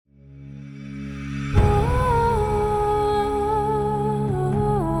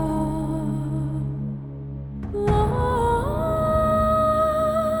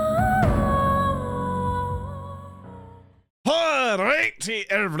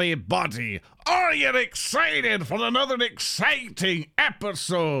everybody. Are you excited for another exciting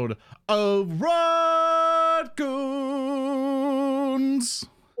episode of Rotgoons?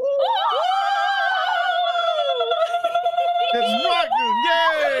 It's Rotgoons!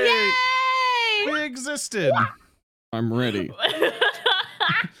 Yay! Yay! We existed. I'm ready.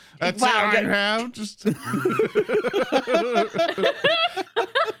 That's Wow, it I have. Just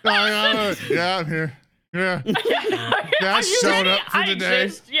yeah, I'm here. Yeah. I showed up for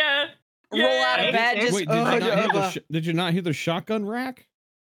today. Roll out of bed. Just, Wait, did you not hear the shotgun rack?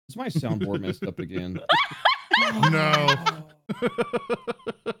 Is my soundboard messed up again? No.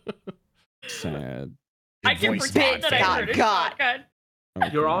 Sad. I can Voice pretend that I box. heard a God. shotgun. Okay.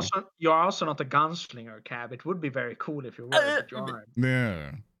 You're also not a gunslinger, Cab. It would be very cool if you were, but you aren't.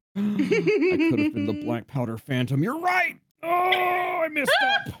 Yeah. I could have been the Black Powder Phantom. You're right. Oh, I messed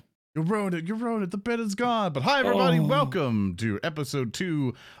up. You ruined it. You ruined it. The bit is gone. But hi, everybody. Oh. Welcome to episode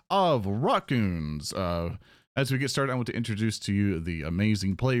 2 of Rotgoons. As we get started, I want to introduce to you the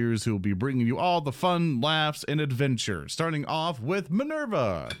amazing players who will be bringing you all the fun, laughs, and adventure. Starting off with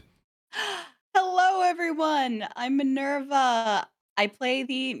Minerva. hello, everyone. I'm Minerva. I play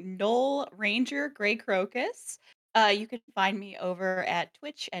the Knoll Ranger Grey Crocus. You can find me over at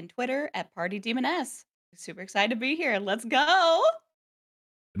Twitch and Twitter at PartyDemoness. Super excited to be here. Let's go.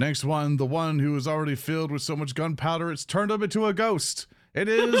 The next one, the one who is already filled with so much gunpowder, it's turned him into a ghost. It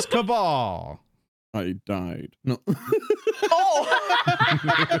is Cabal. I died. No. Oh.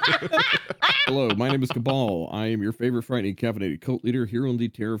 Hello, my name is Cabal. I am your favorite frightening caffeinated cult leader here on the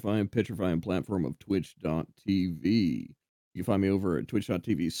terrifying, petrifying platform of Twitch.tv. You can find me over at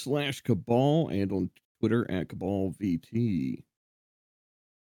Twitch.tv/Cabal and on Twitter at CabalVT.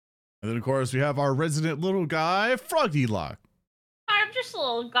 And then, of course, we have our resident little guy, Froggy Lock. I'm just a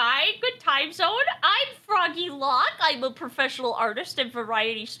little guy. Good time zone. I'm Froggy Lock. I'm a professional artist and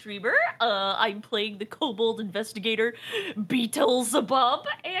variety streamer. I'm playing the kobold investigator Beelzebub,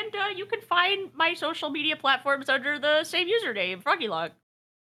 and you can find my social media platforms under the same username, Froggy Lock.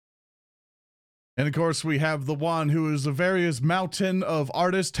 And, of course, we have the one who is a various mountain of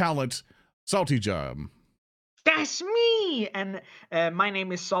artist talent, Salty Job. That's me! And my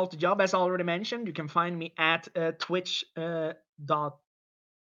name is Salty Job, as already mentioned. You can find me at Twitch.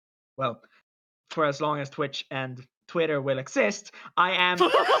 Well, for as long as Twitch and Twitter will exist, I am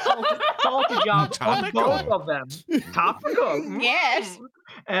Salty Job on both of them. Topical. Yes.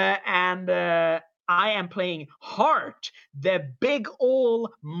 And I am playing Heart, the big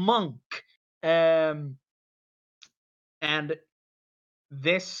ol' monk. And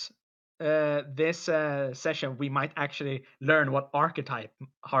this session, we might actually learn what archetype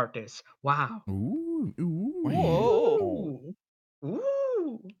Heart is. Wow. Ooh, ooh. Whoa.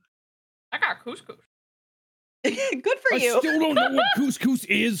 Ooh. I got couscous. Good for I you. still don't know what couscous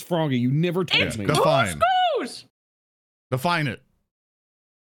is, Froggy. You never told It's me. Define. Couscous! Define it.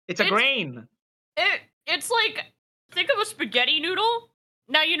 It's a grain. It's like, think of a spaghetti noodle.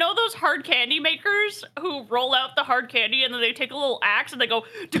 Now, you know those hard candy makers who roll out the hard candy and then they take a little axe and they go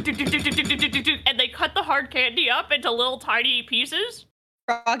and they cut the hard candy up into little tiny pieces?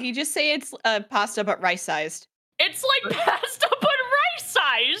 Froggy, just say it's pasta but rice sized. It's like pasta but rice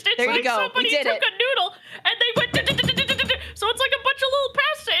sized. It's There you like go. We somebody did took it. a noodle and they went so it's like a bunch of little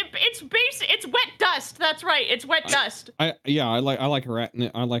pasta. It's wet dust. That's right. It's wet dust. I like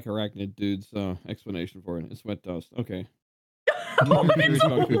arachnid dude's explanation for it. It's wet dust. Okay. Oh, I'm curious it's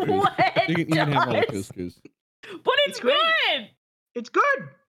about couscous. wet You can have all the dust. couscous. But it's It's great. good. It's good.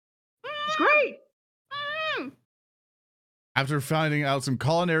 It's great. Mm. After finding out some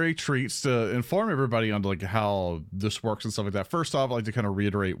culinary treats to inform everybody on like how this works and stuff like that, first off, I'd like to kind of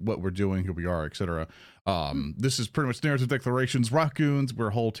reiterate what we're doing, who we are, etc. This is pretty much Narrative Declarations, Rotgoons. We're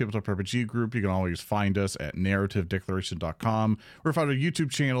a whole tabletop RPG group. You can always find us at narrativedeclaration.com. We're found our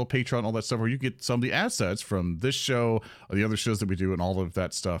YouTube channel, Patreon, all that stuff, where you get some of the assets from this show, or the other shows that we do, and all of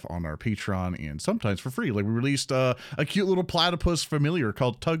that stuff on our Patreon, and sometimes for free. Like we released a cute little platypus familiar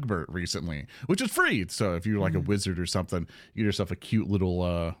called Tugbert recently, which is free. So if you're like a wizard or something, you get yourself a cute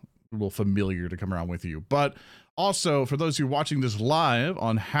little familiar to come around with you. But also, for those who are watching this live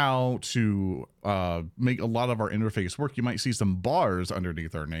on how to make a lot of our interface work, you might see some bars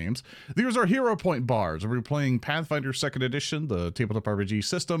underneath our names. These are hero point bars. We're playing Pathfinder 2nd Edition, the tabletop RPG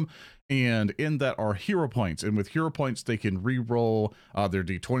system, and in that are hero points. And with hero points, they can re-roll their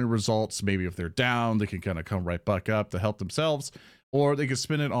d20 results. Maybe if they're down, they can kind of come right back up to help themselves. Or they can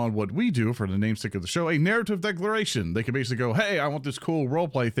spin it on what we do for the namesake of the show, a narrative declaration. They can basically go, hey, I want this cool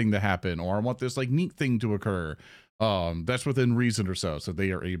roleplay thing to happen, or I want this like neat thing to occur. That's within reason or so. So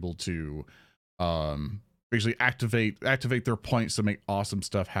they are able to basically activate their points to make awesome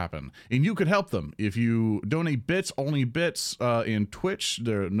stuff happen. And you could help them if you donate bits, only bits in Twitch.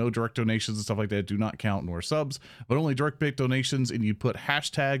 There are no direct donations and stuff like that do not count, nor subs, but only direct bit donations. And you put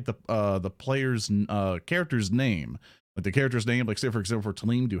hashtag the player's character's name. Like the character's name, like say for example for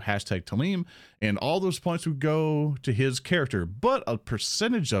Talim, do hashtag Talim, and all those points would go to his character. But a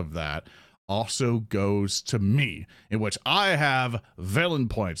percentage of that also goes to me, in which I have villain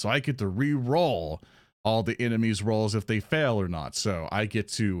points, so I get to re-roll all the enemies' rolls if they fail or not. So I get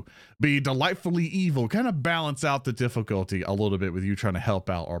to be delightfully evil, kind of balance out the difficulty a little bit with you trying to help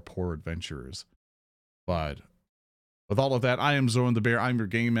out our poor adventurers. But with all of that, I am Zoran the Bear. I'm your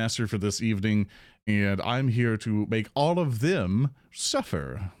game master for this evening, and I'm here to make all of them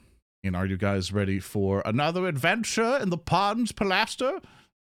suffer. And are you guys ready for another adventure in the Ponds Palaster?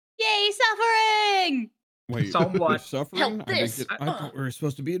 Yay, suffering! Wait, Somewhat. we're suffering? Help this. I thought we were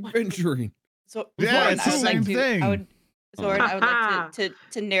supposed to be adventuring. So, Yeah, Zoran, it's the I would like same to, thing. I would like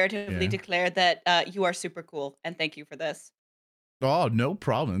to narratively Yeah. declare that you are super cool, and thank you for this. Oh, no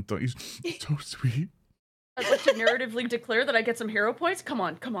problem. He's so sweet. I'd like to narratively declare that I get some hero points. Come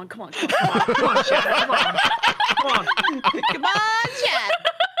on. Come on, Chad, come on. Come on. Come on, chat.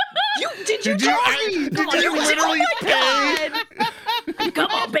 Did you literally pay?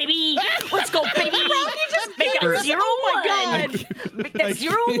 Come on, baby. Let's go, baby. Make did it this. 0-1. Oh my God. Make that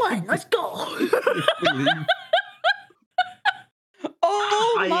 0-1. Let's go.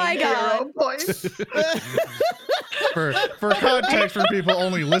 Oh my I God. hero points. For context for people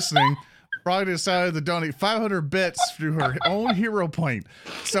only listening, Frog decided to donate 500 bits through her own hero point.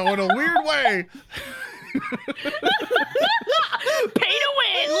 So in a weird way, Pay to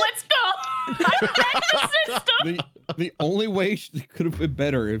win. Let's go. I cracked the system. The only way she could have been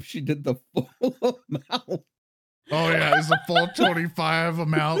better if she did the full amount. oh yeah, it's a full 25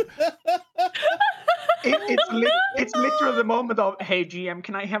 amount. It's literally the moment of, hey GM,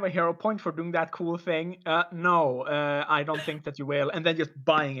 can I have a hero point for doing that cool thing? No, I don't think that you will. And then just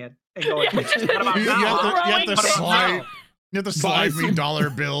buying it and going, Yeah, just- what about You now? have to What about slide. now? You have to slide me some- dollar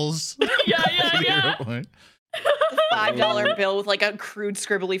bills. Yeah. Hero point. $5 bill with like a crude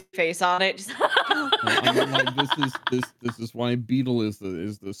scribbly face on it. Just, I mean, like, this is why Beetle is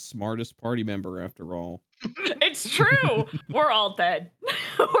the smartest party member after all. It's true. We're all dead.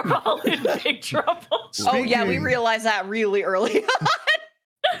 We're all in big trouble. oh yeah, we Speaking- realized that really early.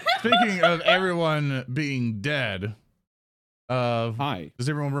 Speaking of everyone being dead, Hi. does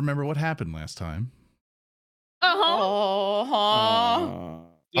everyone remember what happened last time? Uh-huh. Oh,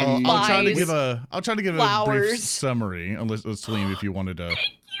 Yeah, I'll try to Flies. give a brief Flowers. summary. Unless Celine, if you wanted to. Thank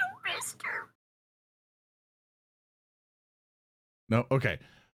you, mister. No, okay.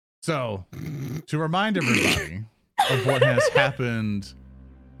 So, to remind everybody of what has happened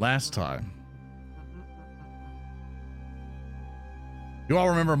last time, you all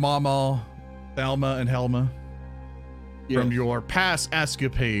remember Mama, Thelma, and Helma? From Yes. your past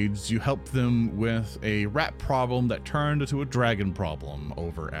escapades, you helped them with a rat problem that turned into a dragon problem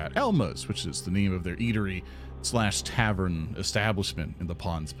over at Elma's, which is the name of their eatery / tavern establishment in the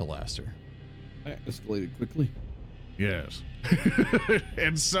Ponds Palaster. That escalated quickly. Yes.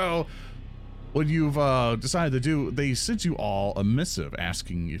 And so, what you've decided to do, they sent you all a missive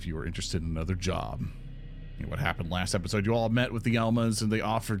asking if you were interested in another job. And what happened last episode, you all met with the Elmas and they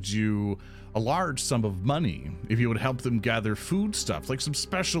offered you a large sum of money if you would help them gather foodstuffs, like some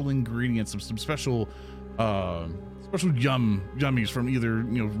special ingredients, some special yummies from either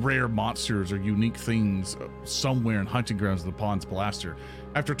rare monsters or unique things somewhere in hunting grounds of the Ponds Palaster.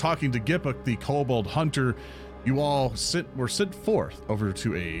 After talking to Gipuk, the kobold hunter, you all were sent forth over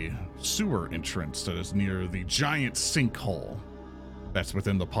to a sewer entrance that is near the giant sinkhole that's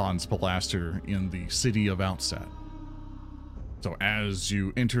within the Ponds Palaster in the city of Outset. So as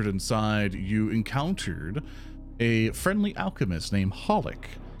you entered inside, you encountered a friendly alchemist named Hollick.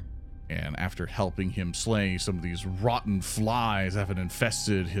 And after helping him slay some of these rotten flies that have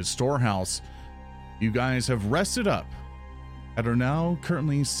infested his storehouse, you guys have rested up and are now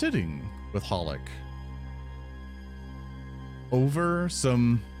currently sitting with Hollick over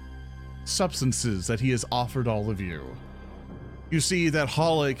some substances that he has offered all of you. You see that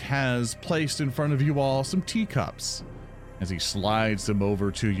Hollick has placed in front of you all some teacups. As he slides them over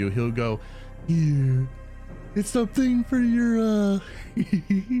to you, he'll go, "Here, it's something for your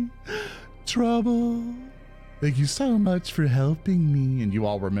trouble. Thank you so much for helping me." And you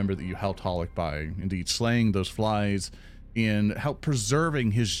all remember that you helped Hollick by indeed slaying those flies and help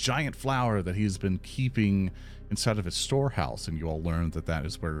preserving his giant flower that he's been keeping inside of his storehouse. And you all learned that that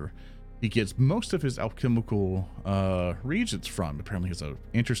is where he gets most of his alchemical reagents from. Apparently has an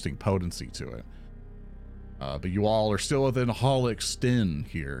interesting potency to it. But you all are still within Hollick's den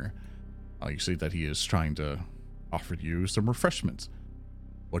here. You see that he is trying to offer you some refreshments.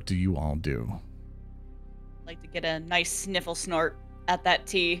 What do you all do? Like to get a nice sniffle snort at that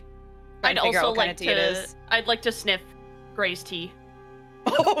tea. Trying I'd to figure out also what kind like of tea it to. is. I'd like to sniff Gray's tea.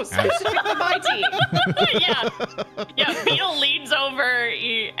 Oh, specifically my tea. Yeah. Beetle leans over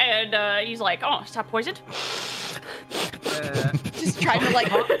and he's like, "Oh, is that poisoned?" Just trying to like,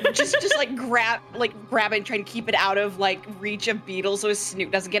 just like grab it and try and keep it out of like reach of Beetle so his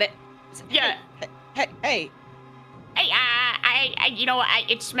snoot doesn't get it. Yeah. Hey. Hey,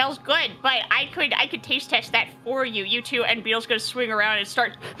 it smells good, but I could taste test that for you. You two, and Beetle's gonna swing around and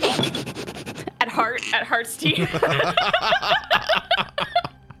start at Heart's tea.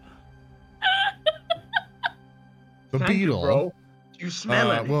 The Thank you, Beetle. bro. You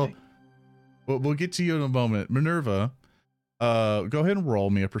smell it. We'll get to you in a moment. Minerva, go ahead and roll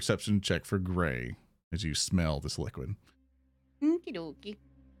me a perception check for Gray as you smell this liquid. Okie dokie.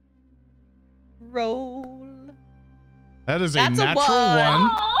 Roll. That is That's a a natural one.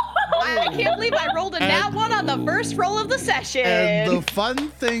 one. I can't believe I rolled a nat one on the first roll of the session. And the fun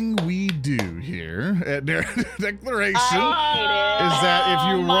thing we do here at Narrative Declaration I is that if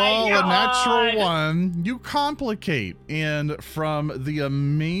you Oh my roll a natural God. one, you complicate. And from the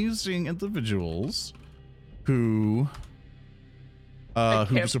amazing individuals who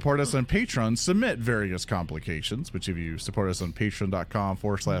support us on Patreon, submit various complications, which if you support us on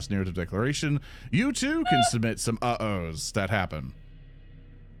patreon.com/narrative declaration, you too can submit some uh-ohs that happen.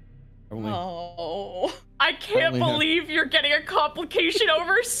 Oh. I can't Only have- believe you're getting a complication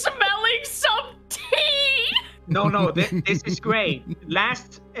over smelling some tea. No, this is great.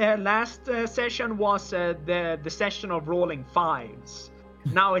 Last session was the session of rolling fives.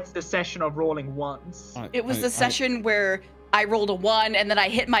 Now it's the session of rolling ones. It was the session where I rolled a 1 and then I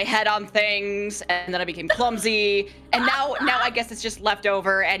hit my head on things and then I became clumsy. And now I guess it's just left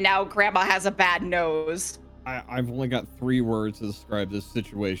over and now Grandma has a bad nose. I've only got 3 words to describe this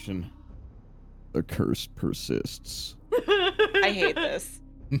situation. The curse persists. I hate this.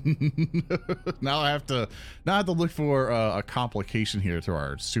 now I have to look for a complication here to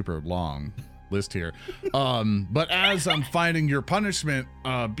our super long list here. But as I'm finding your punishment,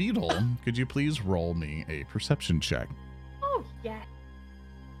 Beetle, could you please roll me a perception check? Oh yeah.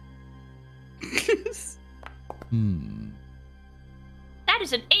 That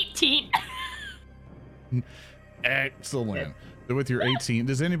is an 18. Excellent. So with your 18,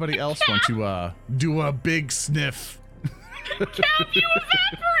 does anybody else want to do a big sniff? Cap, you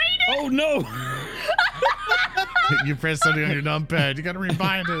evaporated. Oh no! You press something on your numpad. You got to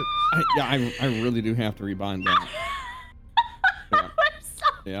rebind it. I really do have to rebind that. Yeah. I'm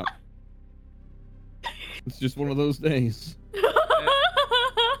sorry. Yeah. It's just one of those days.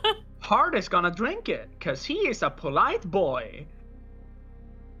 Hart is gonna drink it, cause he is a polite boy.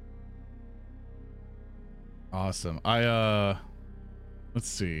 Awesome. Let's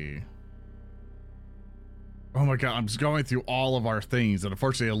see. Oh my god, I'm just going through all of our things, and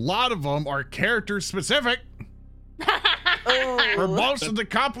unfortunately a lot of them are character specific. For most of the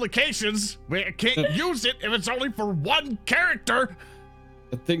complications, we can't use it if it's only for one character.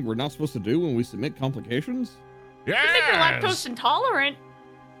 The thing we're not supposed to do when we submit complications? I think you're Yes. lactose intolerant.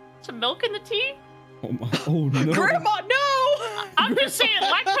 Some milk in the tea? Oh my, oh no. Grandma, no! I'm just saying,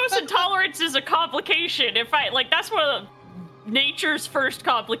 lactose intolerance is a complication. If that's one of nature's first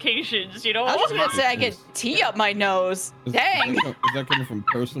complications, you know? I was just gonna say I get tea up my nose. Dang. Is that coming from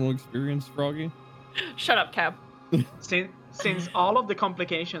personal experience, Froggy? Shut up, Cab. Since all of the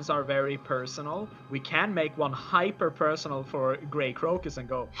complications are very personal, we can make one hyper personal for Grey Crocus and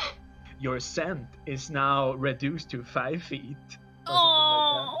go, your scent is now reduced to 5 feet. or something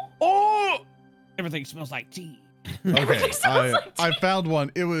like that. Oh, Everything smells like tea. Okay, Sounds like I found one.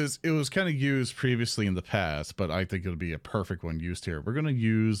 It was kind of used previously in the past, but I think it'll be a perfect one used here. We're gonna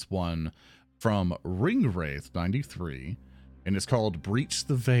use one from Ringwraith 93, and it's called Breach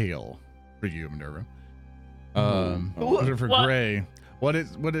the Veil for you, Minerva. For What? Gray, what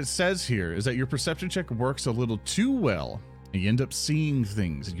it says here is that your perception check works a little too well, and you end up seeing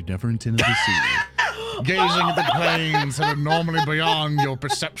things that you never intended to see. Gazing at the planes that are normally beyond your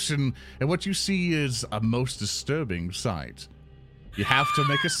perception, and what you see is a most disturbing sight. You have to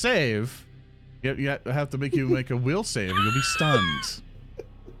make a save. You have to make a will save, and you'll be stunned.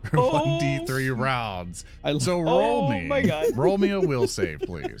 For 1d3 rounds. So roll me. my God. Roll me a will save,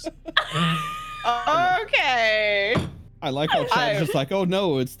 please. Okay. I like how Chad's just like, oh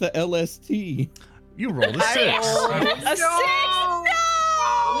no, it's the LST. You rolled a 6. A 6? No!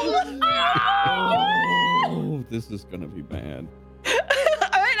 Oh, this is gonna be bad. All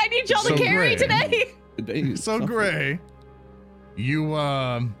right, I need y'all to carry Gray. today. Today So Gray,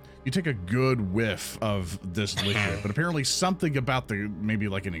 you take a good whiff of this liquid, but apparently something about maybe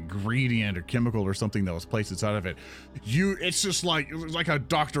like an ingredient or chemical or something that was placed inside of it. It's just like a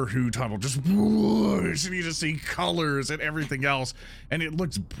Doctor Who tunnel, just whoosh, and you just see colors and everything else, and it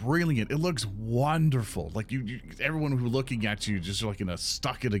looks brilliant. It looks wonderful. Like everyone who's looking at you just like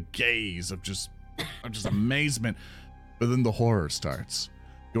stuck in a gaze of just amazement. But then the horror starts.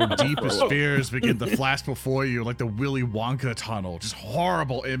 Your deepest fears begin to flash before you, like the Willy Wonka tunnel. Just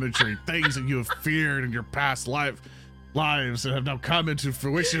horrible imagery, things that you have feared in your past lives that have now come into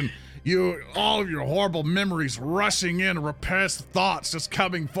fruition. All of your horrible memories rushing in, repressed thoughts just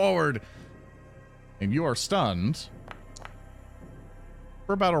coming forward, and you are stunned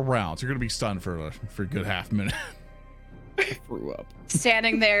for about a round. So you're gonna be stunned for a good half minute. I threw up.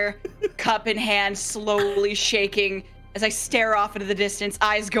 Standing there, cup in hand, slowly shaking as I stare off into the distance,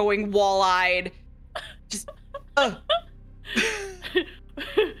 eyes going wall-eyed. Just,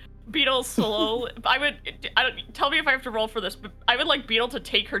 Beetle slow. Tell me if I have to roll for this, but I would like Beetle to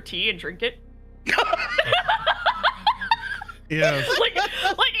take her tea and drink it. Yeah. Like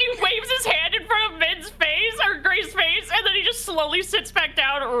he waves his hand in front of Min's face or Gray's face, and then he just slowly sits back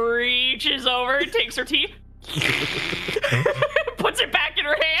down, reaches over, takes her tea, puts it back in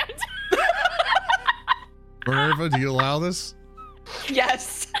her hand. Minerva, do you allow this?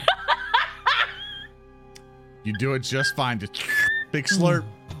 yes. You do it just fine. Just big slurp.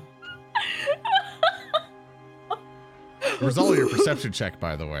 Result of your perception check,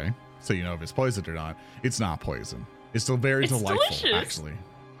 by the way, so you know if it's poisoned or not. It's not poison. It's still very delightful, delicious. actually.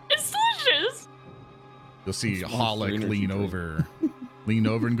 It's delicious. You'll see It's Hollick Monster lean Energy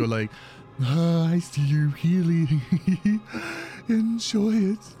over and go like, I see you really enjoy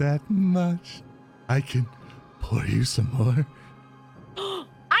it that much. I can pour you some more.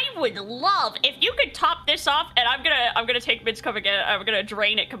 I would love if you could top this off, and I'm gonna take Min's cup again. I'm gonna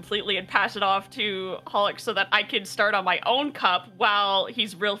drain it completely and pass it off to Hollick so that I can start on my own cup while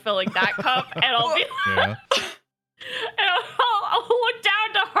he's real filling that cup, and I'll be Yeah. and I'll look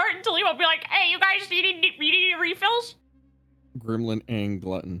down to Hart and Talim. I'll be like, "Hey, you guys need any refills?" Gremlin and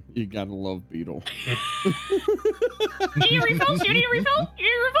Glutton. You gotta love Beetle. You need a refill? You need a refill? You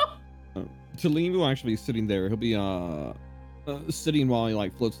need a refill? Talim will actually be sitting there. He'll be sitting while he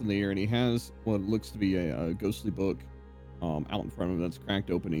like floats in the air, and he has what looks to be a ghostly book out in front of him that's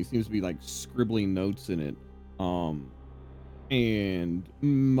cracked open. He seems to be like scribbling notes in it, and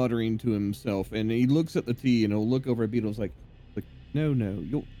muttering to himself. And he looks at the tea, and he'll look over at Beetle's like, no,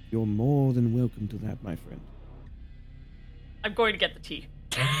 you're more than welcome to that, my friend. I'm going to get the tea.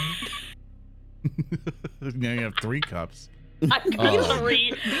 Now you have 3 cups. I've got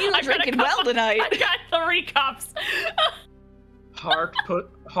 3. You're drinking well tonight. I got 3 cups. Hart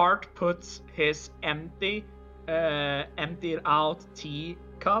puts his emptied out tea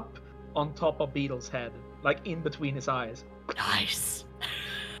cup on top of Beetle's head, like in between his eyes. Nice.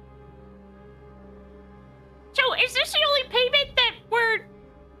 So, is this the only payment that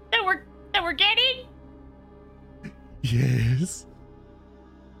we're getting? Yes.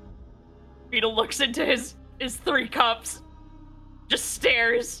 Beetle looks into his 3 cups, just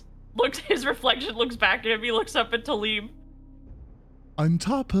stares, his reflection looks back at him, he looks up at Talim. On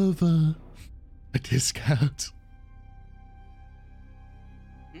top of a discount.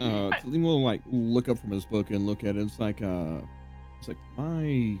 Talim will like look up from his book and look at it. It's like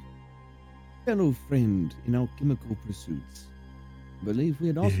my fellow friend in alchemical pursuits. I believe we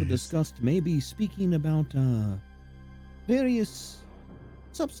had also Yes. discussed maybe speaking about various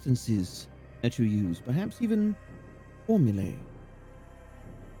substances that you use, perhaps even formulae.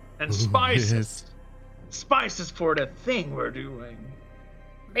 And Ooh, spices. yes. Spices for the thing we're doing.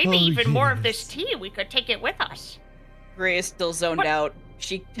 Maybe Oh, even more of this yes. tea, we could take it with us. Gray is still zoned out.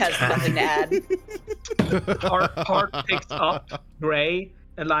 She has nothing to add. Hart picks up Gray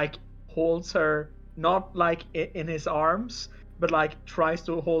and like holds her, not like in his arms, but like tries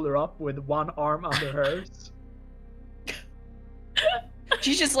to hold her up with one arm under hers.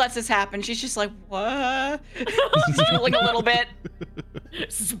 She just lets this happen. She's just like, what? She's drooling a little bit.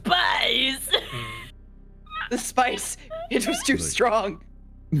 Spice! The spice, it was too strong.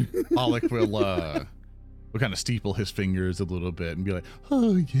 Alec will kind of steeple his fingers a little bit and be like,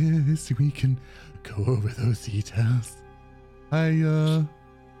 oh yes, we can go over those details. I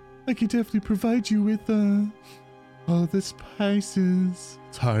can definitely provide you with all the spices.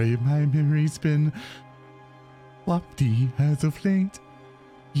 Sorry, my memory's been whoppy as of late.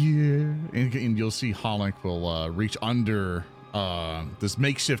 Yeah. And you'll see Hollick will reach under this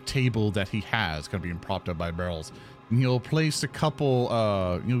makeshift table that he has, kind of being propped up by barrels, and he'll place a couple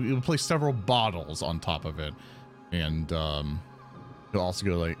he'll place several bottles on top of it, and he'll also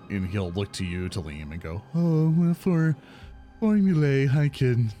go like, and he'll look to you, to Liam, and go, oh, well, for formulae I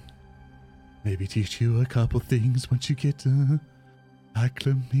can maybe teach you a couple things once you get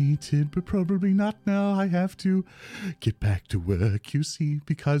acclimated, but probably not now. I have to get back to work, you see,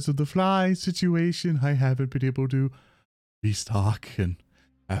 because of the fly situation. I haven't been able to restock, and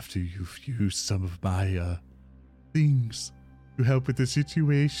after you've used some of my things to help with the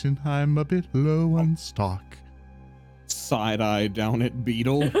situation, I'm a bit low on stock. Side-eye down at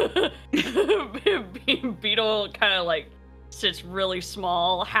Beetle. Beetle kind of like sits really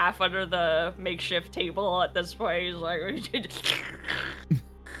small, half under the makeshift table at this point. He's like,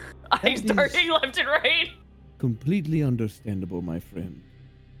 eyes darting left and right. Completely understandable, my friend.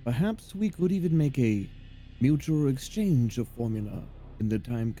 Perhaps we could even make a mutual exchange of formula when the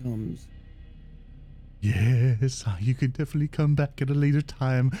time comes. Yes, you can definitely come back at a later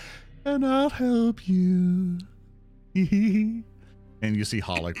time, and I'll help you. And you see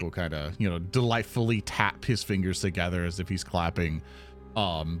Holic will kind of, delightfully tap his fingers together as if he's clapping.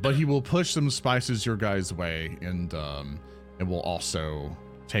 But he will push some spices your guys' way, and will also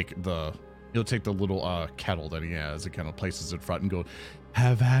he'll take the little kettle that he has and kind of places it in front and go,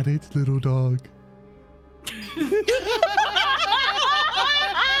 have at it, little dog.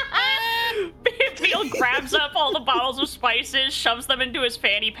 Beetle grabs up all the bottles of spices, shoves them into his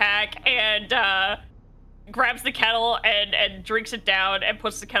fanny pack, and grabs the kettle and drinks it down and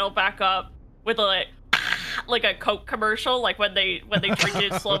puts the kettle back up with like a Coke commercial, like when they drink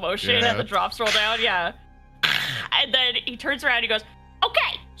it in slow motion and the drops roll down. Yeah. And then he turns around and he goes,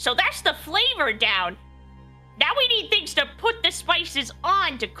 okay, so that's the flavor down. Now we need things to put the spices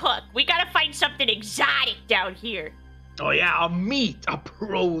on to cook. We gotta find something exotic down here. Oh yeah, a meat, a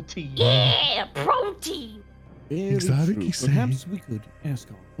protein. Yeah, protein. Very Exotic, true. you say? Perhaps we could ask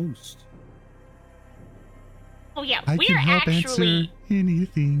our host. Oh yeah, I we're can help actually answer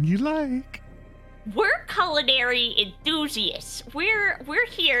anything you like. we're culinary enthusiasts. We're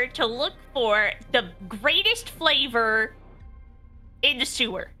here to look for the greatest flavor in the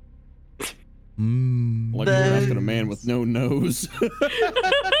sewer. Like you're asking a man with no nose.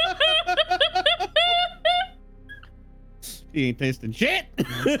 He ain't tasting shit.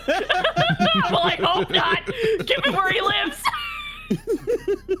 Well, I hope not. Given where he lives.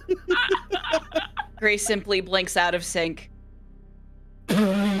 Grace simply blinks out of sync. There's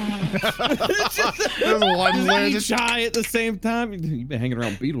one He's lid. shy at the same time. You've been hanging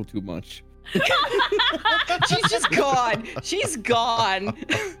around Beetle too much. She's just gone. She's gone.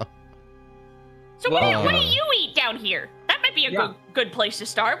 So what do you eat down here? That might be a good place to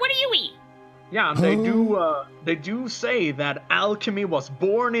start. What do you eat? Yeah, and they do say that alchemy was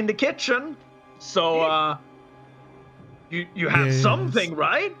born in the kitchen. So you have Yes. something,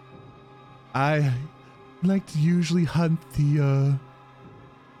 right? I like to usually hunt the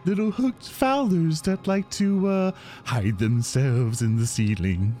little hooked fowlers that like to hide themselves in the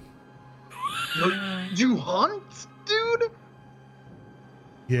ceiling. You hunt, dude?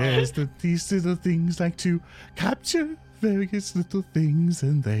 Yes, these little things like to capture various little things,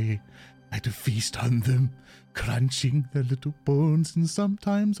 and they like to feast on them, crunching their little bones, and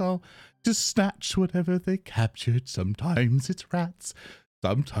sometimes I'll just snatch whatever they captured. Sometimes it's rats,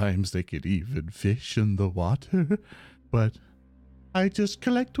 sometimes they get even fish in the water, but I just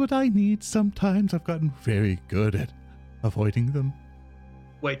collect what I need. Sometimes I've gotten very good at avoiding them.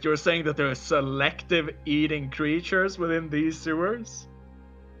 Wait, you're saying that there are selective eating creatures within these sewers?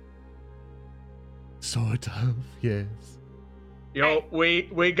 Sort of, yes. Yo,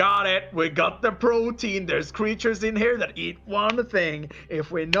 we got it. We got the protein. There's creatures in here that eat one thing. If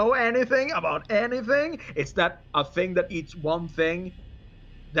we know anything about anything, it's that a thing that eats one thing.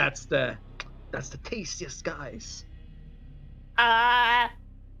 That's the tastiest, guys.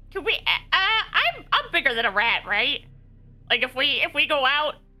 Can we? I'm bigger than a rat, right? Like if we go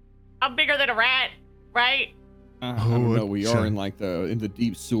out, I'm bigger than a rat, right? I don't know. We are in the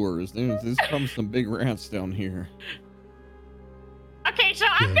deep sewers. There's probably some big rats down here. Okay, so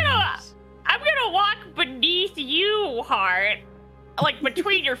I'm gonna walk beneath you, Heart, like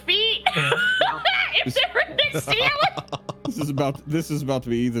between your feet. If they're in the ceiling. This is about to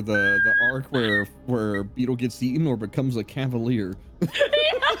be either the arc where Beetle gets eaten or becomes a cavalier.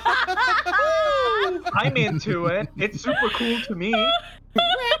 I'm into it. It's super cool to me.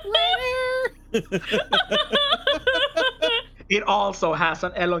 It also has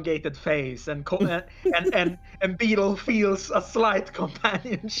an elongated face, and Beetle feels a slight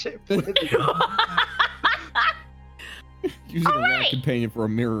companionship with it. Using a rat companion for a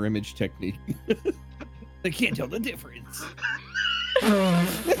mirror image technique. They can't tell the difference. Put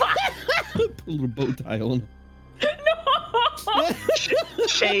a little bow tie on. No!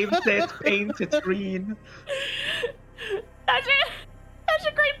 Shaved it, painted green. That's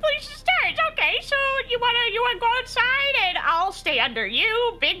a great place to start. Okay, so you wanna go outside, and I'll stay under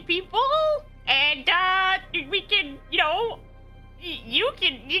you, big people, and we can, you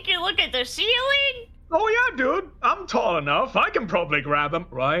can look at the ceiling. Oh yeah, dude, I'm tall enough. I can probably grab him,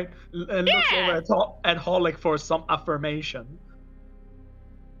 right? And looks Yeah. over at Holic for some affirmation.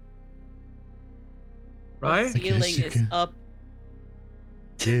 Right? The I guess ceiling you is can- up.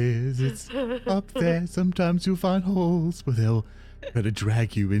 Yes, it's up there. Sometimes you'll find holes where they'll try to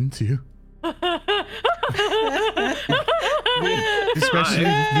drag you into. Especially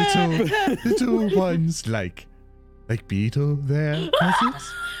little ones like Beetle there, has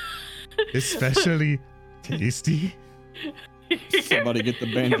it? Especially tasty. Somebody get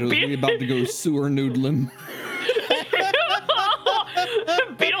the banjos. We about to go sewer noodling.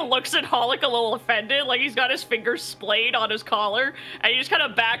 Beetle looks at Holic a little offended, like he's got his fingers splayed on his collar, and he just kind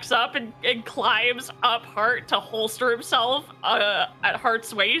of backs up and climbs up Hart to holster himself at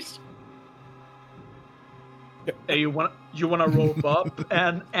Hart's waist. You wanna rope up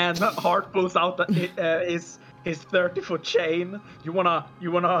and Hart pulls out his 30-foot chain. You wanna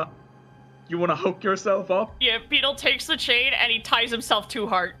hook yourself up? Yeah, Beetle takes the chain and he ties himself to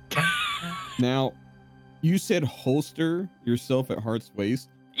Hart. Now, you said holster yourself at Hart's waist.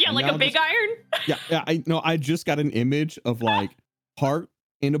 Yeah, And like now a big just- iron. Yeah, I know. I just got an image of like Hart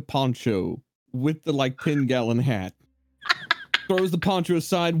in a poncho with the like 10-gallon hat. Throws the poncho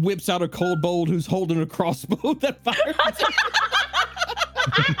aside, whips out a cold bolt who's holding a crossbow that fires.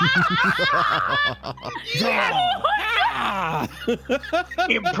 Ah!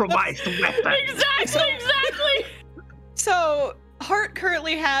 Improvised weapon. Exactly. So Hart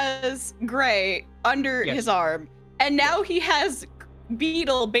currently has Gray under Yes. his arm, and now he has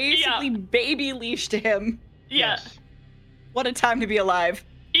Beetle basically baby leashed him. Yeah, Yes. What a time to be alive.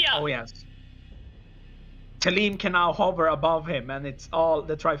 yeah. Oh yes. Talim can now hover above him, and it's all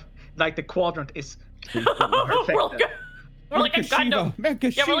the the quadrant is we're like a Gundam.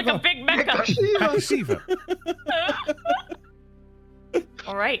 Mecha Yeah, we're like a Shiva. big mecha. Shiva.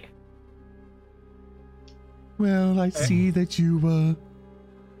 All right. Well, I see that you,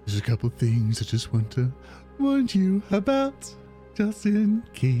 there's a couple things I just want to warn you about, just in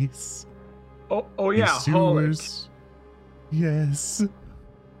case. Oh yeah, The Holic. sewers. Yes.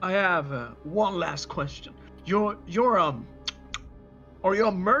 I have one last question. Are you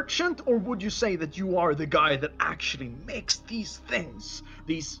a merchant, or would you say that you are the guy that actually makes these things,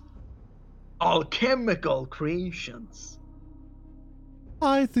 these alchemical creations?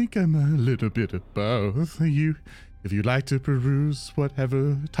 I think I'm a little bit of both. If you'd like to peruse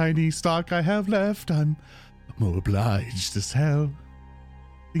whatever tiny stock I have left, I'm more obliged to sell.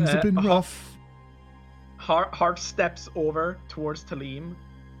 Things have been rough. Hart steps over towards Talim,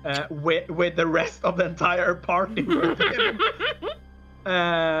 with the rest of the entire party with him,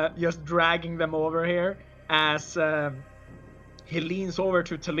 just dragging them over here as he leans over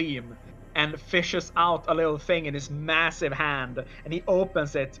to Talim and fishes out a little thing in his massive hand, and he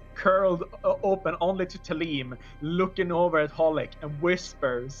opens it, curled open only to Talim, looking over at Holic, and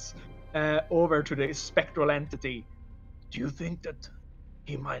whispers over to the spectral entity, "Do you think that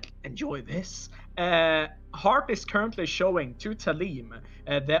he might enjoy this?" Hart is currently showing to Talim,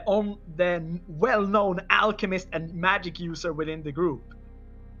 the well-known alchemist and magic user within the group,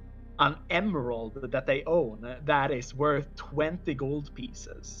 an emerald that they own that is worth 20 gold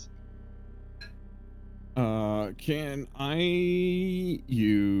pieces. Can I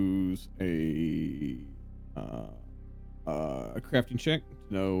use a crafting check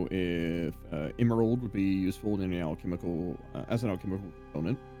to know if emerald would be useful in any alchemical as an alchemical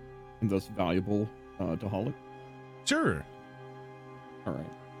component and thus valuable to Holic? Sure. All right,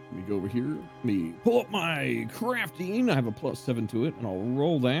 let me go over here. Let me pull up my crafting. I have a +7 to it, and I'll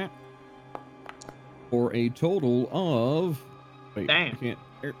roll that for a total of. Wait, Damn. I can't.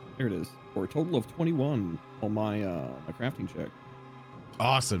 There it is. For a total of 21 on my my crafting check.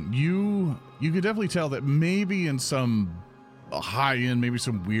 Awesome. You could definitely tell that maybe in some high end, maybe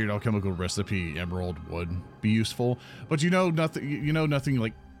some weird alchemical recipe, emerald would be useful. But nothing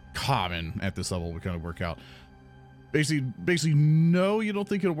like common at this level would kind of work out. Basically, no, you don't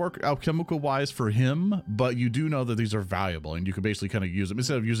think it'll work alchemical wise for him, but you do know that these are valuable, and you can basically kind of use them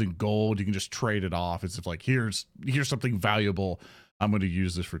instead of using gold. You can just trade it off. It's like here's something valuable. I'm going to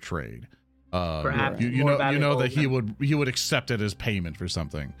use this for trade. Perhaps you more know valuable that he than- would accept it as payment for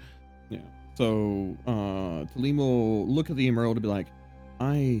something. Yeah. So Talim will look at the emerald and be like,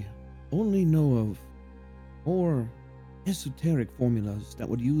 I only know of or esoteric formulas that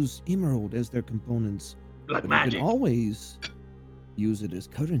would use emerald as their components. Like But you magic. can always use it as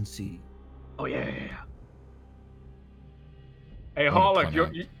currency. Oh yeah. Hey, I wanna Hollick, point you're.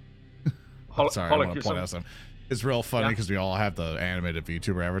 out- You, Sorry, I Hollick, want to you're point out something. It's real funny Yeah. because we all have the animated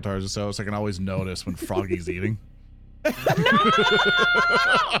VTuber avatars and so I can always notice when Froggy's eating. you're just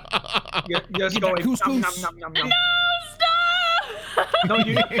Get that going. couscous. Nom, nom, nom, nom, nom. Stop! No,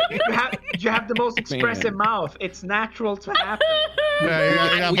 you have the most expressive mouth. It's natural to happen. Yeah,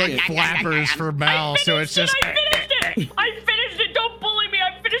 you got like Yeah. flappers for mouths, so it's just. I finished it! I finished it! Don't bully me!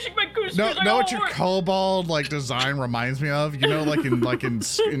 I'm finishing my couscous! No, I know what your don't- kobold like design reminds me of? You know, like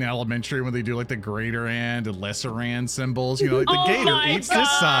in elementary when they do like the greater and lesser and symbols. You know, like the Oh gator my eats this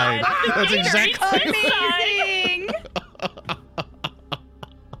side. God. That's Gator exactly. eats this side. Amazing.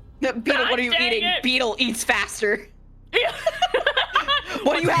 No, Beetle, what are you God dang eating? it. Beetle eats faster. What do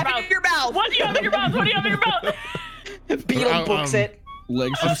What's you your have mouth? in your mouth? What do you have in your mouth? What do you have in your mouth? Beetle books it.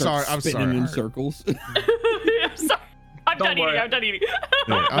 Legs I'm just start sorry, I'm spinning sorry. in circles. I'm sorry. I'm Don't done worry. eating. I'm done eating.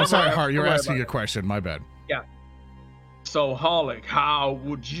 Yeah, I'm sorry, worry, Hart. You're don't worry asking about a question. My bad. So, Hollick, how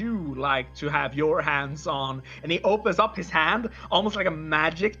would you like to have your hands on? And he opens up his hand, almost like a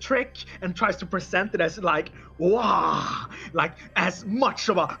magic trick, and tries to present it as like, wow, like as much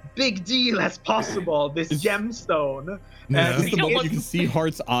of a big deal as possible. This Is- Yeah. gemstone. Is this the You know moment what- you can see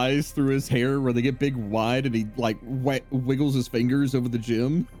Hart's eyes through his hair where they get big wide and he like wiggles his fingers over the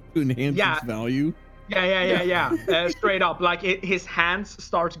gem to enhance Yeah. its value? Yeah. Straight up, like his hands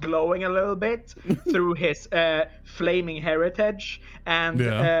start glowing a little bit through his flaming heritage, and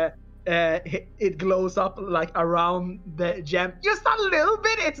Yeah. it glows up like around the gem, just a little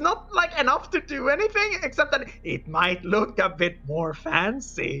bit. It's not like enough to do anything, except that it might look a bit more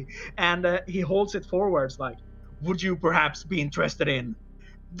fancy. And he holds it forwards, like, would you perhaps be interested in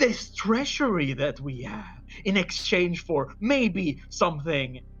this treasury that we have in exchange for maybe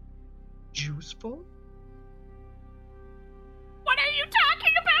something useful? What are you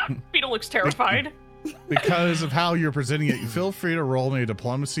talking about? Beetle looks terrified. Because of how you're presenting it, feel free to roll me a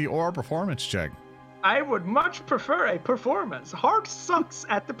diplomacy or a performance check. I would much prefer a performance. Hart sucks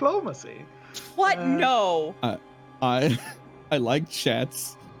at diplomacy. What? Uh, No. I I like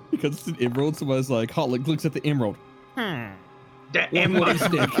chats because it's an emerald. So I was like, Hollick looks at the emerald. The What emerald. would he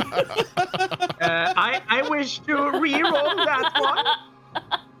stick? I wish to re-roll that one.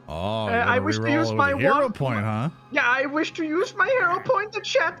 Oh, I wish to use my hero one- point, huh? Yeah, I wish to use my hero point the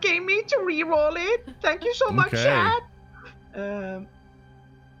chat gave me to re-roll it. Thank you so much, Okay. chat.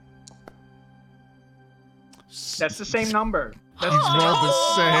 That's the same number. That's, He's rolled the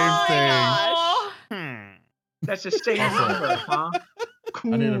same Oh thing. my gosh. that's the same Also- number, huh?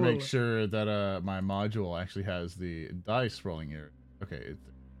 Cool. I need to make sure that my module actually has the dice rolling here. Okay,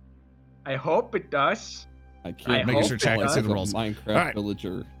 I hope it does. I can't Making make sure it chat like gets in a rolls. Minecraft Alright.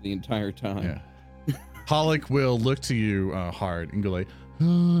 villager the entire time. yeah. Pollock will look to you hard and go like,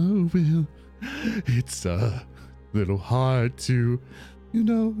 oh, well, it's a little hard to,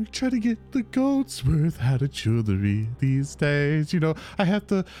 try to get the gold's worth out of jewelry these days. I have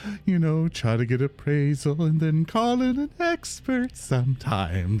to, try to get appraisal and then call in an expert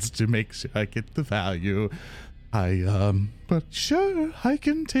sometimes to make sure I get the value. But sure, I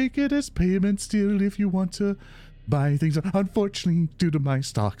can take it as payment still if you want to buy things. Unfortunately, due to my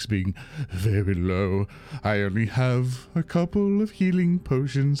stocks being very low, I only have a couple of healing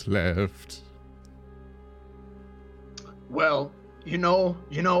potions left. Well,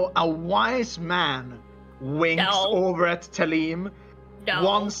 a wise man winks No. over at Talim No.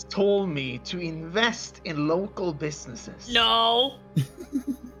 once told me to invest in local businesses. No.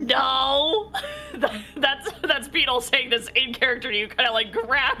 No. That's Beetle saying this in character to you, kind of like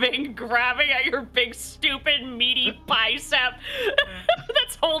grabbing at your big, stupid, meaty bicep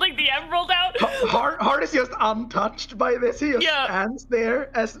that's holding the emerald out. Hart is just untouched by this. He just Yeah. stands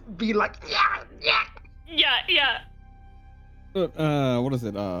there as be like, yeah. Yeah. What is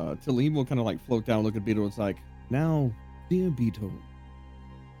it? Talim will kind of like float down, look at Beetle. It's like, now, dear Beetle,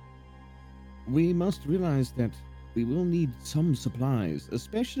 we must realize that we will need some supplies,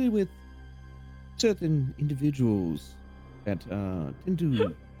 especially with certain individuals that tend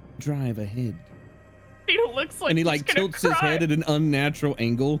to drive ahead. Beetle looks like And he he's like gonna tilts his cry. head at an unnatural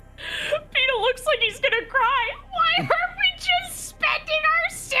angle. Beetle looks like he's gonna cry. Why aren't we just spending our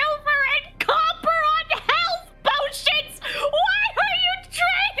silver and copper on health potions? Why are you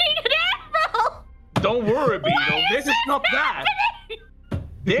trading an emerald? Don't worry, Beetle. Why This is not that. happening?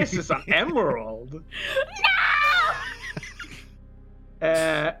 This is an emerald.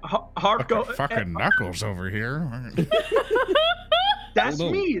 No! Hart go. Fucking Knuckles over here. That's Oh,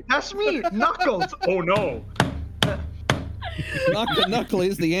 no. me! That's me! Knuckles! Oh no! Knuckle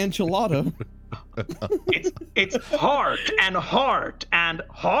is the enchilada. It's Heart and Heart and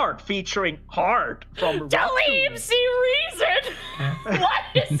Heart featuring Heart from Delete Rotgoons. see reason. What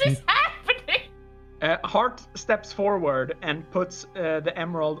is this happening? Heart steps forward and puts the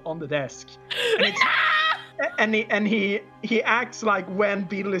emerald on the desk. And it's and he acts like when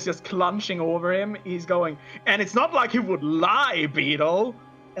Beetle is just clunching over him, he's going, and it's not like he would lie, Beetle.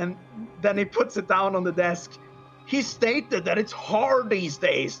 And then he puts it down on the desk. He stated that it's hard these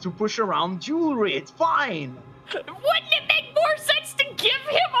days to push around jewelry. It's fine. Wouldn't it make more sense to give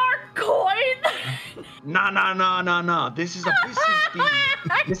him our coin? Nah. This is a business deal.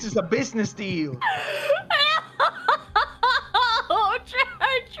 This is a business deal. Oh,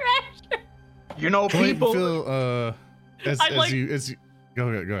 treasure. You know, people. Phil, as you go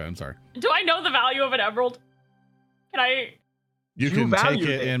ahead. I'm sorry. Do I know the value of an emerald? Can I? You You can take valued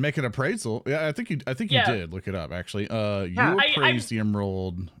it it. and make an appraisal. Yeah, I think you Yeah. did look it up actually. You Yeah. appraised the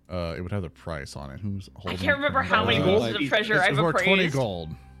emerald. It would have the price on it. Who's I holding? can't remember how many Uh, golds of treasure It's I've worth appraised. 20 gold.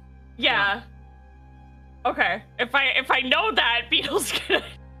 Yeah. Okay. If I know that, Beetle's gonna.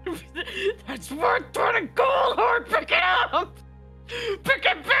 That's worth 20 gold. Hard, pick it up. Pick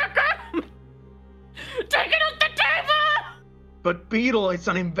it back up. Take it off the table. But Beetle, it's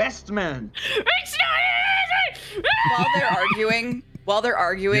an investment. It's not easy. While they're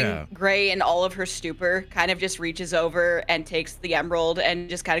arguing, Yeah. Gray in all of her stupor kind of just reaches over and takes the emerald and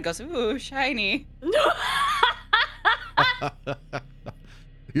just kind of goes, ooh, shiny.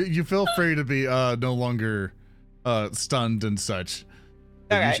 You feel free to be no longer stunned and such.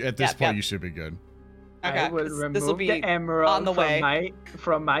 Okay, At this yep, point, yep. you should be good. Okay, I will this will remove be the emerald on the way.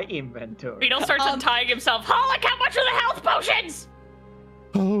 from my inventory. Beetle starts untying himself. Holic, how much are the health potions?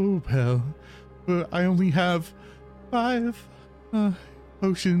 Oh, well, I only have 5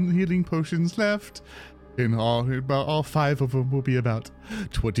 healing potions left. And about all 5 of them will be about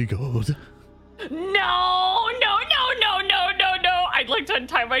 20 gold. No. I'd like to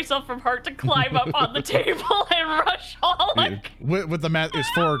untie myself from Heart to climb up on the table and rush Holic. With the math, it's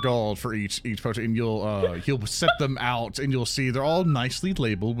 4 gold for each potion, and you'll set them out, and you'll see they're all nicely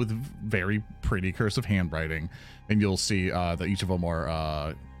labeled with very pretty cursive handwriting, and you'll see that each of them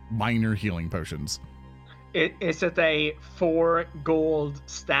are minor healing potions. Is it a 4 gold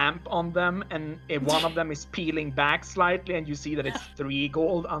stamp on them, and one of them is peeling back slightly, and you see that it's 3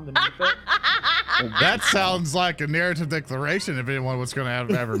 gold underneath it? That sounds like a narrative declaration if anyone was going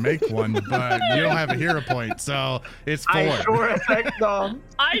to ever make one, but you don't have a hero point, so it's 4. I sure as heck don't.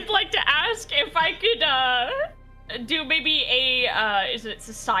 I'd like to ask if I could do maybe is it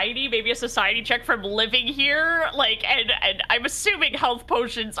society? Maybe a society check from living here, like, and I'm assuming health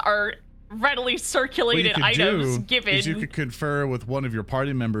potions are readily circulated items given. Is you could confer with one of your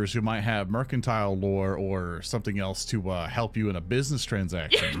party members who might have mercantile lore or something else to help you in a business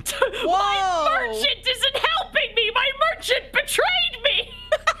transaction. My merchant isn't helping me. My merchant betrayed me.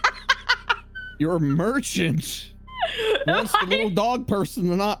 You're a merchant. Wants the little dog person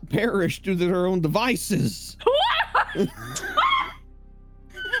to not perish due to their own devices.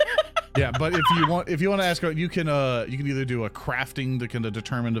 Yeah, but if you want to ask, you can either do a crafting that can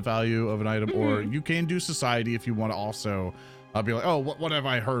determine the value of an item, or you can do society if you want to also be like, oh, what have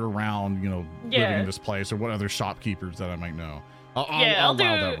I heard around, living in this place, or what other shopkeepers that I might know. I'll allow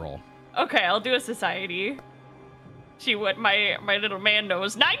that roll. Okay, I'll do a society. See what my little man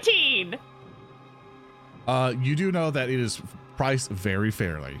knows. 19. You do know that it is priced very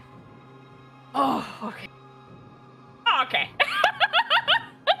fairly. Oh, okay. Okay.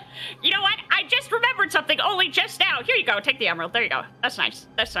 You know what? I just remembered something only just now. Here you go. Take the emerald. There you go. That's nice.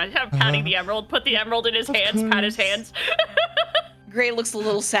 That's nice. I'm patting the emerald. Put the emerald in his hands. Pat his hands. Gray looks a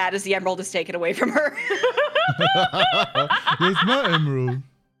little sad as the emerald is taken away from her. Where's my emerald?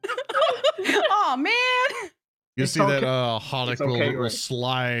 Oh man! You It's see okay. that Holic It's okay, will Ray.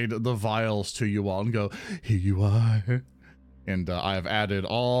 slide the vials to you all and go, here you are. And I have added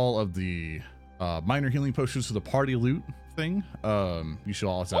all of the minor healing potions to the party loot thing. You should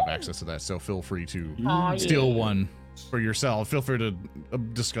always have access to that, so feel free to steal one for yourself. Feel free to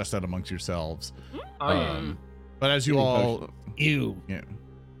discuss that amongst yourselves. But as you all,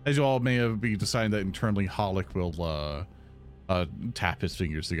 as you all may have been deciding that internally, Holic will tap his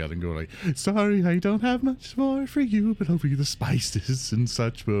fingers together and go like, sorry, I don't have much more for you, but hopefully the spices and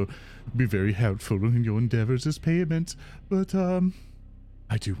such will be very helpful in your endeavors as payment. But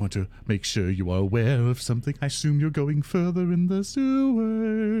I do want to make sure you are aware of something. I assume you're going further in the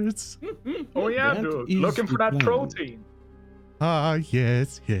sewers. Oh yeah, That dude. is Looking for the that plan. protein. Ah,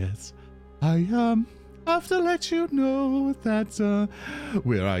 yes. I have to let you know that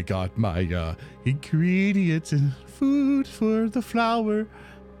where I got my ingredients and food for the flower,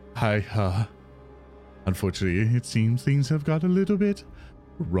 I unfortunately it seems things have got a little bit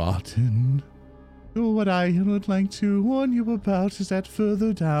rotten. So what I would like to warn you about is that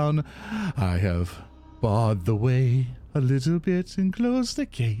further down I have barred the way a little bit and closed the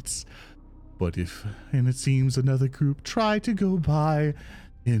gates. But and it seems another group tried to go by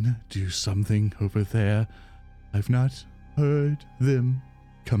and do something over there. I've not heard them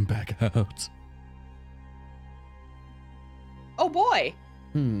come back out. Oh boy.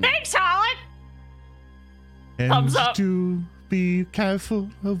 Thanks, Holland. And Thumbs up. do be careful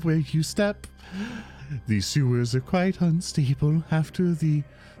of where you step. These sewers are quite unstable after the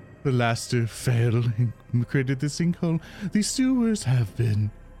last failed and created the sinkhole. These sewers have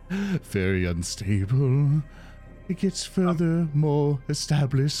been very unstable. It gets further more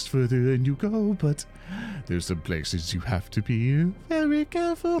established further in you go, but there's some places you have to be very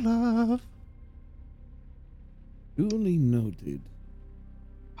careful of. Duly noted.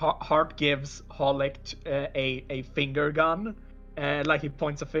 Hart gives Holic a finger gun, like he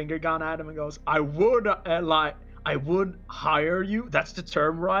points a finger gun at him and goes, I would hire you. That's the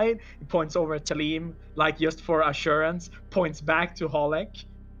term, right? He points over at Talim, like just for assurance, points back to Holic.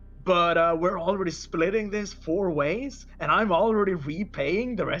 But we're already splitting this 4 ways, and I'm already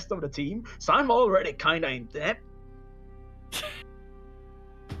repaying the rest of the team, so I'm already kind of in debt.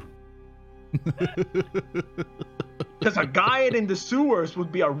 Because a guide in the sewers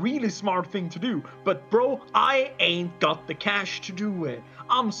would be a really smart thing to do, but bro, I ain't got the cash to do it.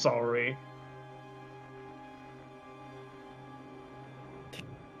 I'm sorry.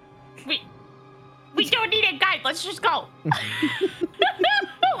 We don't need a guide. Let's just go.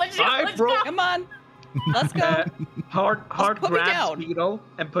 let's go. Come on. Let's go. Hart put me grabs down. Beetle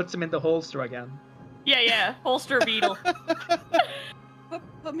and puts him in the holster again. Yeah. Holster Beetle.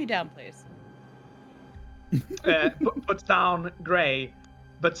 Put me down, please. Puts down Gray,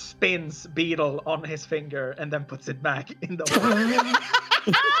 but spins Beetle on his finger and then puts it back in the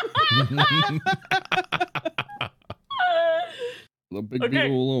The big Okay.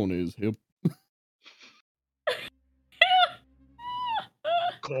 beetle alone is hip.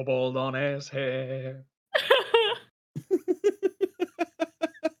 kobold on his head.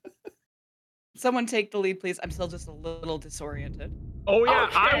 Someone take the lead, please. I'm still just a little disoriented. Oh yeah,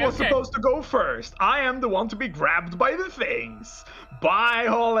 Okay, I was okay. supposed to go first. I am the one to be grabbed by the things. Bye,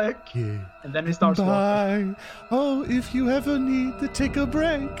 Holic. Yeah. And then he starts walking. Bye. Oh, if you ever need to take a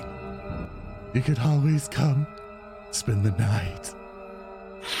break, you could always come spend the night.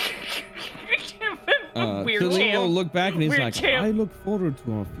 Weird Tallulah champ. will look back and he's Weird like, champ. I look forward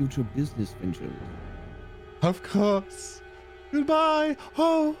to our future business ventures. Of course. Goodbye.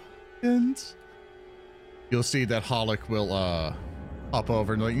 Oh, and you'll see that Holic will hop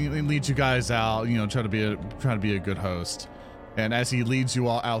over and lead you guys out. Try to be a good host. And as he leads you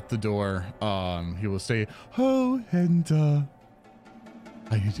all out the door, he will say, "Oh, and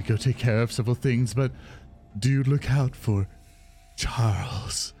I need to go take care of several things, but do look out for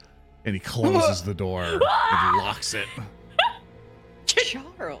Charles." And he closes the door and locks it.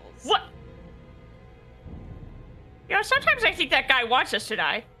 Charles. What? Sometimes I think that guy wants us to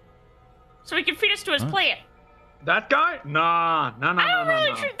die, so he can feed us to his plan. That guy? Nah. I don't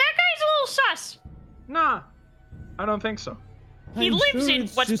really. That guy's a little sus. Nah, I don't think so. He I'm lives sure in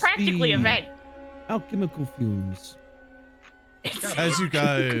it's what's just practically a the vent. alchemical fumes. As you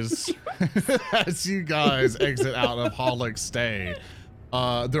guys exit out of Holic's stay,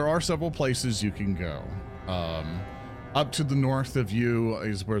 there are several places you can go. Up to the north of you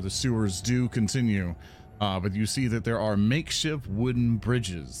is where the sewers do continue, but you see that there are makeshift wooden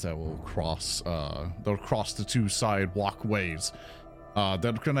bridges that will cross the 2 side walkways that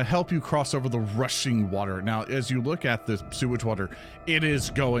are going to help you cross over the rushing water. Now, as you look at the sewage water, it is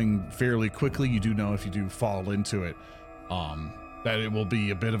going fairly quickly. You do know if you do fall into it, that it will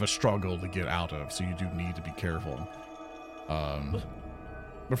be a bit of a struggle to get out of, so you do need to be careful.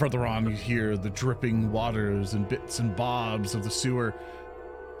 But further on, you hear the dripping waters and bits and bobs of the sewer.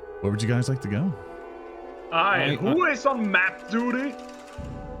 Where would you guys like to go? Who is on map duty?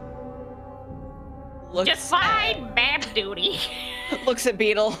 Define map duty. Looks at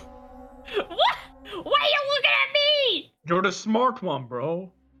Beetle. What? Why are you looking at me? You're the smart one,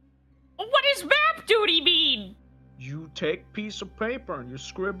 bro. What does map duty mean? You take piece of paper and you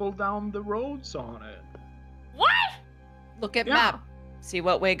scribble down the roads on it. What? Look at Yeah. map. See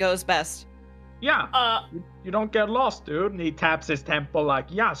what way goes best. Yeah. You don't get lost, dude. And he taps his temple like,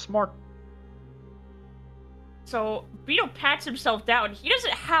 yeah, smart. So Beetle pats himself down. He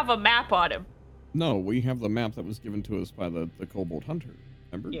doesn't have a map on him. No, we have the map that was given to us by the Kobold Hunter.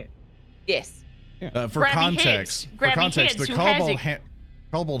 Remember? Yeah. Yes. For Grabby context, hands. for Grabby context, hands. the Who has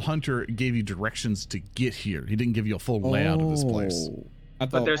Kobold Hunter gave you directions to get here. He didn't give you a full layout of this place. Oh, I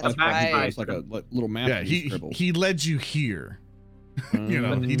But thought, there's I a thought he gave backside us like to a little map. Yeah, that he scribbled. he led you here. You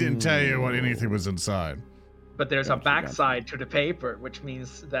know, he didn't tell you what anything was inside. But there's a Gotcha, gotcha. backside to the paper, which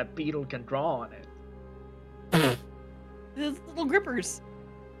means that Beetle can draw on it. Those little grippers.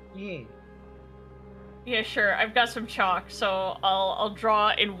 Yeah. Yeah, sure. I've got some chalk, so I'll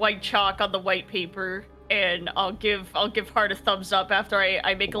draw in white chalk on the white paper, and I'll give Hart a thumbs up after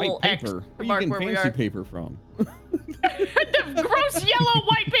I make a White little X paper. to Where you mark getting where we fancy are. paper from? The gross yellow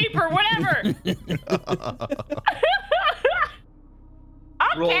white paper, whatever.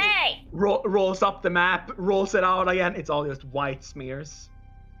 Okay. Rolls up the map, rolls it out again. It's all just white smears.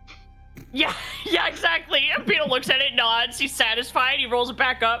 Yeah, exactly. Beetle looks at it, nods. He's satisfied. He rolls it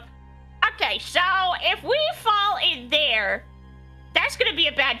back up. Okay, so if we fall in there, that's gonna be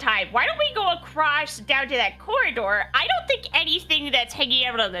a bad time. Why don't we go across down to that corridor? I don't think anything that's hanging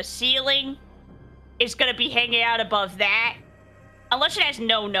out on the ceiling is gonna be hanging out above that, unless it has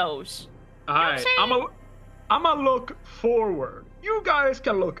no nose. Alright, saying? I'm gonna look forward. You guys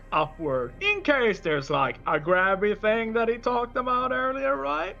can look upward in case there's like a grabby thing that he talked about earlier,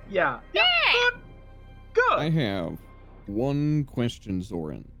 right? Yeah. Yeah. Good. I have one question,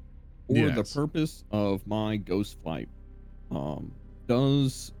 Zoran. For the Yes. purpose of my ghost flight,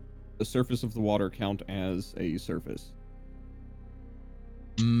 does the surface of the water count as a surface?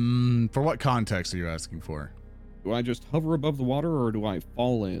 For what context are you asking for? Do I just hover above the water, or do I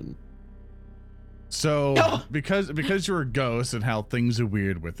fall in? So because you're a ghost and how things are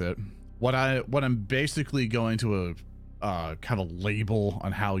weird with it, what I'm basically going to kind of label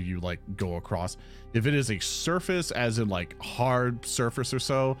on how you like go across. If it is a surface, as in like hard surface or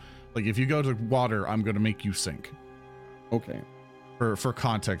so, like if you go to water, I'm going to make you sink. Okay. For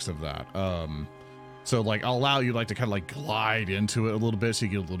context of that. So like I'll allow you like to kind of like glide into it a little bit so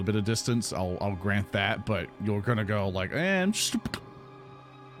you get a little bit of distance. I'll grant that, but you're gonna go like and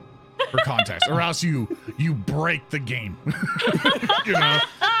for context, or else you break the game. You know.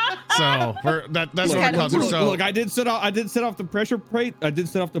 So that's Look, what look, context. So look, I did set off the pressure plate. I did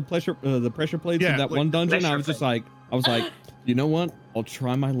set off the pressure plates Yeah, in that like, one dungeon. I pressure was just like, you know what? I'll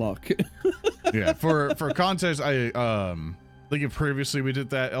try my luck. yeah, for context, I like if previously we did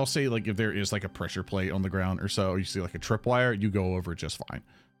that, I'll say like if there is like a pressure plate on the ground or so, or you see like a tripwire, you go over it just fine.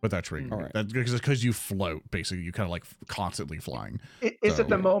 But that's right. All right. That's because you float, basically. You kind of like constantly flying. Is So, it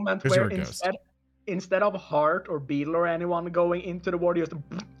the moment 'cause where you're a ghost. instead of Hart or Beetle or anyone going into the water, just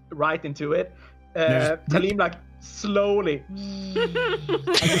right into it? Yeah, just- Talim like slowly.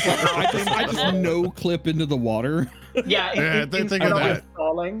 I just no clip into the water. Yeah, Yeah, think instead of of that. it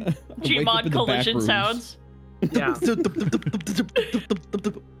falling. Wake up Gmod in the back collision rooms. sounds. Yeah.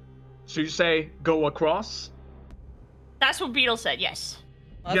 So you say go across? That's what Beetle said, yes.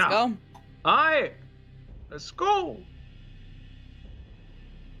 Let's Yeah. go. Aye. Let's go.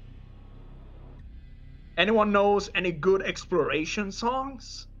 Anyone knows any good exploration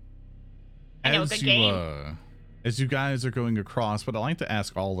songs? I know the game. As you guys are going across, but I'd like to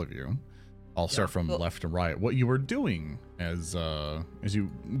ask all of you. I'll start from Cool. left to right. What you were doing as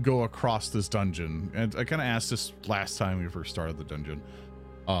you go across this dungeon, and I kind of asked this last time we first started the dungeon.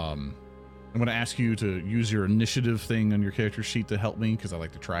 I'm going to ask you to use your initiative thing on your character sheet to help me because I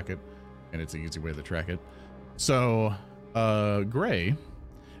like to track it, and it's an easy way to track it. So, Gray,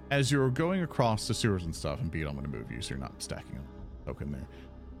 as you're going across the sewers and stuff, and Beat, I'm going to move you so you're not stacking a token there.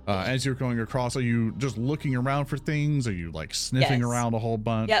 As you're going across, are you just looking around for things? Are you like sniffing Yes. around a whole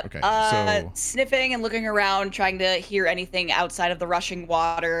bunch? Yep. Okay. So Sniffing and looking around, trying to hear anything outside of the rushing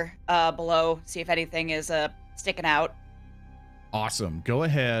water below. See if anything is sticking out. awesome. Go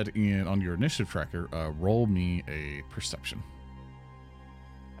ahead and on your initiative tracker, roll me a perception.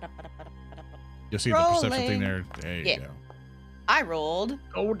 You'll see the perception thing there. There you Yeah. go. I rolled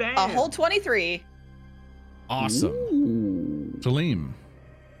Go down. a whole 23. Awesome. Ooh. Salim,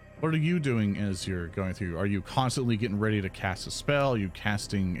 what are you doing as you're going through? Are you constantly getting ready to cast a spell? Are you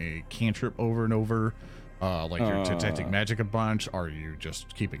casting a cantrip over and over? Like you're detecting magic a bunch? Are you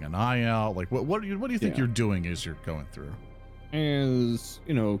just keeping an eye out? Like what do you think Yeah. you're doing as you're going through? As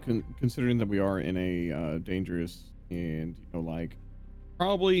you know, considering that we are in a dangerous and like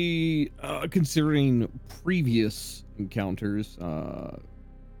probably considering previous encounters,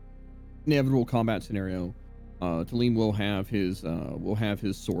 inevitable combat scenario, Talim will have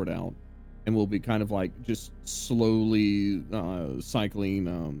his sword out, and will be kind of like just slowly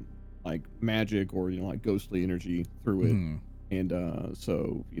cycling like magic or like ghostly energy through it. And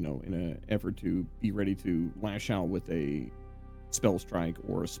so, in an effort to be ready to lash out with a spell strike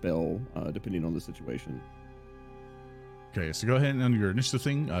or a spell, depending on the situation. Okay, so go ahead and on your initiative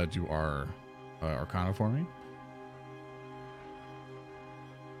thing, do our Arcana for me,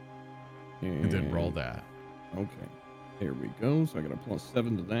 and then roll that. Okay, there we go. So I got a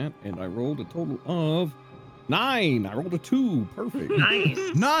 +7 to that, and I rolled a total of 9. I rolled a 2. Perfect.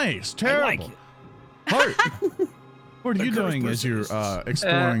 Nice, terrible. I like it. Heart, what are The you cursed doing as you're persistence.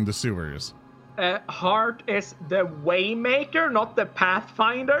 exploring the sewers? Hart is the waymaker, not the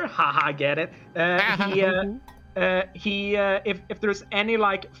pathfinder. Haha, get it. If there's any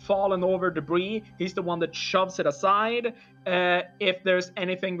like fallen over debris, he's the one that shoves it aside. If there's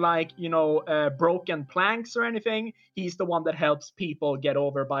anything like broken planks or anything, he's the one that helps people get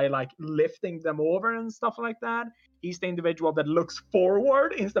over by like lifting them over and stuff like that. He's the individual that looks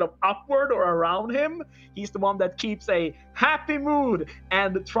forward instead of upward or around him. He's the one that keeps a happy mood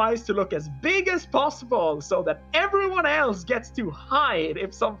and tries to look as big as possible so that everyone else gets to hide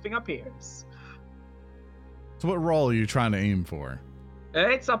if something appears. So what role are you trying to aim for?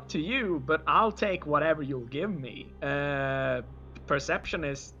 It's up to you, but I'll take whatever you'll give me. Perception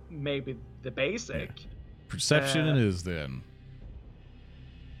is maybe the basic. Perception it is then.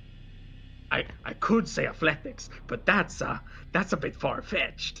 I could say athletics, but that's a bit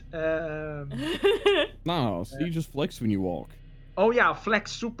far-fetched. No, so you just flex when you walk. Oh yeah,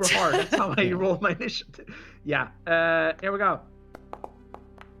 flex super hard. That's how I roll my initiative. Yeah. Here we go.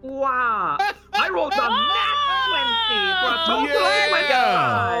 Wow! I rolled a nat 20 for a total of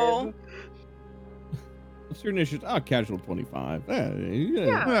 25. What's your initiative? Casual 25.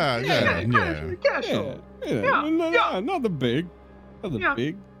 Casual. Nothing big.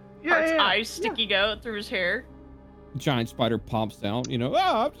 Big. Hart's eyes sticking out through his hair. Giant spider pops out.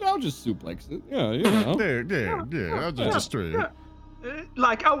 I'll just suplex it. Yeah. I'll just destroy it.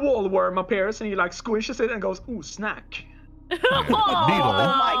 Like a wall worm appears and he like squishes it and goes, ooh, snack. Oh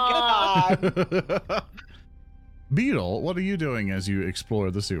my god. Beetle, what are you doing as you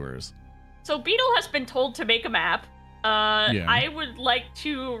explore the sewers? So Beetle has been told to make a map. I would like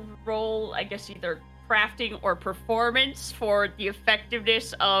to roll, I guess, either crafting or performance for the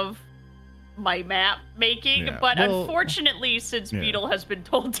effectiveness of my map making. Yeah. But Well, unfortunately, since Beetle has been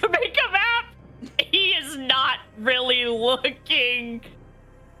told to make a map, he is not really looking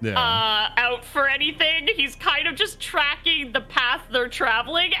out for anything. He's kind of just tracking the path they're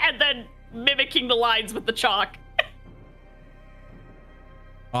traveling and then mimicking the lines with the chalk.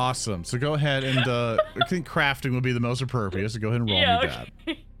 Awesome. So go ahead and I think crafting would be the most appropriate. So go ahead and roll me that.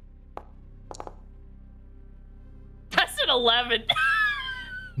 Okay. That's an 11.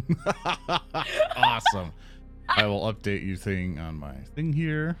 Awesome. I will update you thing on my thing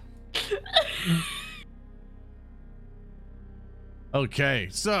here. Okay,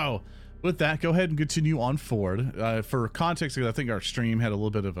 so with that, go ahead and continue on forward. For context, I think our stream had a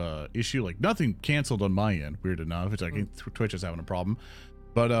little bit of a issue. Like nothing canceled on my end, weird enough. Which I think Twitch is having a problem.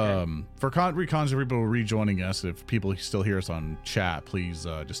 But for recons, for people rejoining us, if people still hear us on chat, please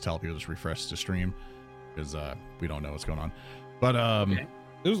just tell people to refresh the stream because we don't know what's going on. But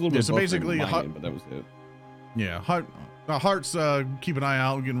It was a little bit so basically, but that was it. Yeah, Heart's keep an eye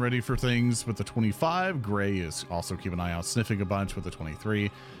out, getting ready for things with the 25. Gray is also keep an eye out, sniffing a bunch with the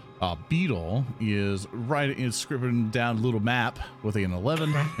 23. Beetle is scribbling down a little map with an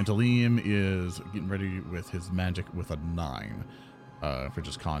 11, and Talim is getting ready with his magic with a 9. For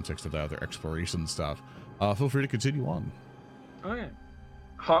just context of the other exploration stuff. Feel free to continue on. Okay.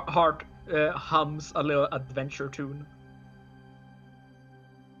 Hart hums a little adventure tune.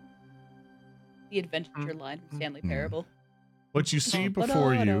 The adventure line from Stanley Parable. What you see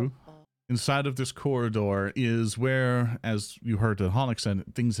before you inside of this corridor is where, as you heard the Honix said,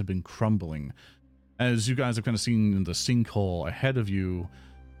 things have been crumbling. As you guys have kind of seen in the sinkhole ahead of you,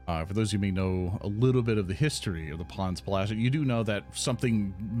 for those of you who may know a little bit of the history of the Pond Splash, you do know that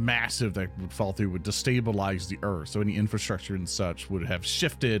something massive that would fall through would destabilize the earth. So any infrastructure and such would have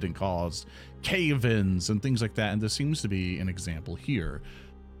shifted and caused cave-ins and things like that. And there seems to be an example here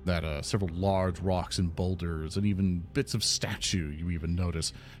that several large rocks and boulders and even bits of statue, you even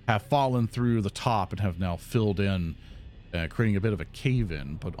notice, have fallen through the top and have now filled in, creating a bit of a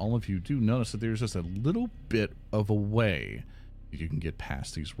cave-in. But all of you do notice that there's just a little bit of a way you can get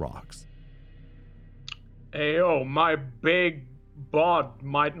past these rocks. Hey, my big bod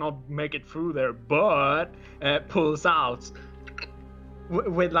might not make it through there, but pulls out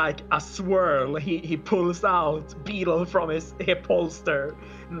with like a swirl. He pulls out Beetle from his hip holster.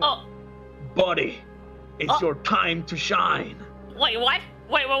 Oh, buddy, it's your time to shine. wait, what?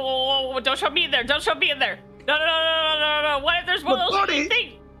 Wait, whoa, don't show me in there. Don't show me in there. No. What if there's one But of those buddy-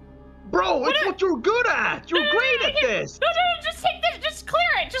 things? Bro, it's what you're good at. You're great at this. No, just take this. Just clear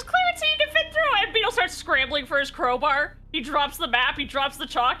it. Just clear it so you can fit through. And Beetle starts scrambling for his crowbar. He drops the map. He drops the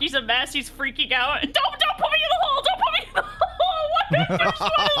chalk. He's a mess. He's freaking out. Don't put me in the hole. Don't put me in the hole. What if there's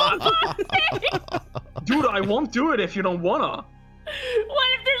one of those things? Dude, I won't do it if you don't wanna.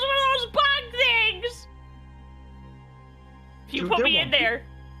 What if there's one of those bug things? If you Dude, put there me in won't be. there,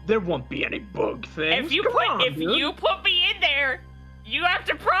 There won't be any bug things. if you Come on, put dude. you put me in there, you have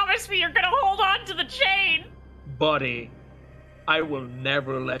to promise me you're gonna hold on to the chain. Buddy, I will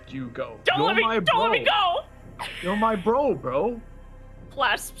never let you go. Don't You're let me my bro. go. You're my bro.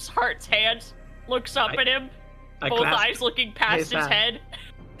 Clasps Heart's hand, looks up at him, I both clasp eyes looking past his his hand.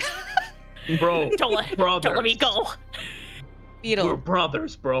 head. Bro, Don't let me brothers. go. We're Beetle,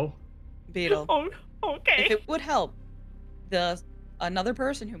 brothers, bro. Beetle. Oh, okay. If it would help, another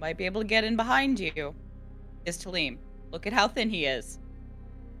person who might be able to get in behind you is Talim. Look at how thin he is.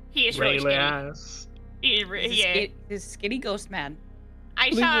 He is really Really skinny. ass. He's He's a skinny ghost man. I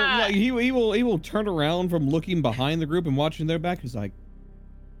Like, saw. like, he will turn around from looking behind the group and watching their back. He's like,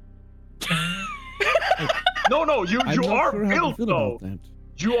 No, you I'm not are sure how to built feel though. about that.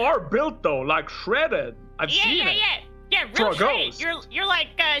 You are built though, like shredded. I've seen it. Yeah, For real a straight. ghost. You're like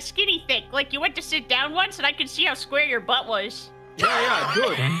skinny thick. Like you went to sit down once, and I could see how square your butt was. Yeah,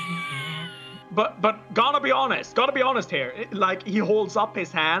 good. But gotta be honest here. Like he holds up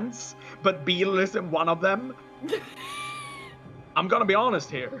his hands, but Beetle isn't one of them. I'm gonna be honest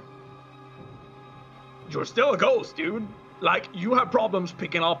here. You're still a ghost, dude. Like you have problems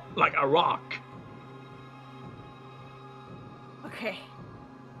picking up like a rock. Okay.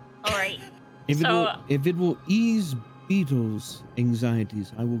 All right. If So- it will ease Beetle's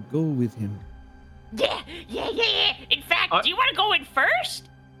anxieties, I will go with him. Yeah. In fact, I- do you want to go in first?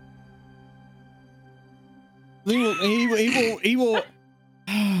 He will,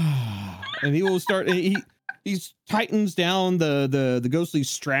 and he will start. He tightens down the ghostly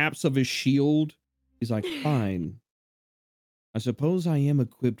straps of his shield. He's like, fine. I suppose I am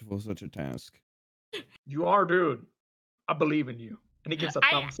equipped for such a task. You are, dude. I believe in you. And he gives a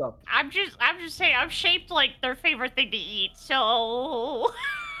thumbs up. I'm just saying, I'm shaped like their favorite thing to eat, so.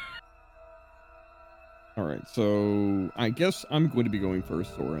 All right, so I guess I'm going to be going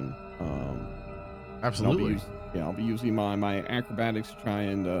first, Soren. Absolutely. I'll be using my acrobatics to try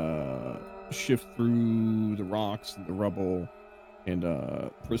and shift through the rocks and the rubble and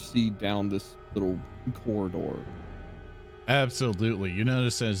proceed down this little corridor. Absolutely. You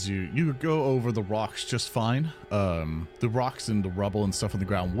notice as you go over the rocks just fine. The rocks and the rubble and stuff on the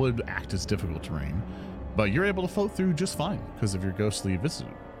ground would act as difficult terrain, but you're able to float through just fine because of your ghostly visage.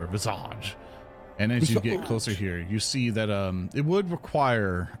 And as you get closer here, you see that it would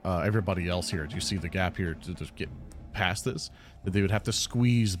require everybody else here. Do you see the gap here to just get past this? That they would have to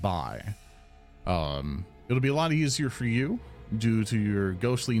squeeze by. It'll be a lot easier for you due to your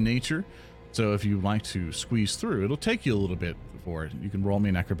ghostly nature. So if you like to squeeze through, it'll take you a little bit before you can roll me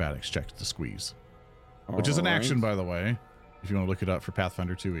an acrobatics check to squeeze, which is an action, by the way. If you want to look it up for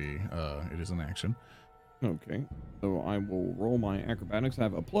Pathfinder 2e, it is an action. Okay, so I will roll my acrobatics. I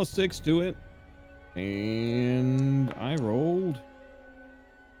have a +6 to it. And I rolled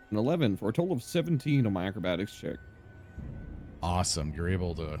an 11 for a total of 17 on my acrobatics check. Awesome. You're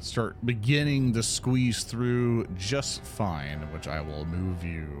able to start beginning to squeeze through just fine, which I will move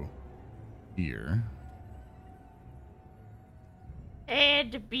you here.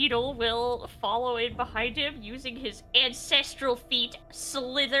 And Beetle will follow in behind him using his ancestral feat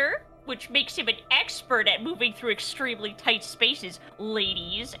Slither, which makes him an expert at moving through extremely tight spaces,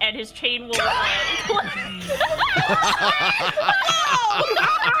 ladies, and his chain will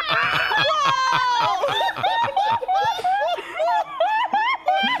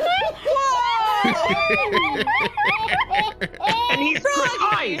And he's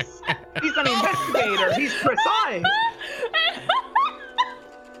precise. He's an investigator. He's precise.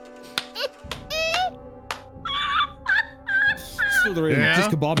 Slytherin, Yeah?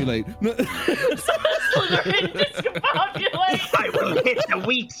 discombobulate. Slither and discombobulate. I will hit the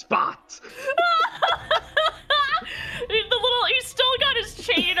weak spot. He's still got his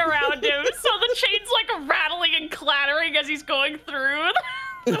chain around him, so the chain's like rattling and clattering as he's going through,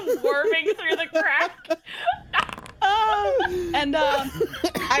 worming through the crack. And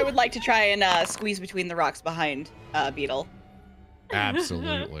I would like to try and squeeze between the rocks behind Beetle.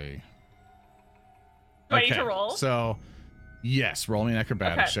 Absolutely. Ready to roll? So, yes, roll me an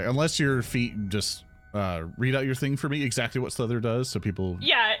acrobatics check. Unless your feet just read out your thing for me, exactly what Slither does, so people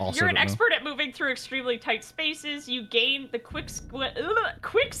Yeah, also you're an don't know. expert at moving through extremely tight spaces. You gain the quick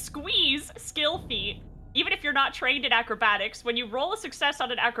squeeze skill feat, even if you're not trained in acrobatics, when you roll a success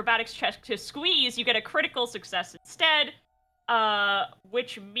on an acrobatics check to squeeze, you get a critical success instead,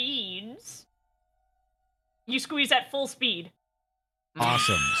 which means you squeeze at full speed.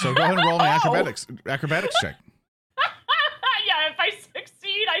 Awesome. So go ahead and roll me acrobatics check. Yeah, if I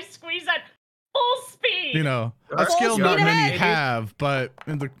succeed, I squeeze at full speed. You know, a Full skill speed not many ahead. have, but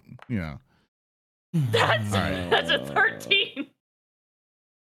in the, you know. That's a 13.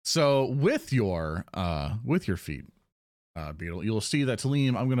 So with your feet, Beetle, you'll see that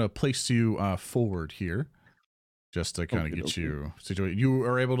Talim, I'm gonna place you forward here, just to kind of get you situated. You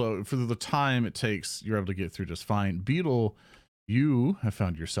are able to, for the time it takes, you're able to get through just fine. Beetle, you have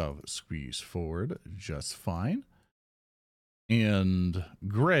found yourself squeezed forward just fine. And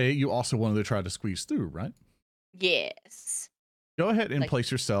Gray, you also wanted to try to squeeze through, right? Yes. Go ahead and Like-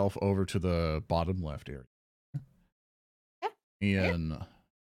 place yourself over to the bottom left area. And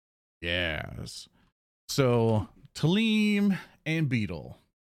yes. So Talim and Beetle.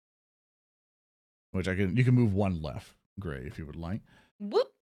 Which you can move one left, Gray, if you would like. Whoop.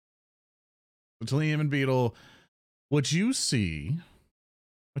 So Talim and Beetle, what you see,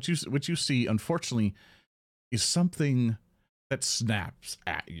 unfortunately, is something that snaps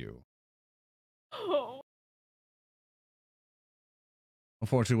at you. Oh.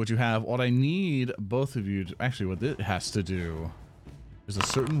 Unfortunately, what I need both of you to, actually, what it has to do is a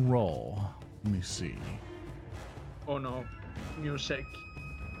certain roll. Let me see. Oh no, music.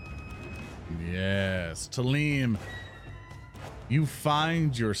 Yes, Talim, you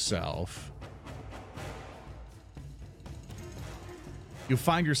find yourself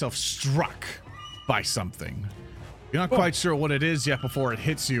struck by something. You're not quite sure what it is yet before it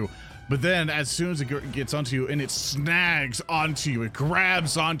hits you. But then as soon as it gets onto you and it snags onto you, it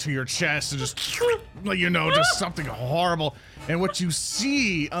grabs onto your chest and just, just something horrible. And what you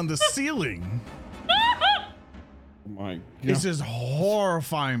see on the ceiling Oh my God. is this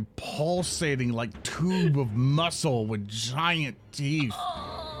horrifying, pulsating like tube of muscle with giant teeth.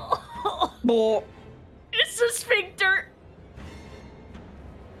 Oh. It's a sphincter.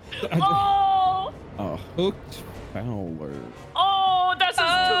 Oh. A hooked fowler. Oh, that's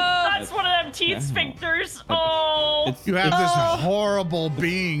one of them teeth sphincters. Oh. You have this horrible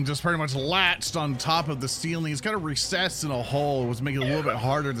being just pretty much latched on top of the ceiling. It's got a recess in a hole, which makes it a little bit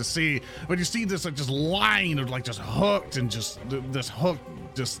harder to see. But you see this like just line of like just hooked and just this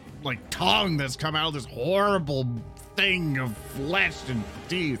hooked just like tongue that's come out of this horrible thing of flesh and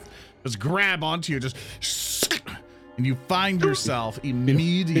teeth. Just grab onto you, just and you find yourself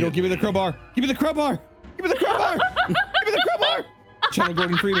immediately. Beetle, give me the crowbar. Give me the crowbar. Give me the crowbar. Give me the crowbar. Channel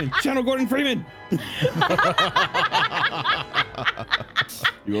Gordon Freeman. Channel Gordon Freeman.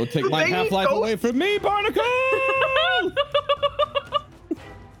 You will take my half-life away from me, Barnacle.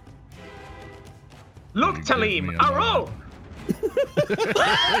 Look, Talim, a roll!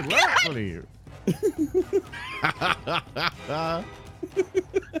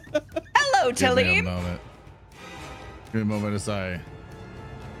 Hello, Give me a Talim. moment. Give me a moment as I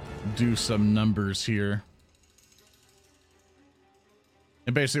do some numbers here.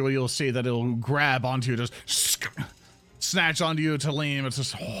 And basically what you'll see that it'll grab onto you, just snatch onto you, Talim. It's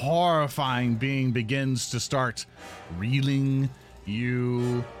this horrifying being begins to start reeling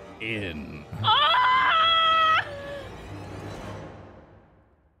you in. Ah!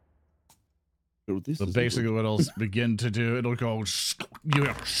 This So is basically what it'll begin to do, it'll go as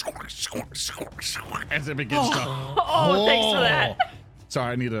it begins to Oh, thanks for that.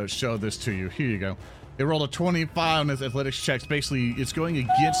 Sorry, I need to show this to you. Here you go. It rolled a 25 on its athletics checks. Basically, it's going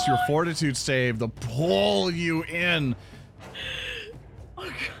against your fortitude save to pull you in.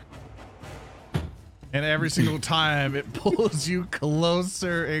 And every single time it pulls you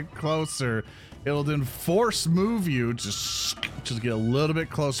closer and closer, it'll then force move you just get a little bit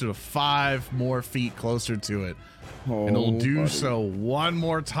closer to 5 more feet closer to it. And it'll do so one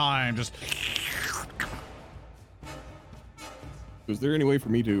more time. Just is there any way for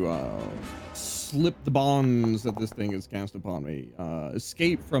me to slip the bonds that this thing has cast upon me?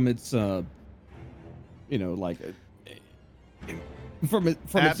 Escape from its, from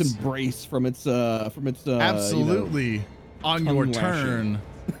its embrace, from its absolutely on your tongue turn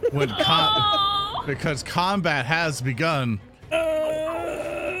when because combat has begun.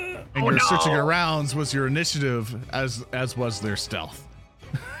 And your searching arounds was your initiative as was their stealth.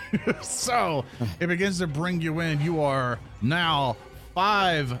 So it begins to bring you in. You are now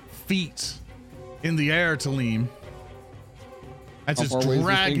 5 feet in the air, Talim. That's just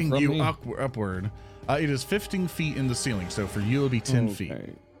dragging you upward. It is 15 feet in the ceiling, so for you it'll be 10 feet.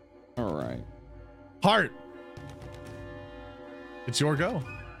 All right. Heart, it's your go.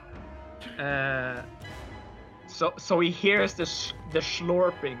 So he hears the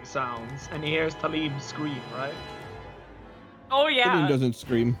slurping sounds, and he hears Talim scream, right? Oh Talim yeah. doesn't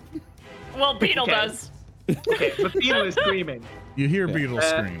scream. Well, Beetle Okay. does. Okay, but Beetle is screaming. You hear Yeah. Beetle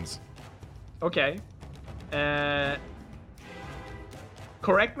screams. Okay.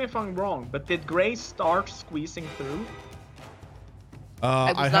 Correct me if I'm wrong, but did Gray start squeezing through?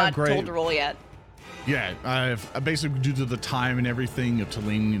 I was have not great. told to roll yet. Yeah, I basically, due to the time and everything of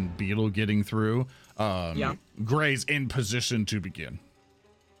Taling and Beetle getting through, Yeah. Gray's in position to begin.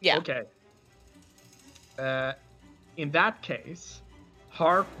 Yeah. Okay. In that case,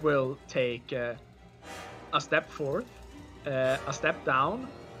 Hart will take a step forth, a step down,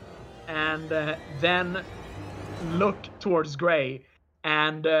 and then look towards Gray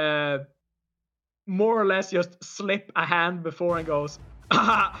and more or less just slip a hand before and goes,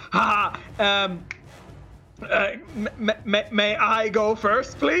 ha ha ha, may I go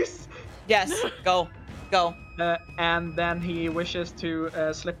first, please? Yes. Go. Go. And then he wishes to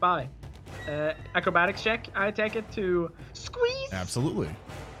slip by. Acrobatics check, I take it, to squeeze. Absolutely.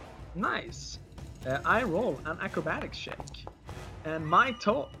 Nice. I roll an acrobatics check. And my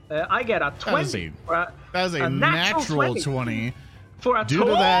I get a 20. That is a natural 20. For a Due to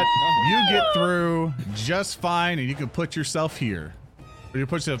total. that, you get through just fine, and you can put yourself here. Or you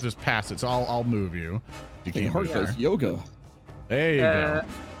put yourself just past it, so I'll move you. You Hey, can't Hart move does there. yoga. There you go.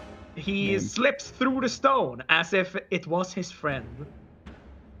 He Man. slips through the stone as if it was his friend.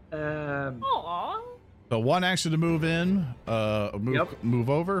 Aww. So one action to move in, Yep. move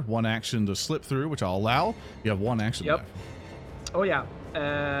over. One action to slip through, which I'll allow. You have one action Yep. left. Oh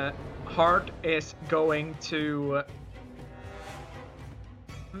yeah. Hart is going to.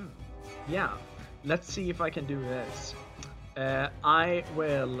 Yeah. Let's see if I can do this. I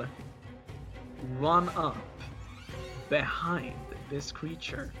will run up behind this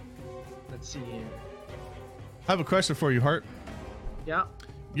creature. Let's see here. I have a question for you, Hart. Yeah.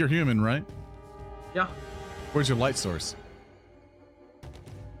 You're human, right? Yeah. Where's your light source?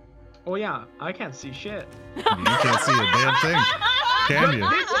 Oh yeah. I can't see shit. You can't see a damn thing, can you?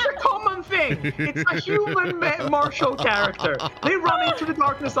 This is a common thing. It's a human martial character. They run into the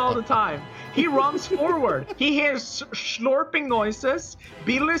darkness all the time. He runs forward. He hears slurping noises.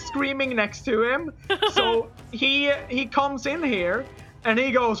 Bill is screaming next to him. So he comes in here and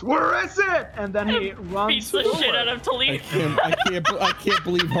he goes, "Where is it?" And then he runs Beats the forward. shit out of Talim. I can't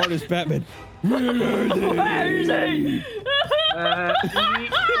believe Hart is Batman. Where is he?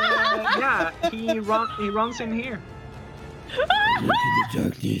 He runs in here. Look in the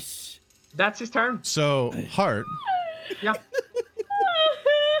darkness. That's his turn. So, Hart, Yeah.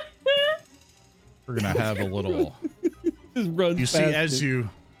 we're gonna have a little. Just runs You see, past it.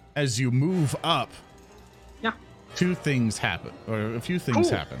 as you move up, Yeah. two things happen, or a few things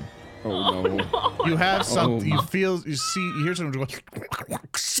Cool. happen. Oh no. You have something. my. You hear something go.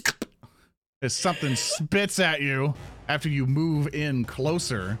 As something spits at you after you move in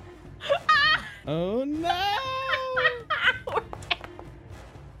closer. Oh no.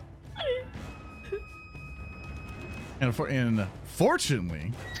 And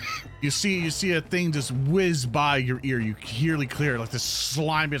fortunately, you see a thing just whiz by your ear. You hear clear, like this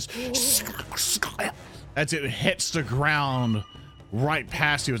slime is as it hits the ground right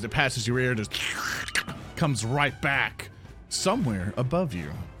past you. As it passes your ear, just comes right back somewhere above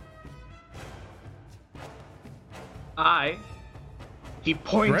you. He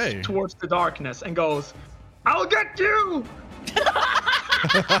points Gray. towards the darkness and goes, "I'll get you!"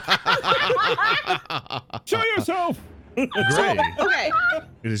 Show yourself. Gray, Okay.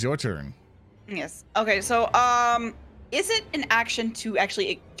 it is your turn. Yes. Okay. So, is it an action to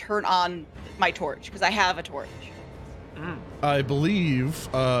actually turn on my torch? Because I have a torch. I believe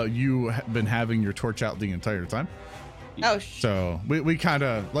you have been having your torch out the entire time. Oh, So we kind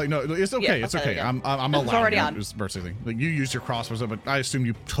of like, no, it's okay. Yeah, It's okay, okay. yeah. I'm It's allowed. already on. It's basically like you used your crossbow, but I assume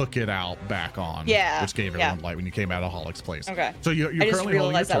you took it out back on. Yeah, Which gave yeah. everyone light when you came out of Hollick's place. Okay. So you're I just currently holding your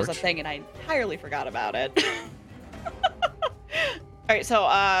realized that was a torch. thing, and I entirely forgot about it. All right.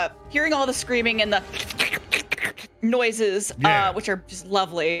 So, hearing all the screaming and the noises, Yeah. which are just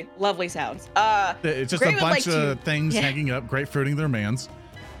lovely, lovely sounds. It's just Gray a would bunch like of to- things yeah. hanging up, grapefruiting their mans.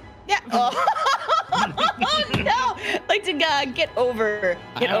 Yeah. Oh, no! Like to get over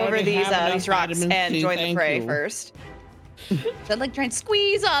I already these have enough these rocks vitamin and C, join the thank fray you. first. So I'd like to try and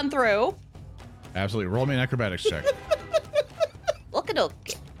squeeze on through. Absolutely. Roll me an acrobatics check. Look at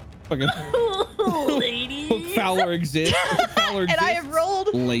it. Fucking Ladies. Fowler exists. Fowler And I have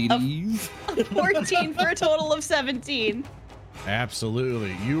rolled Ladies. 14 for a total of 17.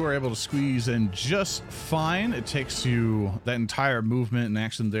 Absolutely. You are able to squeeze in just fine. It takes you that entire movement and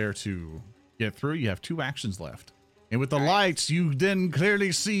action there to get through. You have 2 actions left. And with the lights, you then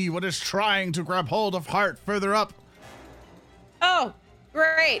clearly see what is trying to grab hold of Hart further up. Oh,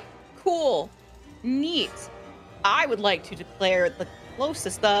 great. Cool. Neat. I would like to declare the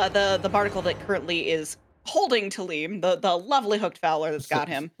closest, the barnacle that currently is holding Talim, the lovely hooked fowler that's got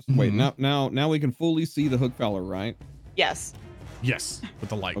him. Wait, now we can fully see the hook fowler, right? Yes. Yes, with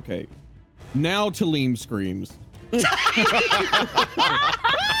the light. Okay. Now Talim screams.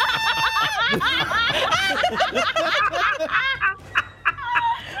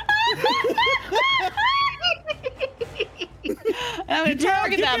 I'm gonna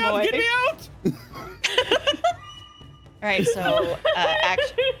target that boy. Get me out! All right, so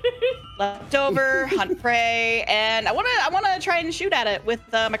action, leftover, hunt prey, and I wanna try and shoot at it with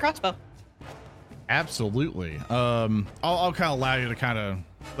my crossbow. Absolutely. I'll kind of allow you to kind of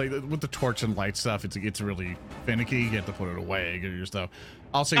like with the torch and light stuff. It's really finicky. You have to put it away, get your stuff.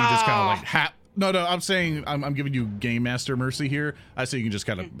 I'll say you just kind of like No, I'm saying I'm giving you game master mercy here. I say you can just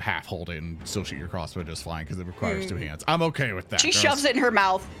kind of half hold it and still shoot your crossbow just fine because it requires 2 hands. I'm okay with that. She shoves it in her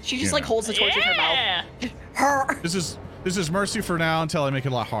mouth. She just like holds the torch in her mouth. Her. This is mercy for now until I make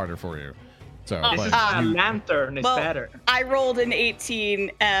it a lot harder for you. So This is a lantern is better. I rolled an 18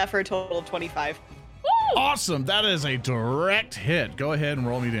 for a total of 25. Awesome. That is a direct hit. Go ahead and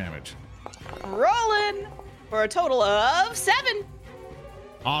roll me damage. Rolling for a total of 7.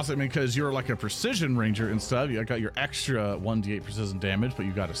 Awesome, because you're like a precision ranger and stuff. You got your extra 1d8 precision damage, but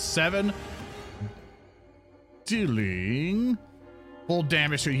you got a 7. Dealing full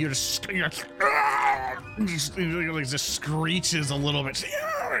damage. So you're just screeches a little bit.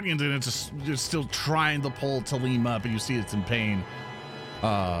 And then it's just still trying to pull Talim up, and you see it's in pain.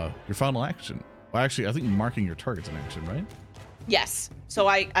 Your final action. Well, actually, I think marking your target's an action, right? Yes. So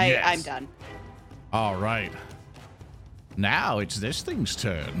I'm done. All right. Now it's this thing's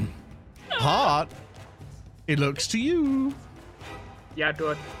turn. Hart, it looks to you. Yeah, do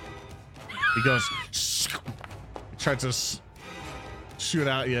it. He goes, tries to shoot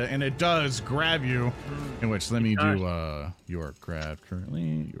at you, and it does grab you. In which, let me do, you are grabbed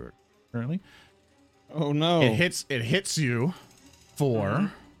currently. Oh no. It hits you for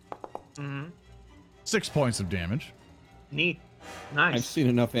 6 points of damage. Neat. Nice. I've seen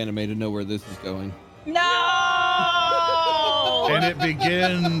enough anime to know where this is going. No! And it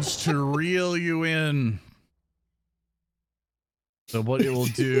begins to reel you in. So what it will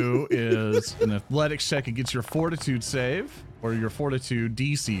do is an athletics check against your fortitude save, or your fortitude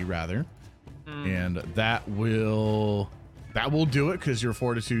DC rather. And that will do it because your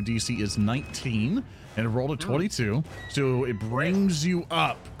fortitude DC is 19 and it rolled a 22. So it brings you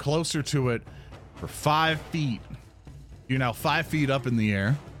up closer to it for 5 feet. You're now 5 feet up in the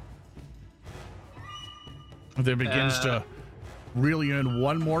air. And then begins to reel you in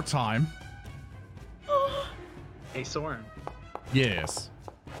one more time. Hey, Soren. Yes.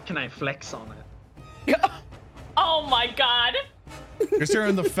 Can I flex on it? Oh my god.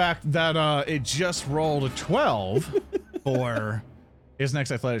 Considering the fact that it just rolled a 12 for his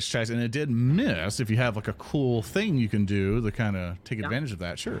next athletics check, and it did miss. If you have like a cool thing you can do to kind of take advantage of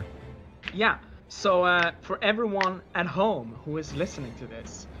that, sure. Yeah. So for everyone at home who is listening to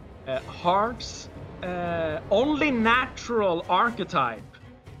this, Hart's only natural archetype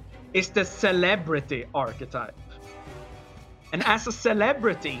is the celebrity archetype. And as a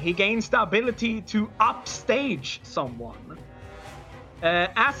celebrity, he gains the ability to upstage someone.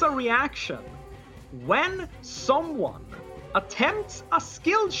 As a reaction, when someone attempts a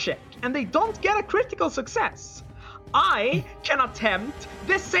skill check and they don't get a critical success, I can attempt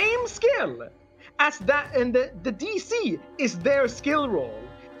the same skill as that, and the DC is their skill roll.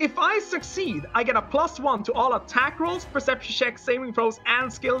 If I succeed, I get a +1 to all attack rolls, perception checks, saving throws,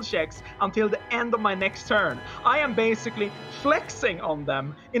 and skill checks until the end of my next turn. I am basically flexing on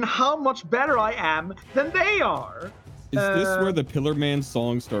them in how much better I am than they are. Is this where the Pillar Man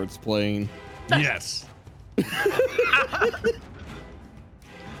song starts playing? Yes.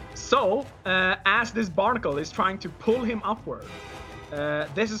 So, as this barnacle is trying to pull him upward,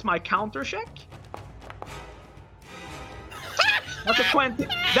 this is my counter check. That's a 20.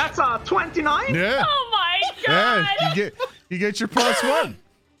 That's a 29. Yeah. Oh my god. Yeah, you get your +1.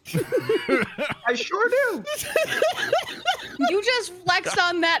 I sure do. You just flexed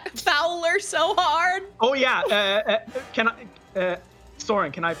on that fowler so hard. Oh yeah. Can I,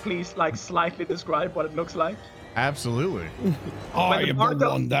 Soren? Can I please like slightly describe what it looks like? Absolutely. I am the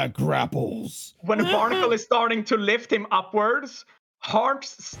one that grapples. When the barnacle is starting to lift him upwards,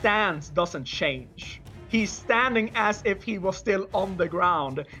 Hart's stance doesn't change. He's standing as if he was still on the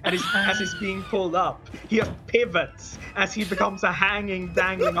ground, and as he's being pulled up, he just pivots as he becomes a hanging,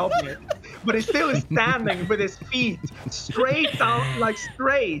 dangling object. but he still is standing with his feet straight down, like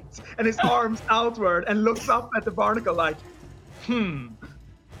straight, and his arms outward, and looks up at the barnacle like,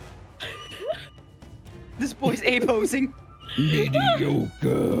 This boy's A-posing.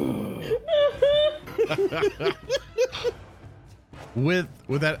 Mediocre. With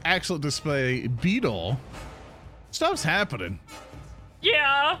that excellent display, Beetle, stuff's happening.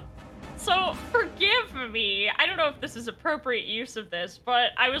 Yeah. So forgive me. I don't know if this is appropriate use of this,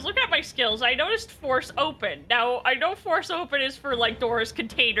 but I was looking at my skills. I noticed Force Open. Now I know Force Open is for like doors,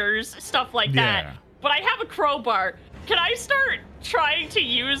 containers, stuff like that. But I have a crowbar. Can I start trying to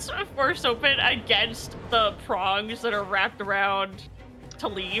use Force Open against the prongs that are wrapped around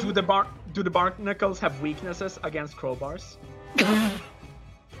Talim? Do the barnacles have weaknesses against crowbars?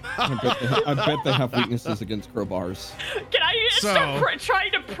 I bet they have weaknesses against crowbars. Can I start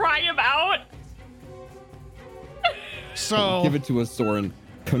trying to pry him out? So give it to us, Soren.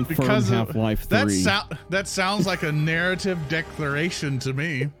 Confirm Half-Life 3. That sounds like a narrative declaration to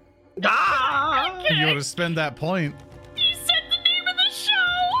me. Okay. You want to spend that point? You said the name of the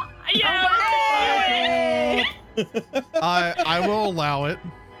show. Yeah. I will allow it.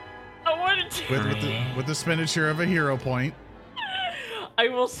 I wanted to. With the expenditure of a hero point. I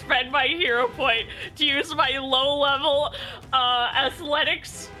will spend my hero point to use my low-level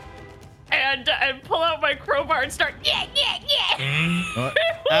athletics and pull out my crowbar and start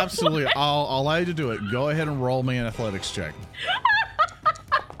Absolutely, I'll allow you to do it. Go ahead and roll me an athletics check.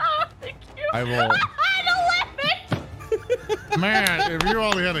 Thank you. I will. An 11. Man, if you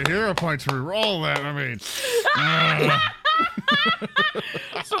only had a hero point to re-roll that, I mean.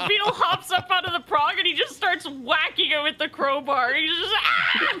 So Beetle hops up out of the prong and he just starts whacking it with the crowbar. He's just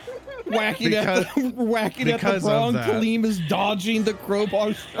whacking at the prong. Talim is dodging the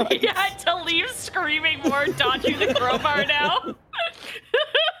crowbar strike. Yeah, Talim's screaming more, dodging the crowbar now.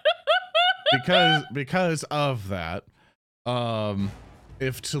 because of that,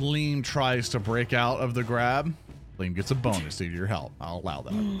 if Talim tries to break out of the grab, Talim gets a bonus due to your help. I'll allow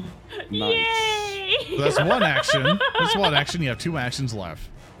that. Nice. Yay! So that's one action. That's one action. You have 2 actions left.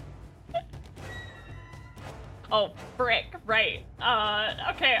 Oh, frick! Right.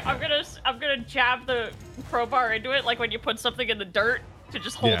 Okay. I'm gonna jab the crowbar into it, like when you put something in the dirt to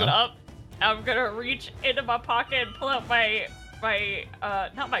just hold it up. I'm gonna reach into my pocket and pull out my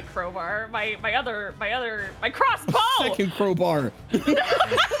not my crowbar, my crossbow. Second crowbar.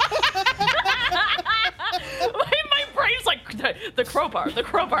 My brain's like the crowbar.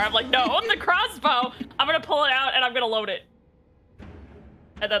 I'm like, no, the crossbow. I'm gonna pull it out and I'm gonna load it.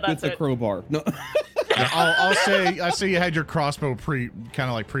 And then that's with the crowbar. No. Yeah, I'll say you had your crossbow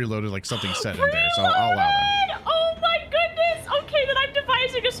preloaded, like something set in there, so I'll allow that. Oh my goodness! Okay, then I'm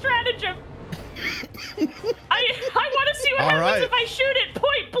devising a stratagem. I want to see what happens if I shoot it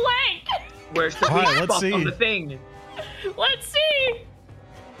point blank. Where's the weak spot on the thing? Let's see.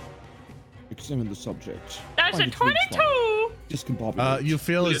 Examine the subject. That's a 22. Discombobulate. You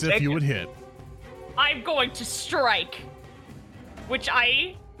feel as if you would hit. I'm going to strike, which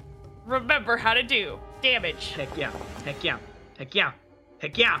I remember how to do. Damage. Heck yeah. Heck yeah. Heck yeah.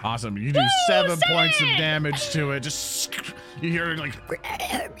 Heck yeah. Awesome. You do 7 points of damage to it. Just you hear it like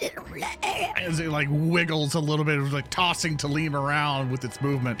as it like wiggles a little bit, like tossing Talim around with its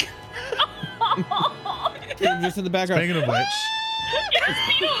movement. Just in the background. Speaking of which, does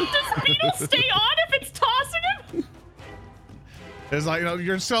Beetle stay on if it's tossing him? it's like,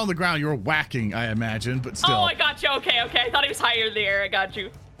 you're still on the ground. You're whacking, I imagine, but still. Oh, I got you. Okay. I thought he was higher in the air. I got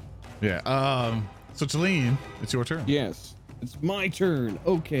you. Yeah. So Talim, it's your turn. Yes, it's my turn.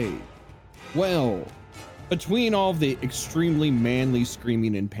 Okay. Well, between all of the extremely manly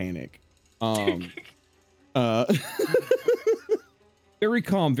screaming and panic, very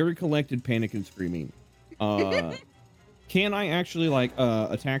calm, very collected panic and screaming. Can I actually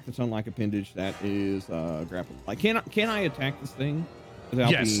attack this unlike appendage that is grappled? Like, can I attack this thing?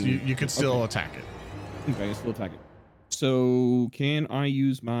 Yes, you could still attack it. Okay, I can still attack it. So can I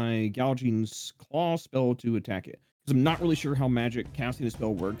use my gouging claw spell to attack it? Because I'm not really sure how magic casting a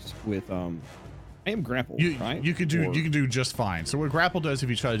spell works with I am grappled, right? You can do just fine. So what grapple does, if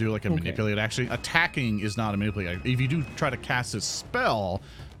you try to do like a manipulate, actually attacking is not a manipulate. If you do try to cast a spell,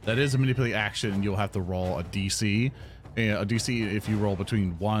 that is a manipulate action. You'll have to roll a DC. A DC, if you roll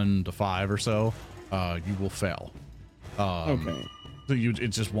between 1 to 5 or so, you will fail. Okay. So it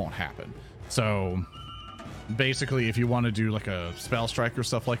just won't happen. So basically, if you want to do like a spell strike or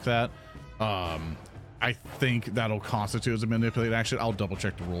stuff like that, I think that'll constitute as a manipulate action. I'll double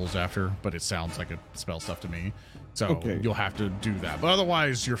check the rules after, but it sounds like a spell stuff to me. So you'll have to do that. But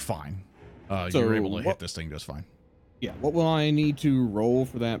otherwise, you're fine. You're able to hit this thing just fine. Yeah. What will I need to roll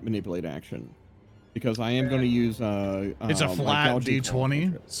for that manipulate action? Because I am going to use It's a my flat gouging claw D20.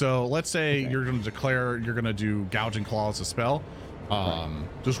 cantrip. So let's say Okay. you're going to declare you're going to do gouging claw as a spell.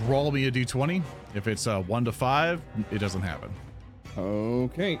 Just roll me a D20. If it's 1 to 5, it doesn't happen.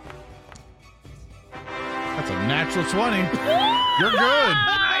 Okay. That's a natural 20. You're good.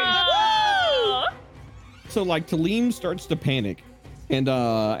 Woo! So like Talim starts to panic, and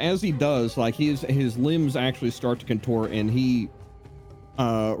as he does, like his limbs actually start to contort, and he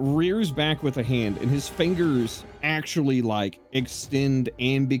rears back with a hand, and his fingers actually like extend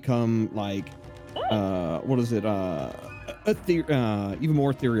and become like what is it? Even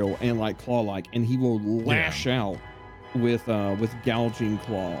more ethereal and like claw-like, and he will lash out with gouging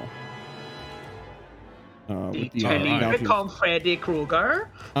claw. With the, Can he gouging- become Freddy Krueger?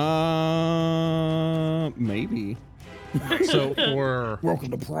 Maybe. So for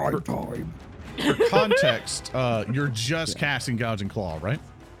Welcome to prime time. context, you're just casting gouging claw, right?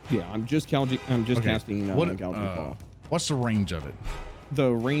 Yeah, I'm just casting Okay. gouging What, claw. what's the range of it?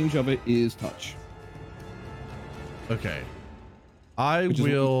 The range of it is touch, Okay. I Which is-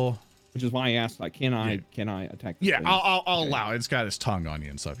 will. which is why I asked, like, can I attack this Yeah, thing? I'll Okay. allow it. It's got his tongue on you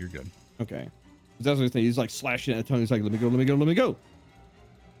and stuff. You're good. Okay. 'Cause that's the thing. He's like slashing at the tongue. He's like, let me go, let me go, let me go.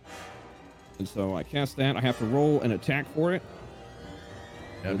 And so I cast that. I have to roll an attack for it.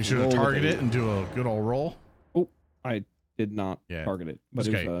 Yeah, be Let's sure to roll with target a- it and do a good old roll. I did not Yeah. target it, but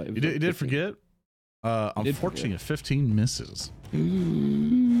Okay. it was, You did 15. forget. did Unfortunately, a 15 misses.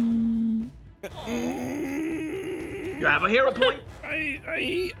 You have a hero point.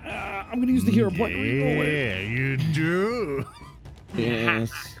 I'm gonna use the hero point. Reroll it. Yeah, you do.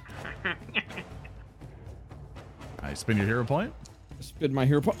 Yes. I spin your hero point. Spin my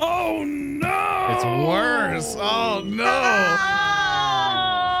hero point. Oh no! It's worse. Oh no.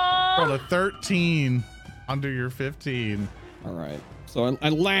 Oh! Roll a 13 under your 15. All right. So I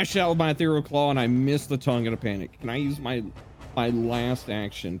lash out with my ethereal claw and I miss the tongue in a panic. Can I use my last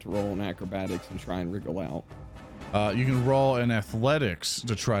action to roll an acrobatics and try and wriggle out? You can roll an athletics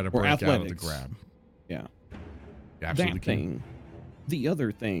to try to Or break out of the athletics. grab. Yeah. You absolutely That can. thing. The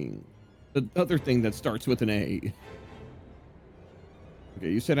other thing. The other thing that starts with an A.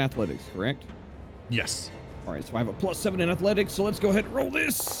 Okay, you said athletics, correct? Yes. All right, so I have a +7 in athletics, so let's go ahead and roll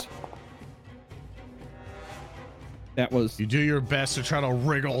this. That was You do your best to try to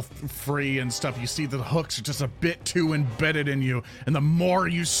wriggle free and stuff. You see the hooks are just a bit too embedded in you, and the more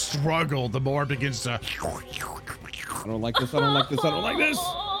you struggle, the more it begins to I don't like this. I don't like this. I don't like this.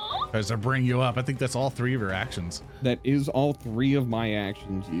 tries to bring you up. I think that's all 3 of your actions. That is all 3 of my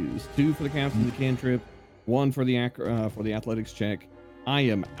actions used. 2 for the casting the cantrip, 1 for the athletics check. I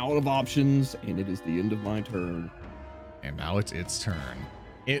am out of options, and it is the end of my turn. And now it's its turn.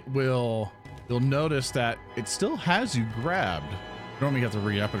 You'll notice that it still has you grabbed. Normally you have to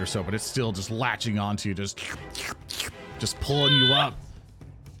re-up it or so, but it's still just latching onto you, just pulling you up.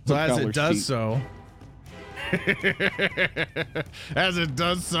 So Hook as it collar's does cheap. so, as it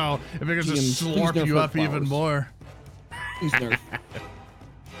does so, it begins to Ian, please slurp nerf you hook up even flowers. more. Please nerf.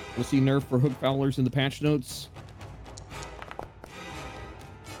 We'll see nerf for hook fowlers in the patch notes.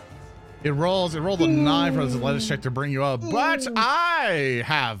 It rolled a 9 for the athletics check to bring you up, but I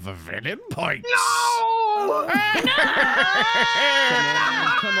have a villain point. No!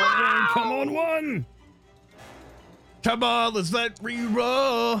 Come on, one. Come on, let's let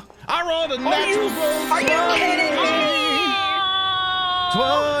re-roll. I rolled a natural Are you kidding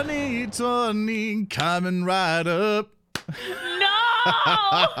me? 2020 coming right up. No!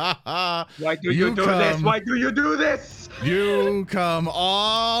 Why do you do this? Why do you do this? You come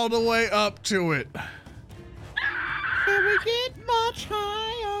all the way up to it. Can we get much higher?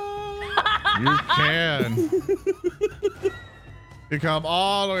 You can. You come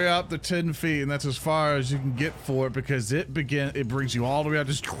all the way up to 10 feet, and that's as far as you can get for it because it brings you all the way up,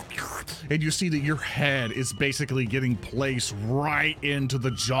 and you see that your head is basically getting placed right into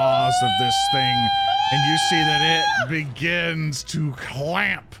the jaws of this thing, and you see that it begins to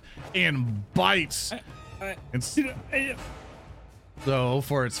clamp and bites. And so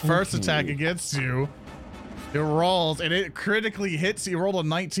for its first attack against you, it rolls and it critically hits you. Rolled a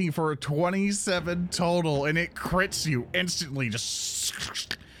 19 for a 27 total, and it crits you instantly,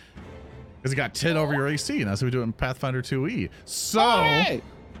 just because it got 10 over your AC, and that's what we do in Pathfinder 2E. So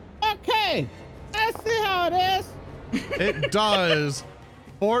Okay, I see how it is. it does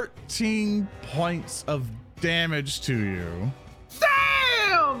 14 points of damage to you,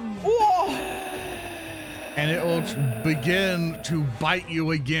 Damn! and it will begin to bite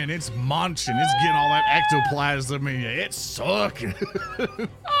you again. It's munching. It's getting all that ectoplasm in you. It's sucking.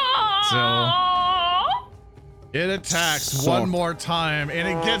 Oh! It attacks Suck. one more time, and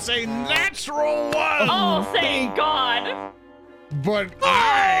it gets a natural 1. Oh, thank God. But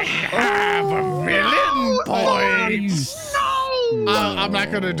I have a million points. I'm not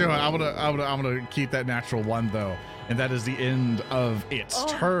gonna do it. I'm gonna keep that natural 1 though, and that is the end of its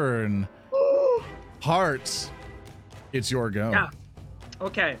turn. Hearts, it's your go. Yeah.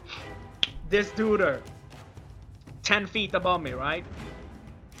 Okay. This dude, 10 feet above me, right?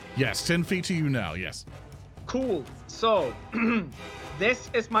 Yes, 10 feet to you now. Yes. Cool. So, this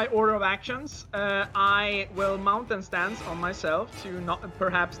is my order of actions. I will mountain stance on myself to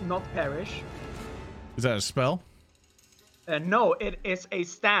perhaps not perish. Is that a spell? No, it is a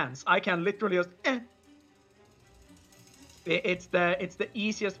stance. I can literally just. It's the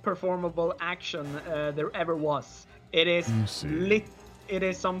easiest performable action there ever was. It is it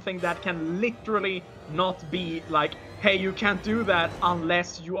is something that can literally not be like, hey, you can't do that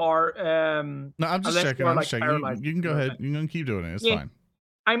unless you are. No, I'm just checking. I'm checking. You can go ahead. You can keep doing it. It's fine.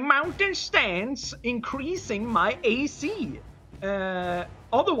 I mountain stance, increasing my AC.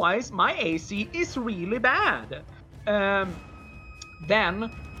 Otherwise, my AC is really bad. Then,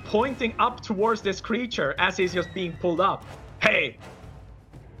 pointing up towards this creature as he's just being pulled up. Hey,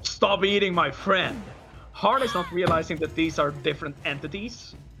 stop eating my friend. Hard is not realizing that these are different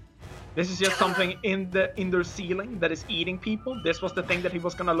entities. This is just something in their ceiling that is eating people. This was the thing that he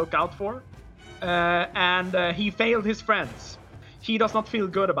was gonna look out for. And he failed his friends. He does not feel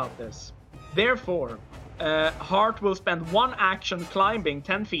good about this. Therefore, Hart will spend 1 action climbing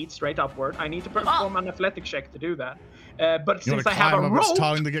 10 feet straight upward. I need to perform an athletic check to do that. But since I have a rope, it's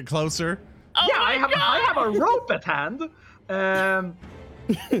time to get closer. Yeah, I have a rope at hand.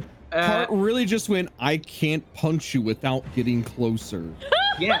 Hart really just went, I can't punch you without getting closer.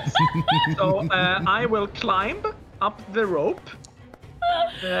 Yes. So I will climb up the rope.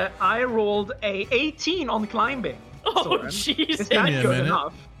 I rolled a 18 on climbing. Oh, Soren. Jesus. Is that good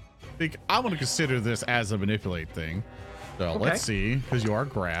enough? I want to consider this as a manipulate thing. So let's see, because you are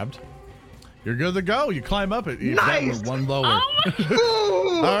grabbed. You're good to go. You climb up it. Nice. 1 lower.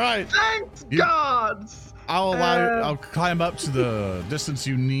 Ooh, all right. Thanks, gods. I'll allow you. I'll climb up to the distance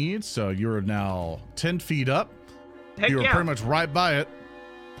you need. So you're now 10 feet up. You're pretty much right by it.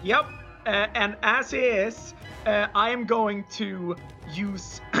 Yep. And as is, I am going to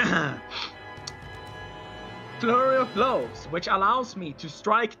use Flurry of Blows, which allows me to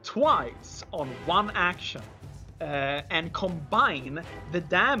strike twice on 1 action and combine the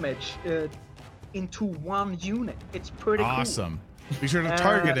damage into 1 unit. It's pretty awesome. Be sure to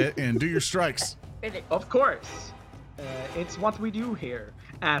target it and do your strikes. Of course. It's what we do here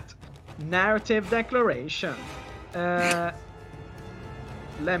at Narrative Declaration. Let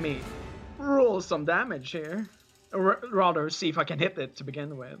me roll some damage here. Or rather, see if I can hit it to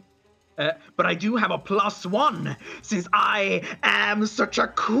begin with. But I do have a +1, since I am such a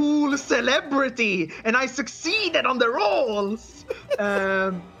cool celebrity, and I succeeded on the rolls.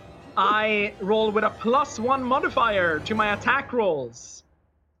 I roll with a +1 modifier to my attack rolls.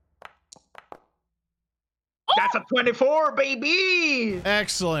 That's a 24, baby!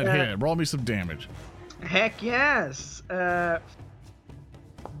 Excellent hit. Roll me some damage. Heck yes.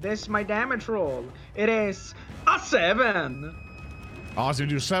 This is my damage roll. It is a 7. Awesome. You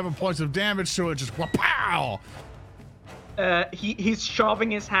do 7 points of damage to it. Just pow! He's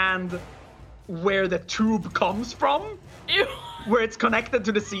shoving his hand where the tube comes from. Ew. Where it's connected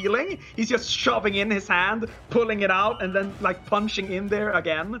to the ceiling. He's just shoving in his hand, pulling it out, and then like punching in there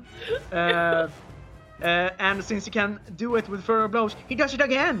again. And since he can do it with further blows, he does it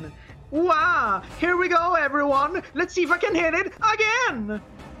again. Wow! Here we go, everyone. Let's see if I can hit it again.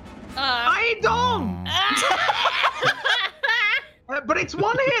 I don't. But it's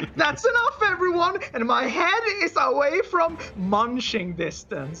 1 hit. That's enough, everyone. And my head is away from munching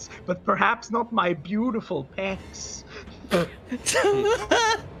distance, but perhaps not my beautiful pecs.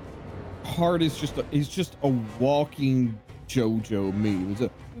 Hart is just a walking JoJo meme. It's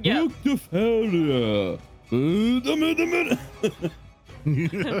a Yeah. look the fella.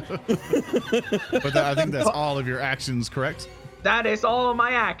 But I think that's all of your actions, correct? That is all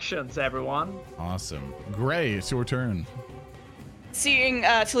my actions, everyone. Awesome. Gray, it's your turn. Seeing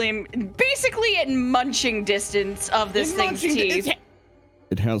Talim basically at munching distance of this thing's teeth.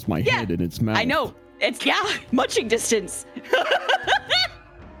 It has my head in its mouth. I know. It's munching distance.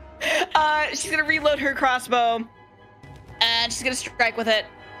 She's gonna reload her crossbow, and she's gonna strike with it.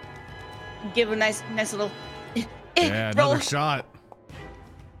 Give a nice little. Yeah, roll. another shot.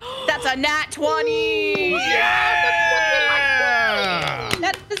 That's a nat 20. Yeah!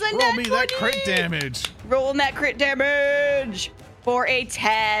 That is a Roll nat me 20. that crit damage. Roll that crit damage for a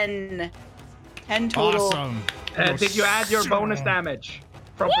 10. 10 total. Awesome. Did you add your bonus damage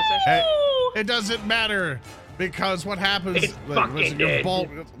from possession? Hey, it doesn't matter because what happens? It fucking did.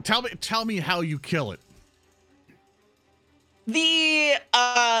 Tell me how you kill it. The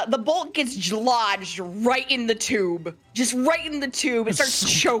bolt gets lodged right in the tube. Just right in the tube. It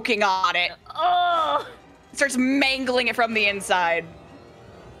starts choking on it. Oh. It starts mangling it from the inside.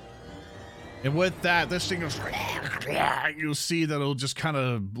 And with that, this thing goes. You'll see that it'll just kind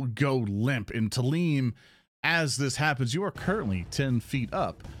of go limp. And Talim, as this happens, you are currently 10 feet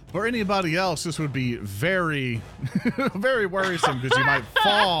up. For anybody else, this would be very, very worrisome because you might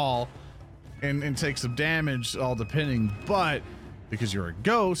fall and take some damage, all depending. But because you're a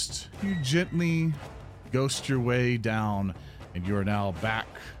ghost, you gently ghost your way down, and you are now back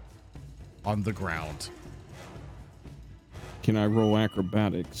on the ground. Can I roll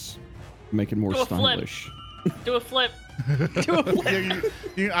acrobatics? Make it more Do a flip. stylish. Do a flip. Do a flip.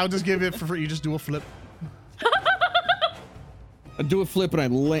 I'll just give it for free. You just do a flip. I do a flip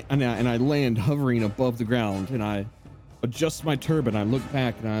and I land hovering above the ground, and I adjust my turban. I look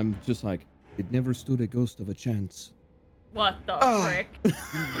back and I'm just like, it never stood a ghost of a chance. What the frick?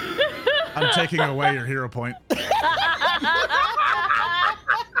 I'm taking away your hero point.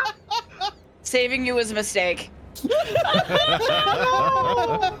 Saving you was a mistake. You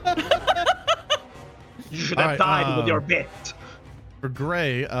should have died with your bit. For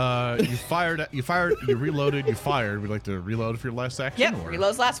Gray, you reloaded, you fired. Would you like to reload for your last action? Yep, or?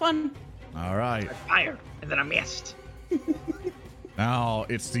 reload's last one. All right. I fired, and then I missed. Now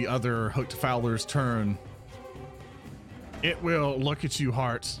it's the other hooked fowler's turn. It will look at you,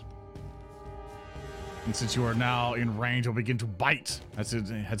 Hart. And since you are now in range, it will begin to bite as it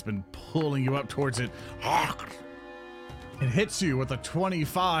has been pulling you up towards it. It hits you with a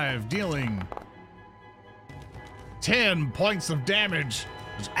 25, dealing 10 points of damage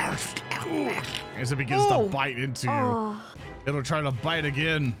as it begins to bite into you. Oh. It'll try to bite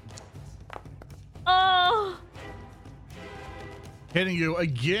again, Oh. hitting you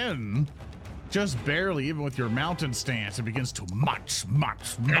again, just barely, even with your mountain stance. It begins to munch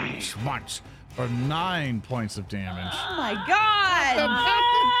for 9 points of damage. Oh my god!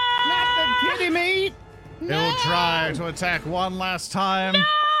 Not the kitty meat. It'll try to attack one last time,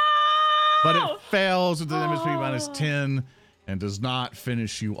 but it fails with the damage being minus 10 and does not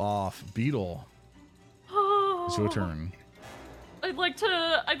finish you off. Beetle, it's your turn. I'd like to,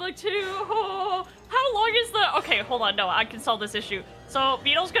 how long is the, okay, hold on, no, I can solve this issue. So,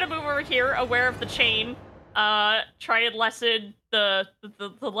 Beetle's gonna move over here, aware of the chain, try and lessen the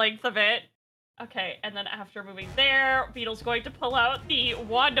length of it. Okay, and then after moving there, Beetle's going to pull out the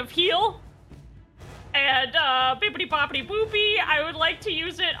Wand of Heal. And, bippity boppity boopy, I would like to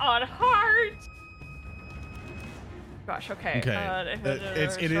use it on Heart. Gosh, okay. Okay,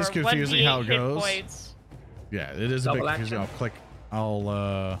 it is confusing how it goes. Points. Yeah, it is a bit confusing. I'll click,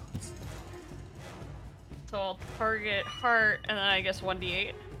 So I'll target Heart, and then I guess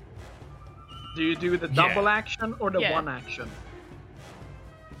 1d8. Do you do the double action or the one action?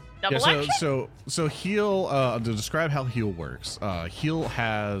 Double action? So heal, to describe how heal works, heal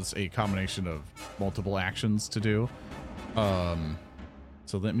has a combination of multiple actions to do. So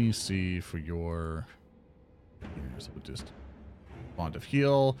let me see for your, so we'll just Wand of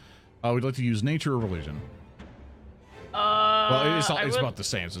Heal. We'd like to use nature or religion. Well, it's about the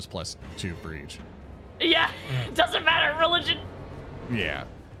same, so it's +2 for each. Yeah, doesn't matter, religion. Yeah.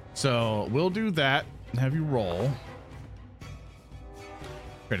 So we'll do that and have you roll.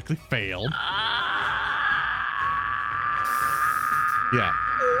 Critically failed. Yeah.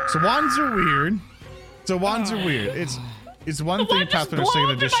 So wands are weird. It's one thing Pathfinder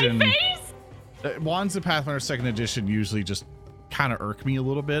 2nd Edition. Wands in Pathfinder 2nd Edition usually just kind of irk me a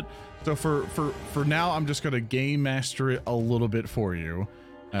little bit. So for now, I'm just gonna game master it a little bit for you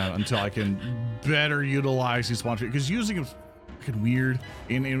until I can better utilize these wands, because using them fucking weird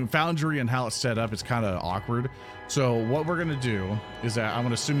in Foundry and how it's set up, it's kind of awkward. So what we're gonna do is that I'm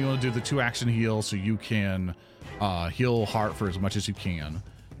gonna assume you want to do the 2-action heal so you can heal Heart for as much as you can.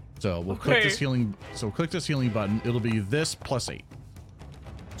 So we'll click this healing. So click this healing button. It'll be this +8.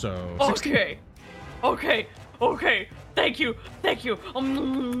 So 16. Okay. Thank you. Thank you,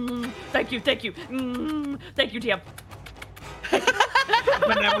 TM.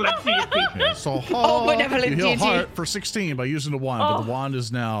 Benevolent deity. Yeah, so benevolent you heal deity. Heart for 16 by using the wand, but the wand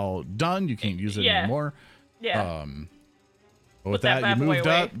is now done. You can't use it anymore. Yeah. But with Put that that, you bad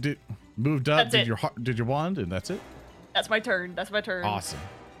moved boy up, That's did your wand, and that's it. That's my turn. Awesome.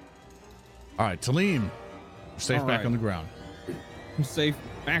 All right, Talim, you're safe All back right. on the ground. I'm safe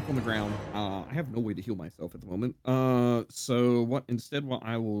back on the ground. I have no way to heal myself at the moment. So what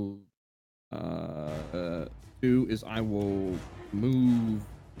I will 2 is I will move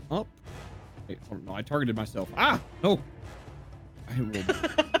up. Wait, oh, no, I targeted myself. No. I will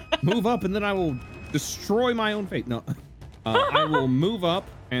move up and then I will destroy my own fate. No. I will move up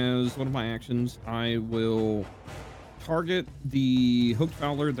as one of my actions. I will target the hooked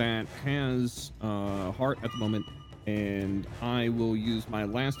fowler that has heart at the moment, and I will use my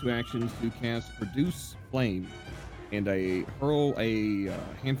last 2 actions to cast Produce Flame, and I hurl a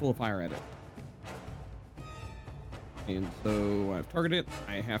handful of fire at it. And so I've targeted it.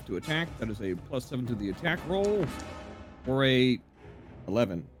 I have to attack. That is a +7 to the attack roll, or a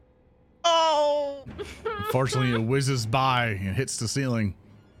 11. Oh! Unfortunately, it whizzes by and hits the ceiling.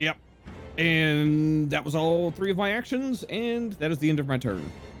 Yep. And that was all 3 of my actions, and that is the end of my turn.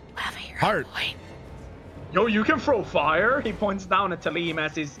 Have a hero Heart. point. Yo, you can throw fire. He points down at Talim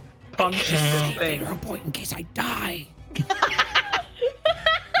as he's punching this thing. Hero point in case I die.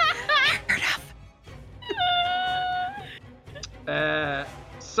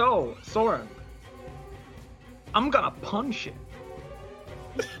 So, Soren, I'm gonna punch it.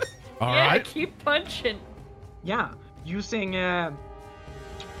 All Yeah, right. keep punching. Yeah, using the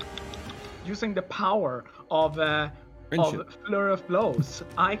power of Friendship. Flurry of Blows,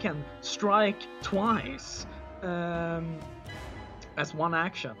 I can strike twice as one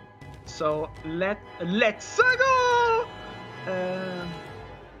action. So let's go!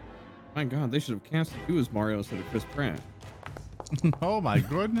 My God, they should have casted you as Mario instead of Chris Pratt. Oh my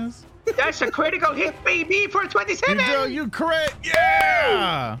goodness. That's a critical hit, baby, for 27. You crit.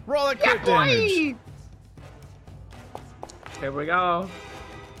 Yeah. Roll that crit damage. Here we go.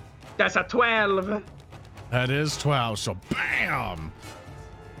 That's a 12. That is 12. So bam.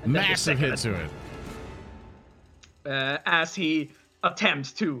 And then the Massive hit to second- it. As he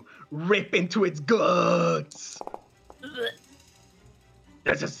attempts to rip into its guts.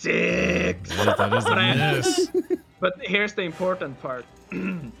 That's a 6. That is a miss. But here's the important part.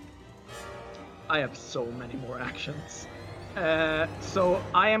 I have so many more actions. So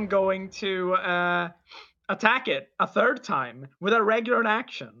I am going to attack it a 3rd time with a regular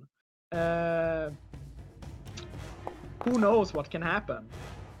action. Who knows what can happen?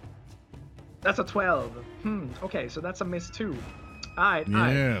 That's a 12. Okay, so that's a miss too. Alright,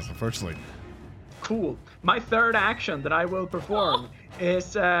 Yes, unfortunately. cool. My 3rd action that I will perform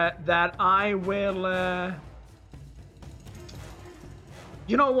is that I will...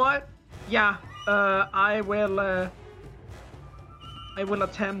 You know what? Yeah, I will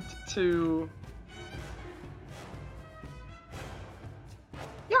attempt to...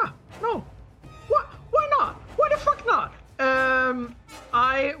 Yeah, no. What? Why not? Why the fuck not?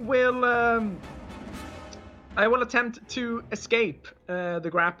 I will attempt to escape the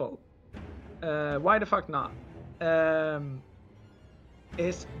grapple. Why the fuck not?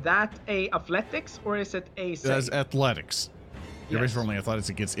 Is that a athletics or is it a save? That's athletics. Your Yes. base rolling athletics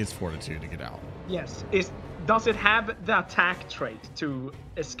against its fortitude to get out. Yes. Does it have the attack trait to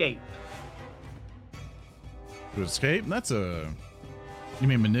escape? To escape? That's a... You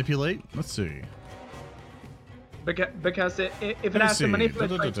mean manipulate? Let's see. Because if it Let me has see. the manipulate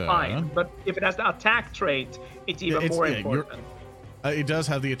trait, Da-da-da-da. fine. But if it has the attack trait, it's even more you're- important. It does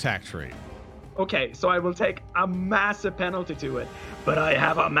have the attack trait. Okay, so I will take a massive penalty to it, but I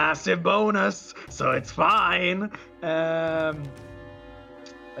have a massive bonus, so it's fine.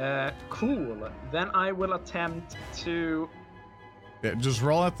 Cool. Then I will attempt to. Yeah, just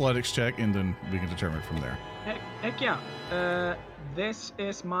roll athletics check and then we can determine from there. Heck yeah. This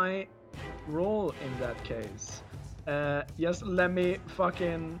is my roll in that case. Just let me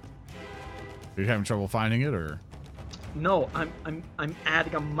fucking. Are you having trouble finding it or? No, I'm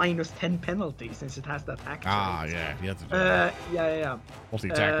adding a -10 penalty since it has the attack. Ah, trait. yeah. You have to do that. Yeah.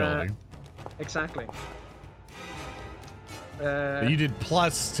 Multi-attack ability. Exactly. But you did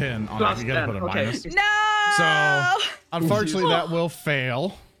plus 10 on plus it. You gotta 10, put a okay. minus. No. So, unfortunately, that will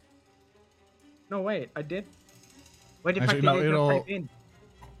fail. No, wait, I did. Wait, if Actually, I no, did it'll- type in.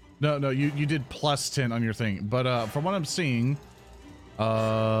 No, you did plus 10 on your thing. But from what I'm seeing,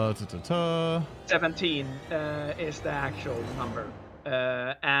 17 is the actual number.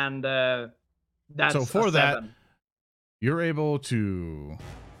 And that's So for a that- 7. you're able to...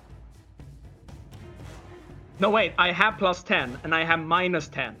 No, wait, I have plus 10 and I have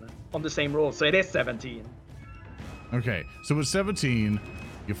 -10 on the same roll, so it is 17. Okay, so with 17,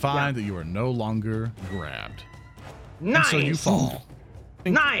 you find Yeah. that you are no longer grabbed. And Nice! so you fall.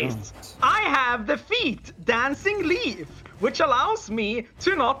 Nice! I have the feat Dancing Leaf, which allows me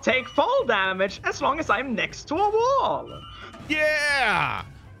to not take fall damage as long as I'm next to a wall. Yeah!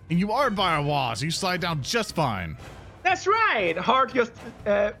 And you are by a wall, so you slide down just fine. That's right. Hart just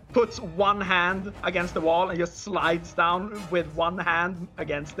puts one hand against the wall and just slides down with one hand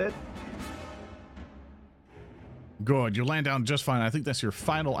against it. Good. You land down just fine. I think that's your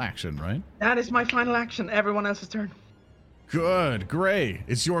final action, right? That is my final action. Everyone else's turn. Good. Gray,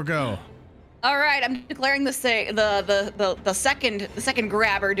 it's your go. All right, I'm declaring the second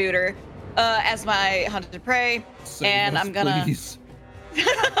grabber duder as my hunted prey, and I'm gonna Please.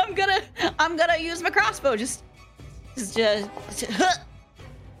 I'm gonna use my crossbow just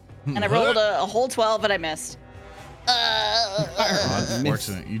and I rolled a whole 12 and I missed.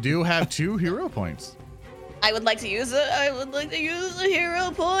 Unfortunate. You do have 2 hero points. I would like to use a hero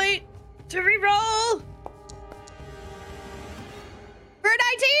point to reroll for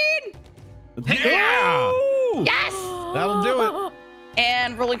 19. Yeah! Yes! That'll do it.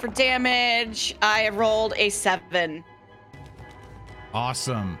 And rolling for damage, I have rolled a 7.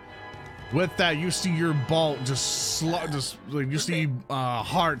 Awesome. With that, you see your bolt you see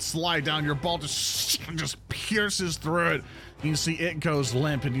Heart slide down. Your bolt just pierces through it. You see it goes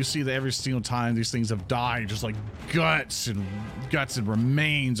limp, and you see that every single time these things have died, just like guts and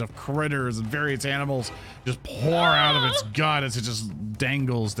remains of critters and various animals just pour out of its gut as it just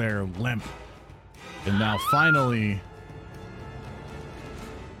dangles there limp. And now finally,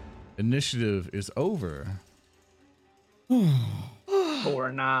 initiative is over.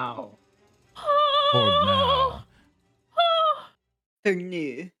 For now. For now. For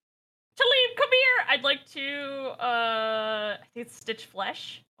new. Talim, come here. I'd like to, I think it's stitch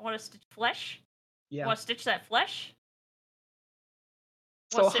flesh. I want to stitch flesh. Yeah. I want to stitch that flesh.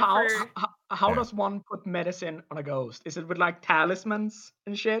 So What's it how Yeah. does one put medicine on a ghost? Is it with like talismans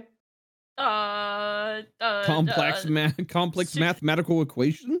and shit? Complex mathematical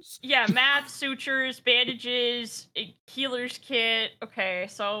equations? Yeah, math, sutures, bandages, a healer's kit. Okay,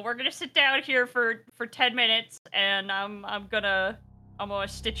 so we're gonna sit down here for 10 minutes, and I'm gonna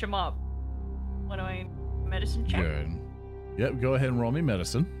stitch him up. What do I medicine check? Good. Yep, go ahead and roll me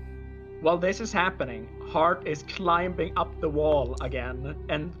medicine. While this is happening, Hart is climbing up the wall again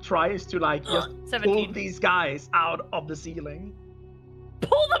and tries to like just 17. pull these guys out of the ceiling.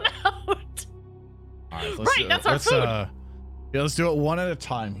 Pull them out. All right, Right, that's our food. Let's do it one at a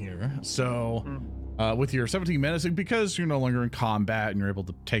time here. So, with your 17 medicine, because you're no longer in combat and you're able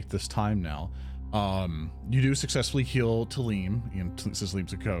to take this time now, you do successfully heal Talim. And since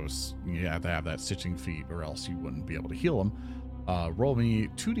Talim's a ghost, you have to have that stitching feat, or else you wouldn't be able to heal him. Roll me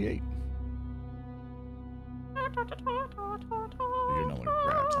 2d8. You're no longer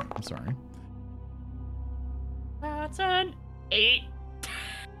grabbed. I'm sorry. That's an 8.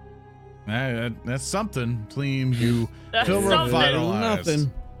 That's something. Talim, you That's feel something. revitalized.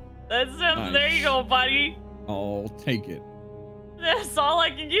 Nothing. That's something. There you go, buddy. I'll take it. That's all I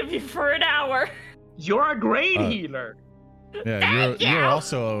can give you for an hour. You're a great Uh, healer. Yeah, Thank you're you.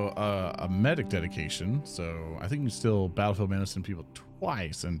 also a medic dedication, so I think you still battlefield medicine people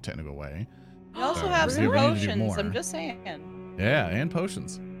twice in a technical way. You also So, have we some need to do potions, more. I'm just saying. Yeah, and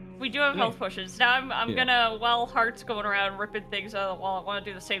potions. We do have health potions. Now I'm Yeah. gonna, while Heart's going around ripping things out of the wall, I want to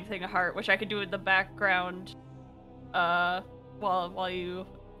do the same thing to Heart, which I could do in the background, while you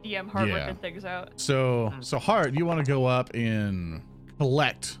DM Heart Yeah. ripping things out. So Hart, you want to go up and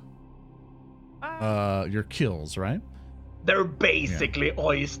collect your kills, right? They're basically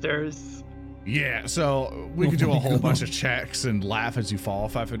oysters. Yeah, so we could do a whole bunch of checks and laugh as you fall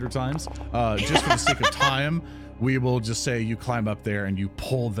 500 times. Just for the sake of time, we will just say you climb up there and you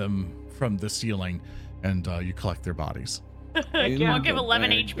pull them from the ceiling and you collect their bodies. Heck You yeah. want to give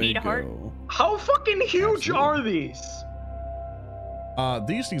 11 Bag HP they to Heart? go. How fucking huge Absolutely. are these?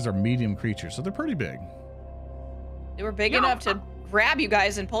 These things are medium creatures, so they're pretty big. They were big Yeah. enough to grab you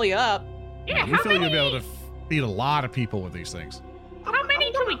guys and pull you up. Yeah, We how feel you'll many, be able to feed a lot of people with these things. how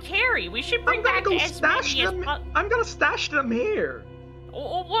many can we carry? We should bring I'm gonna back go as stash many as them. possible. I'm gonna stash them here.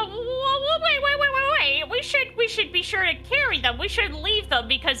 Wait. We should be sure to carry them. We shouldn't leave them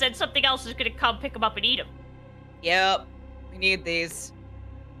because then something else is gonna come pick them up and eat them. Yep. We need these.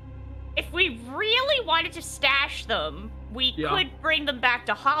 If we really wanted to stash them, we Yeah. could bring them back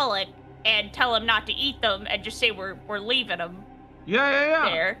to Hollick and tell him not to eat them and just say we're leaving them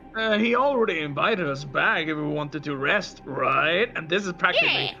Yeah. there. He already invited us back if we wanted to rest, right? And this is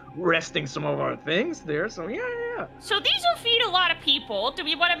practically Yeah. resting some of our things there. So yeah. So these will feed a lot of people. Do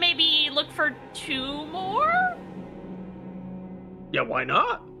we want to maybe look for 2 more? Yeah, why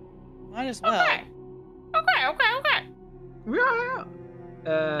not? Might as well. Okay. Yeah.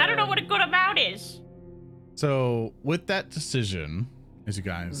 I don't know what a good amount is. So with that decision, as you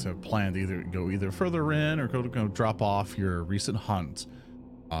guys have planned to either go further in or go drop off your recent hunt,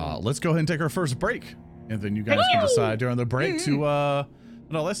 let's go ahead and take our first break. and then you guys can decide during the break to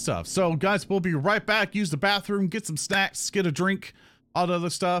and all that stuff. So guys, we'll be right back. Use the bathroom, get some snacks, get a drink, all the other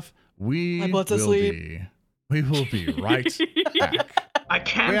stuff. We will be right back. I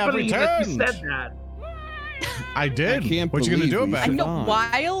can't believe that you returned. said that. I did. I can't What you gonna believe do we about I it? know,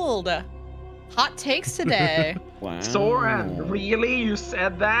 wild. Hot takes today. Wow. Soren, really? You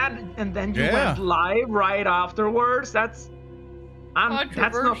said that, and then you Yeah. went live right afterwards? That's not.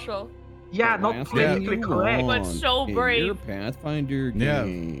 Controversial. Yeah, not Last politically thing you correct. But want so in your brave. Pathfinder Yeah.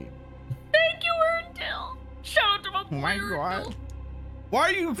 game. Thank you, Erndil. Shout out to my boy, Oh my Erndil. God. Why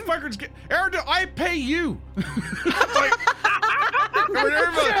are you fuckers get Aaron? I pay you. Like,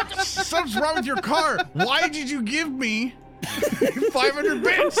 whenever something's wrong with your car, why did you give me 500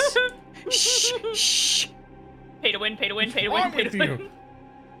 bits? Shh, shh. Pay to win, pay to win, pay to What's win, wrong pay with to you? win.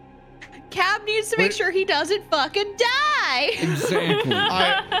 Cab needs to make Wait. sure he doesn't fucking die. Exactly.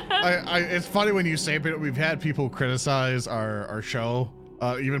 It's funny when you say it, but we've had people criticize our show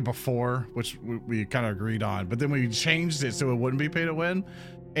even before, which we kind of agreed on, but then we changed it so it wouldn't be pay to win.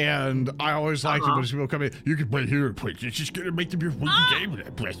 And I always like it when people come in, you can play here and play. It's just gonna make them your game.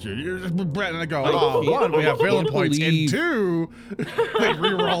 And I go, oh, one, we have villain points, and believe- two, they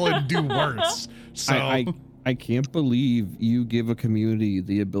reroll and do worse. So I can't believe you give a community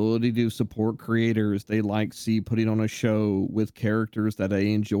the ability to support creators they like see putting on a show with characters that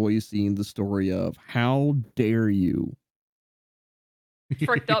they enjoy seeing the story of. How dare you?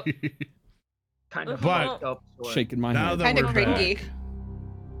 Fricked up. Kind of But- fucked up. Soren. Shaking my now head. that Kinda we're cringy. back,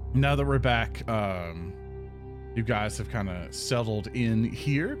 now that we're back, you guys have kind of settled in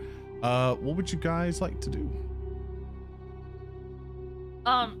here. What would you guys like to do?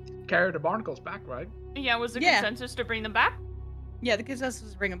 Carry the barnacles back, right? Yeah, was the Yeah. consensus to bring them back? Yeah, the consensus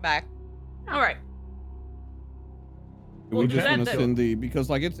was bring him back. All right. Do we Well, just then want to the- send the because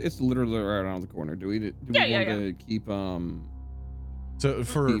like it's literally right around the corner. Do we Yeah, want to keep So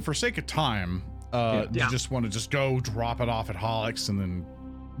for sake of time, Yeah. you just want to just go drop it off at Hollick's and then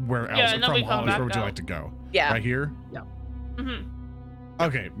where else? Yeah, and then from we come Hollick's, back where would you out. like to go? Yeah. Right here? Mm-hmm.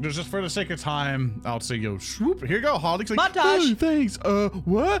 Okay, just for the sake of time, I'll say yo swoop. Here you go, Hollick's. Like, Montage. "Oh, thanks.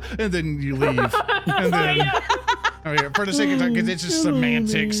 What? And then you leave. And then okay, for the sake of time, because it's just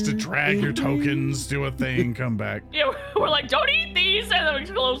semantics to drag your tokens, do a thing, come back. Yeah, we're like, don't eat these, and then we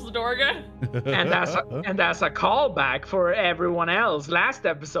close the door again. And as a callback for everyone else, last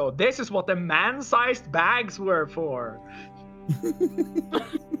episode, this is what the man-sized bags were for.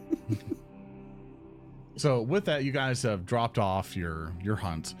 So with that, you guys have dropped off your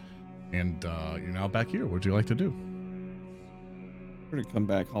hunt, and you're now back here. What would you like to do? We're gonna come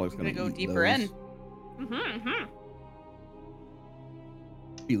back. Holly's We're gonna go eat deeper those. in. Mm-hmm.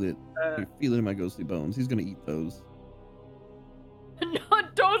 Feel it. I feel it in my ghostly bones. He's gonna eat those. No,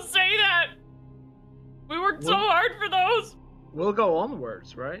 don't say that. We worked so What? hard for those. We'll go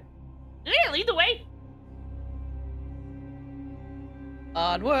onwards, right? Yeah, lead the way.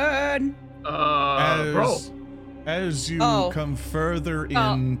 Onward. Bro. As you Oh. come further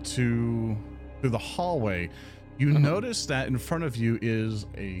Oh. into the hallway, you notice that in front of you is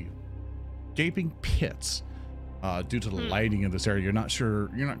a gaping pit. Due to the lighting in this area, you're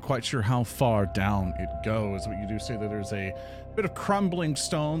not quite sure how far down it goes. But you do see that there's a bit of crumbling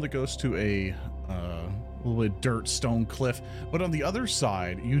stone that goes to a little bit dirt stone cliff. But on the other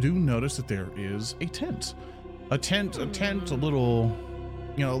side, you do notice that there is a tent. A little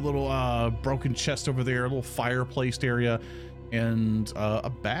broken chest over there, a little fireplace area, and a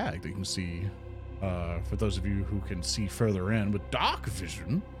bag that you can see. For those of you who can see further in with dark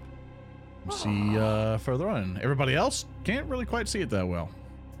vision, you see further on. Everybody else can't really quite see it that well.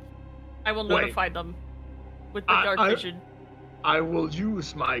 I will Wait. notify them with the I- dark I- vision. I will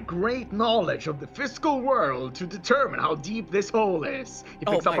use my great knowledge of the physical world to determine how deep this hole is. He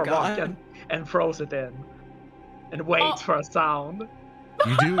Oh picks up my a rock God. and throws it in. And waits Oh. for a sound.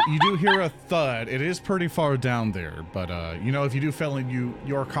 You do hear a thud. It is pretty far down there, but if you do feel like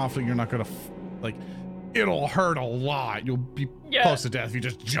you're confident you're not gonna it'll hurt a lot. You'll be Yeah. close to death if you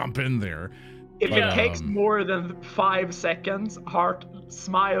just jump in there. If But, it takes more than 5 seconds, Hart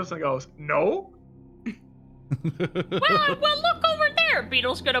smiles and goes, "No." Well, look over there.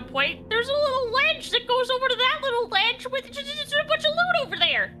 Beetle's gonna point. There's a little ledge that goes over to that little ledge with just a bunch of loot over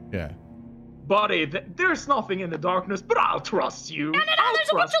there. Yeah. Buddy, there's nothing in the darkness, but I'll trust you. No, I'll there's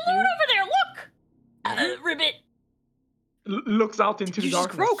a bunch trust of loot you. over there. Look. Ribbit. Looks out into the You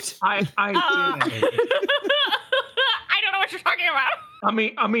just darkness. croaked. I Uh, did it. I don't know what you're talking about.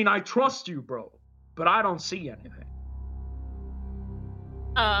 I mean, I trust you, bro, but I don't see anything.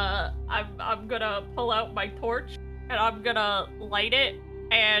 I'm gonna pull out my torch and I'm gonna light it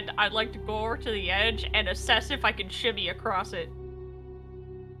and I'd like to go over to the edge and assess if I can shimmy across it.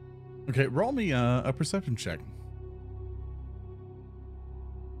 Okay, roll me a perception check.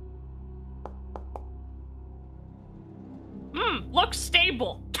 Looks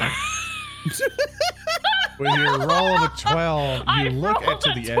stable. With your roll of a 12, I you look rolled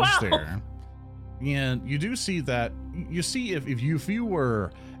to a the 12. edge there, and you do see that. You see if you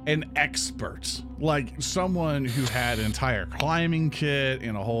were an expert, like someone who had an entire climbing kit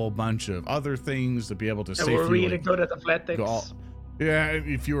and a whole bunch of other things to be able to They safely were really like, good at athletics. go all- yeah,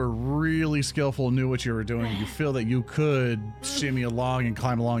 if you were really skillful, knew what you were doing, you feel that you could shimmy along and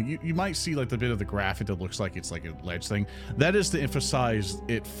climb along. You might see like the bit of the graphic that looks like it's like a ledge thing. That is to emphasize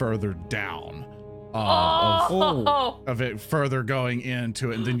it further down. Of it further going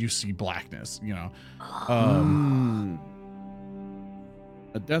into it, and then you see blackness, you know.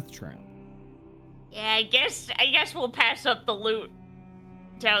 A death trap. Yeah, I guess we'll pass up the loot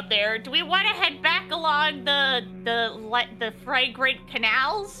down there. Do we want to head back along the fragrant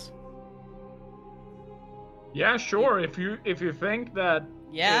canals? Yeah, sure. If you think that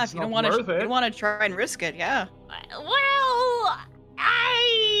Yeah, it's if you don't not want worth to, it. you want to try and risk it. Yeah. Well,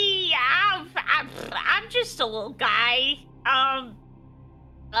 I'm just a little guy. If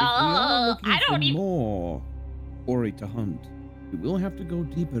we are looking I don't for even. more ori to hunt, we will have to go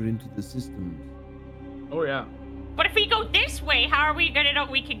deeper into the systems. Oh yeah. But if we go this way, how are we gonna know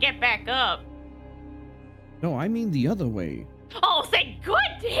we can get back up? No, I mean the other way. Oh, thank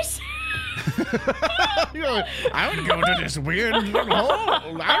goodness! You know, I would go to this weird little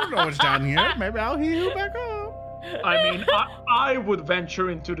hole. I don't know what's down here. Maybe I'll heal you back up. I mean, I would venture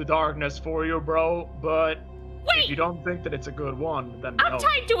into the darkness for you, bro. But if you Wait, don't think that it's a good one, then I'm no.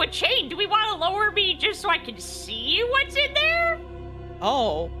 tied to a chain. Do we want to lower me just so I can see what's in there?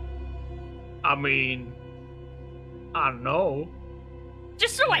 Oh. I mean, I don't know.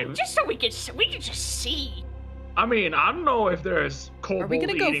 Just so Maybe. we can just see. I mean, I don't know if there's kobold we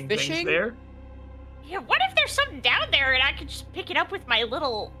gonna go eating things fishing? there. Yeah, what if there's something down there and I could just pick it up with my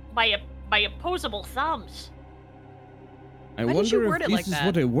opposable thumbs? I Why did you wonder word if it this like is that?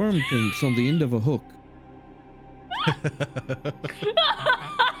 what a worm thinks on the end of a hook.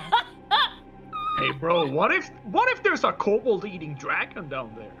 Hey, bro, what if there's a kobold eating dragon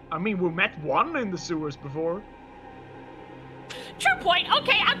down there? I mean, we met one in the sewers before. True point.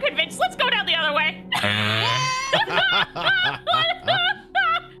 Okay, I'm convinced. Let's go down the other way.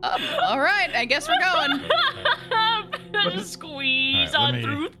 All right. I guess we're going. Squeeze All right, on let me-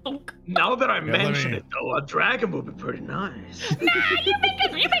 through. Thunk. Now that I let mention me- it, though, a dragon would be pretty nice. Nah, you make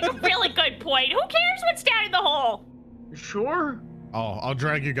a really good point. Who cares what's down in the hole? You sure? I'll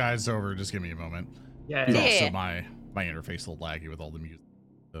drag you guys over. Just give me a moment. Yeah. Because Yeah. also my interface will laggy with all the music,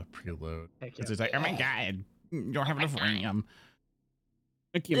 the preload. Heck It's yeah. like, oh my god, you don't have enough RAM.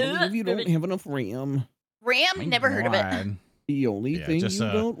 I can't believe you don't have enough RAM. Ram? My Never heard of it. God. The only Yeah, thing just, you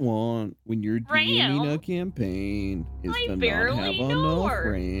don't want when you're DMing a RAM? campaign is I to not barely have know enough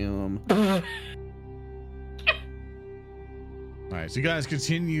her. RAM. All right, so you guys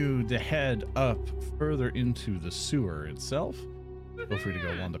continue to head up further into the sewer itself. Feel free to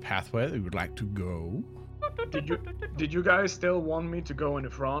go along the pathway that you would like to go. Did you guys still want me to go in the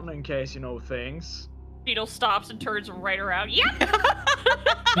front in case you know things? Beetle stops and turns right around. Yep.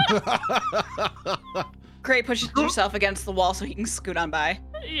 Gray pushes herself against the wall so he can scoot on by.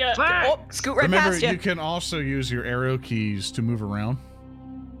 Yeah. Oh, scoot right Remember, past you. you can also use your arrow keys to move around.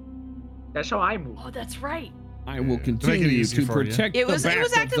 That's how I move. Oh, that's right. I will To make it continue easy to for you. protect It was the back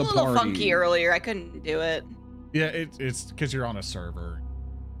acting a of the little party. funky earlier. I couldn't do it. Yeah, it's because you're on a server.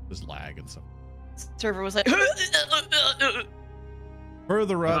 There's lag and stuff. Server was like,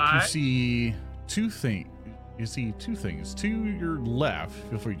 Further up, you Alright. see two things. You see two things. To your left,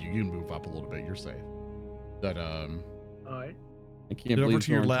 feel free, you can move up a little bit. You're safe. But Alright. I can't Over believe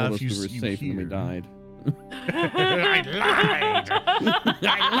to your someone told left, us we you were safe and then we hear- died.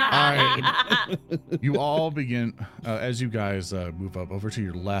 I lied. You all begin as you guys move up over to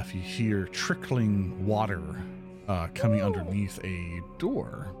your left. You hear trickling water coming underneath a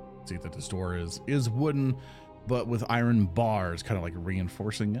door. See that this door is wooden, but with iron bars, kind of like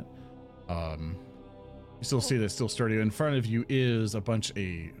reinforcing it. You still see that it's still sturdy. In front of you is a bunch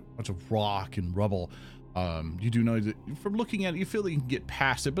of rock and rubble. You do know that from looking at it, you feel that you can get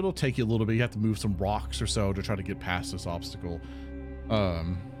past it, but it'll take you a little bit. You have to move some rocks or so to try to get past this obstacle.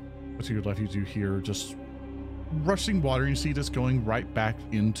 But to your left, you do hear just rushing water. You see this going right back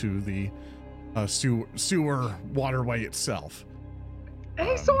into the sewer waterway itself.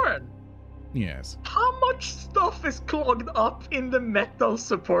 Hey, Soren! Yes. How much stuff is clogged up in the metal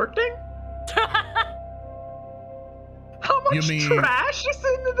supporting? How much mean- trash is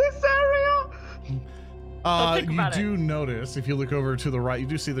in this area? think You about it. do notice, if you look over to the right, you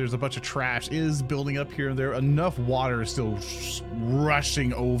do see there's a bunch of trash is building up here and there. Enough water is still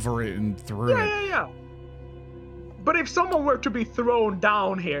rushing over it and through it. Yeah. But if someone were to be thrown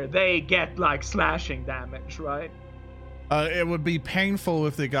down here, they get like slashing damage, right? It would be painful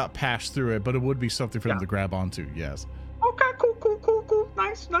if they got passed through it, but it would be something for them Yeah. to grab onto. Yes. Okay, cool.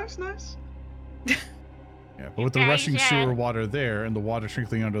 Nice. Yeah, but with the guys, rushing yeah. sewer water there and the water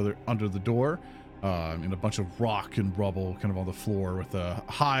trickling under the door, and a bunch of rock and rubble kind of on the floor with a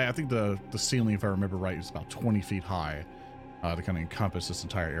high, I think the ceiling, if I remember right, is about 20 feet high to kind of encompass this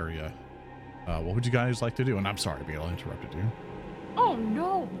entire area. What would you guys like to do? And I'm sorry, Beetle, I interrupted you. Oh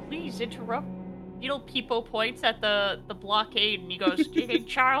no, please interrupt. Beetle Peepo points at the blockade and he goes, do you think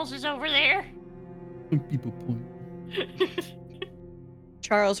Charles is over there? People point.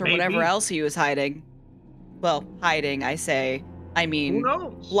 Charles or whatever Maybe. else he was hiding. Well, hiding, I say. I Who mean,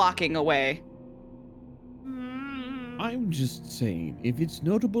 knows? locking away. Hmm. I'm just saying, if it's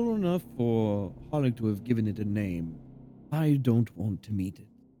notable enough for Hollick to have given it a name, I don't want to meet it.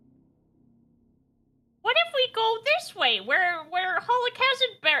 What if we go this way, where Hulk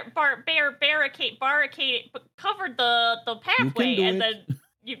hasn't covered the pathway, do and it.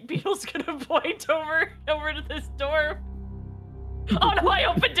 then Beetle's gonna point over to this door. Oh no, I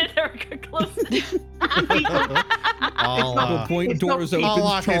opened it. There we go. Close it. I'll, People point, it's not doors people. I'll open,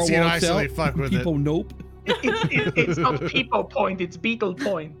 lock it Charles so you walks actually out. fuck with it. People nope. It's not people point, it's beetle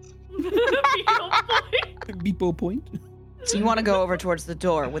point. Beetle point. Beepo point. So you want to go over towards the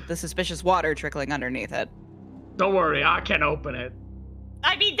door with the suspicious water trickling underneath it. Don't worry, I can open it.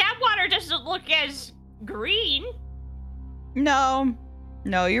 I mean, that water doesn't look as green. No,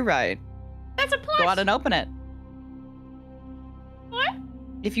 you're right. That's a plus. Go out and open it. What?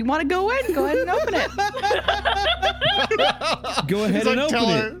 If you want to go in, go ahead and open it. Go ahead He's and like open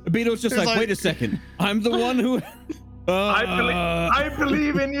telling- it. Beetle's just he's like, like- wait a second. I'm the one who. I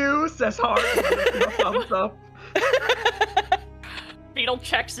believe in you, says Hart. Thumbs up. Beetle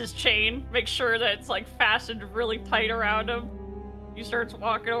checks his chain, makes sure that it's like fastened really tight around him. He starts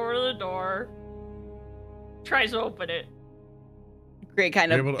walking over to the door, tries to open it. Great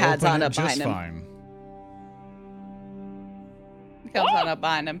kind You're able of to pads open on it up behind just him. fine. Comes on up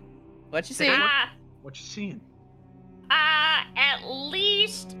behind him. What you see? What you seeing? At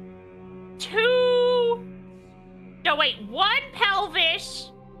least one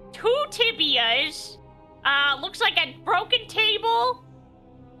pelvis, 2 tibias, looks like a broken table,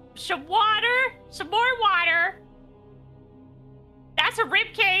 some water, some more water. That's a rib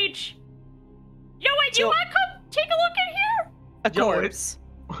cage. You know what? You So- want to come take a look in here? A Yo, corpse.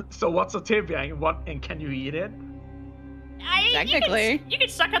 So what's a tibia and can you eat it? Technically. You can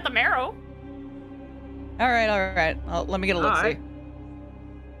suck out the marrow. All right. Well, let me get a look. See. Alright.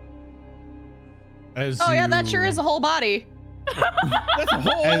 As Oh yeah, that you- sure is a whole body. That's a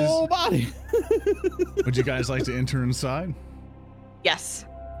whole body. Would you guys like to enter inside? Yes.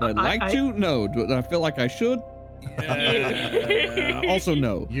 I'd like I- to. No. Do I feel like I should? Also,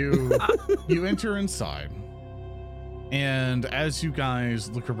 no. You enter inside, and as you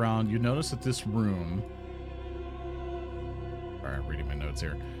guys look around, you notice that this room. All right, reading my notes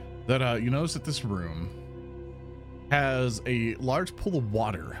here. That you notice that this room has a large pool of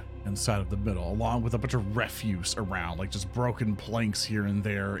water inside of the middle, along with a bunch of refuse around, like just broken planks here and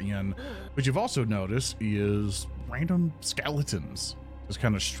there. And what you've also noticed is random skeletons just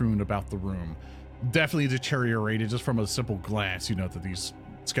kind of strewn about the room. Definitely deteriorated just from a simple glance. You know that these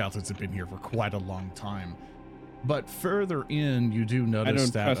skeletons have been here for quite a long time. But further in, you do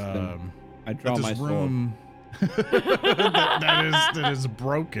notice don't that trust them. I that draw this my sword. room that is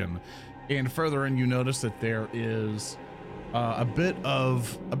broken. And further in, you notice that there is a bit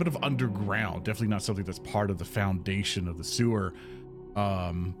of underground. Definitely not something that's part of the foundation of the sewer,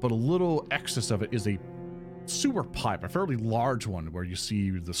 but a little excess of it is a sewer pipe, a fairly large one, where you see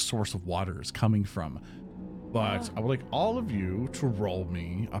the source of water is coming from. But I would like all of you to roll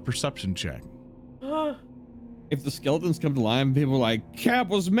me a perception check. If the skeletons come to life, people are like, Cap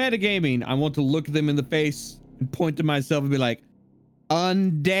was metagaming. I want to look them in the face and point to myself and be like,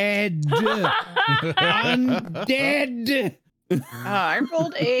 undead. Undead. I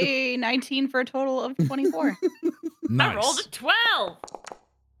rolled a 19 for a total of 24. Nice. I rolled a 12.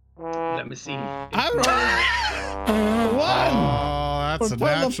 Let me see. I rolled one. Oh, that's a For a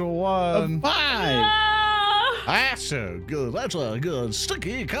total of- natural A one. 5. Ah! That's a good. That's a good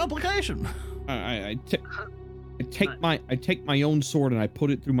sticky complication. I take my own sword and I put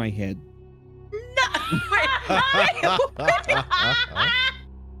it through my head.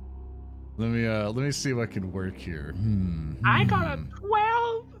 Let me see what can work here. I got a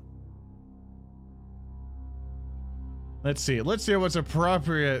 12. Let's see what's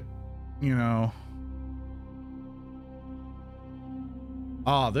appropriate, you know.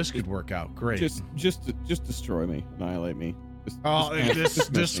 Oh, this could work out great. Just destroy me, annihilate me.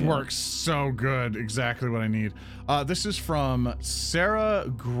 This works so good. Exactly what I need. This is from Sarah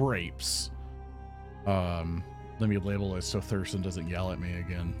Grapes. Let me label it so Thurston doesn't yell at me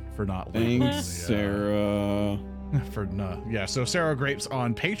again for not labeling. Thanks, Sarah. Yeah, so Sarah Grapes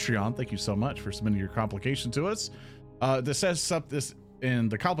on Patreon. Thank you so much for submitting your complication to us. This says this,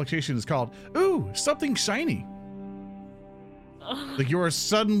 and the complication is called "Ooh, something shiny." Like you are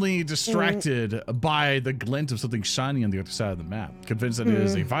suddenly distracted by the glint of something shiny on the other side of the map. Convinced that it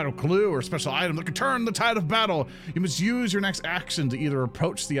is a vital clue or special item that can turn the tide of battle, you must use your next action to either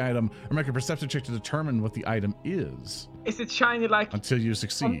approach the item or make a perception check to determine what the item is. Is it shiny like until you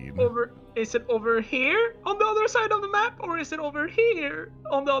succeed? Is it over here on the other side of the map, or is it over here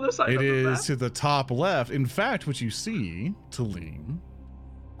on the other side of the map? It is to the top left. In fact, what you see, Talim,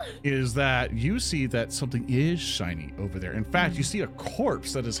 is that you see that something is shiny over there. In fact, you see a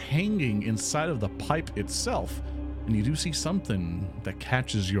corpse that is hanging inside of the pipe itself, and you do see something that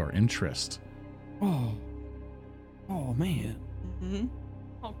catches your interest. Oh man. Mm-hmm.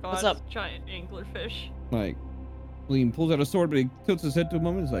 Oh god, What's up? it's a giant anglerfish. Like, Liam pulls out a sword, but he tilts his head to a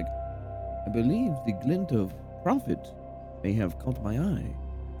moment. He's like, I believe the glint of profit may have caught my eye.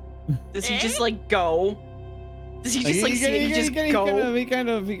 Does he just like go? Does he just like see it and just go? He kind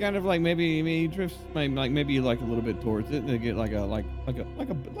of like maybe he drifts maybe like a little bit towards it and get like a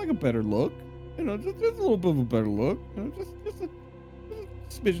better look. You know, just a little bit of a better look. You know, just a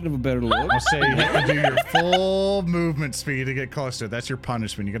smidgen of a better look. I'll say you have to do your full movement speed to get closer. That's your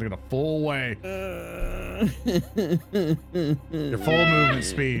punishment. You gotta go the full way. Your full movement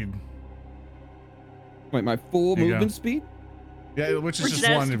speed. Wait, my full There you movement go. speed? Yeah, which is just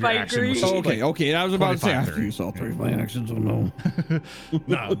That's one of your by actions. degree. Oh, okay. I was about to say I have to 25, use all three of my actions. Oh no.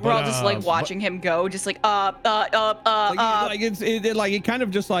 No, We're all just like watching him go, just like up. It kind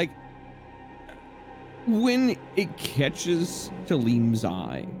of just like when it catches Talim's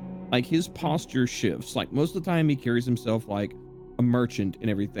eye, like his posture shifts. Like most of the time he carries himself like a merchant and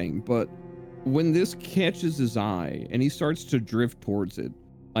everything, but when this catches his eye and he starts to drift towards it,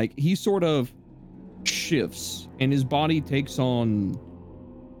 like he sort of shifts and his body takes on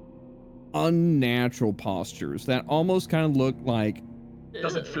unnatural postures that almost kind of look like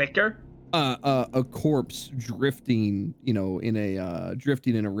Does it flicker? a corpse drifting, you know, in a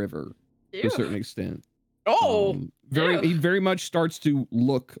drifting in a river to a certain extent. He very much starts to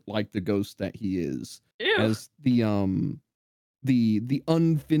look like the ghost that he is as the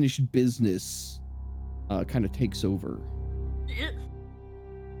unfinished business kind of takes over.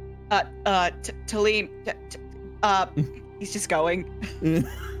 Talim, he's just going.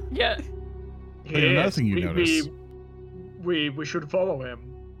 Yeah. But another thing you notice, we should follow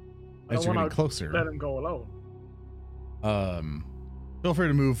him. I as don't you're wanna getting closer, let him go alone. feel free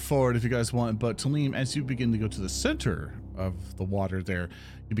to move forward if you guys want, but Talim, as you begin to go to the center of the water there,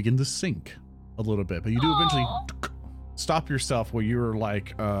 you begin to sink a little bit, but you do eventually stop yourself where you're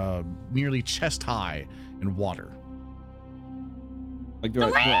like nearly chest high in water. Like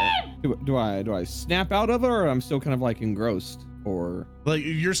do I snap out of it, or I'm still kind of like engrossed, or Like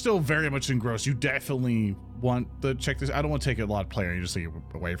you're still very much engrossed. You definitely want to check this. I don't want to take a lot of player and just take it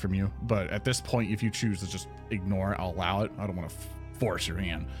away from you, but at this point, if you choose to just ignore it, I'll allow it. I don't want to force your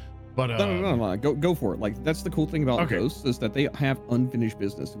hand. But no, go for it. Like that's the cool thing about Okay. ghosts is that they have unfinished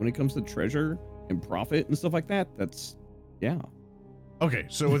business when it comes to treasure and profit and stuff like that. That's okay.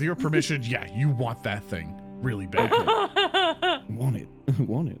 So with your permission, yeah, you want that thing really bad. I want it. I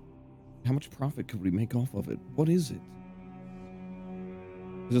want it. How much profit could we make off of it? What is it?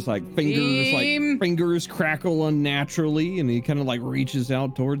 It's just like fingers crackle unnaturally, and he kind of like reaches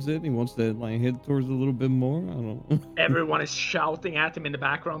out towards it. And he wants to like head towards it a little bit more. I don't know. Everyone is shouting at him in the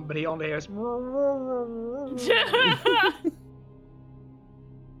background, but he only hears.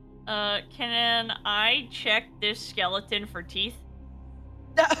 Can I check this skeleton for teeth?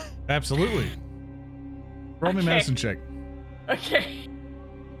 Absolutely. Roll me Okay. medicine check. Okay.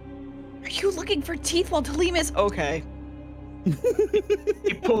 Are you looking for teeth while Talim is okay?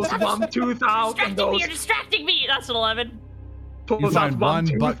 He pulls one tooth out and Distracting goes. me, you're distracting me! That's an 11. Pulls You out find one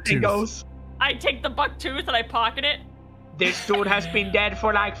tooth buck and tooth. goes. I take the buck tooth and I pocket it. This dude has been dead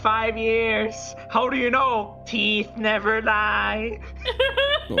for like 5 years. How do you know? Teeth never lie.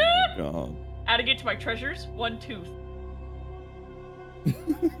 Oh my god. Adding it to my treasures, one tooth.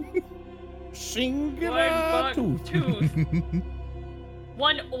 Singular One buck tooth. tooth.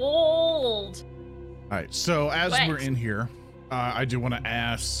 One old. All right, so as What? we're in here, I do want to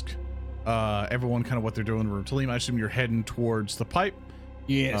ask everyone kind of what they're doing in the room. Talim, I assume you're heading towards the pipe.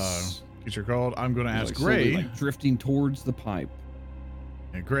 Yes. Get your gold. I'm going to ask Like, slowly, Gray. like, drifting towards the pipe.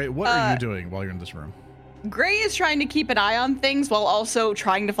 Hey, Gray, what are you doing while you're in this room? Gray is trying to keep an eye on things while also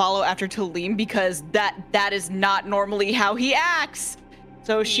trying to follow after Talim because that is not normally how he acts.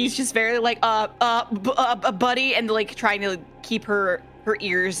 So she's just very like buddy, and like trying to keep her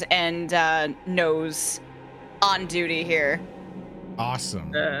ears and nose on duty here. Awesome.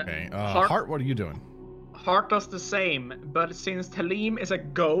 Okay. Hart- Hart, what are you doing? Hart does the same, but since Talim is a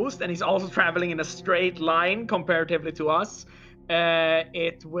ghost and he's also traveling in a straight line comparatively to us,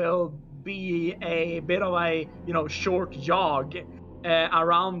 it will be a bit of a short jog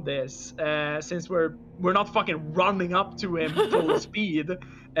around this, since we're not fucking running up to him full speed.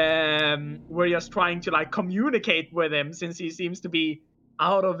 We're just trying to like communicate with him since he seems to be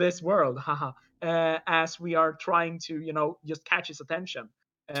out of this world, haha. As we are trying to just catch his attention.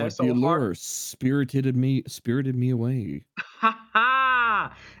 It's like So the allure Hart, spirited me away. haha.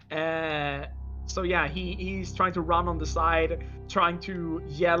 So yeah, he's trying to run on the side, trying to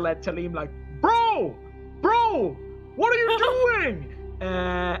yell at Talim like, bro, what are you doing?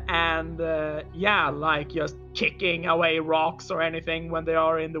 Yeah, like just kicking away rocks or anything when they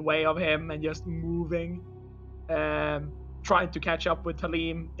are in the way of him, and just moving, trying to catch up with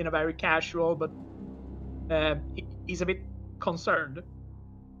Talim in a very casual, but he's a bit concerned.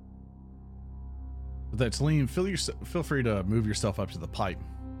 That's Talim. Feel free to move yourself up to the pipe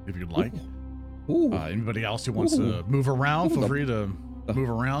if you'd like. Ooh, Anybody else who wants to move around, feel free to move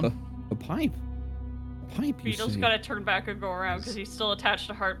around. a pipe. A pipe, you Beetle's say? gotta turn back and go around because he's still attached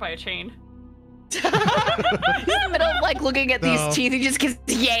to Hart by a chain. He's in the middle of like looking at No. these teeth, he just gets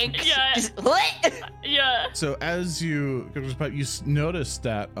yanked. Yeah. Just, what? Yeah. So as you go to the pipe, you notice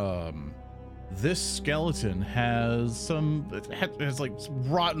that this skeleton has has like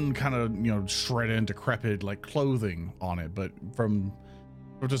rotten kind of shredded, decrepit like clothing on it, but from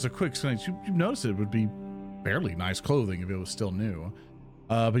just a quick glance, you notice it would be fairly nice clothing if it was still new.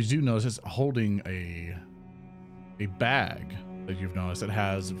 But you do notice it's holding a bag that you've noticed that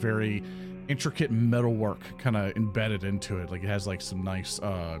has very intricate metalwork kind of embedded into it. Like it has like some nice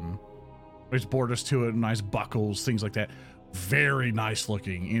there's borders to it, nice buckles, things like that. Very nice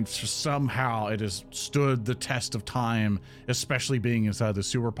looking, and somehow it has stood the test of time, especially being inside the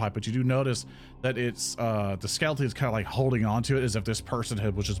sewer pipe. But you do notice that it's the skeleton is kind of like holding onto it as if this person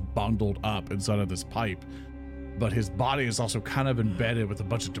was just bundled up inside of this pipe, but his body is also kind of embedded with a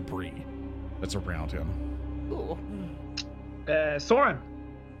bunch of debris that's around him. Ooh. Soren,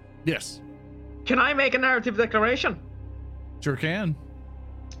 Yes, can I make a narrative declaration? sure can.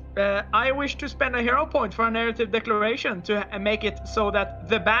 I wish to spend a hero point for a narrative declaration to make it so that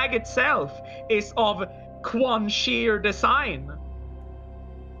the bag itself is of Quan Sheer design.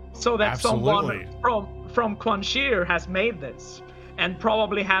 So that Absolutely. someone from Quan Sheer has made this and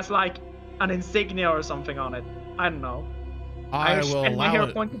probably has like an insignia or something on it. I don't know. I will spend my allow hero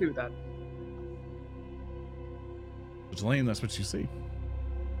it. point to do that. It's lame. That's what you see.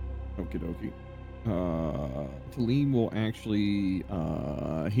 Okie dokie. Talim will actually,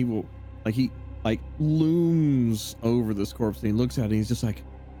 he will, he looms over this corpse and he looks at it and he's just like,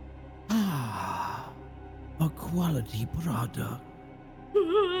 a quality product.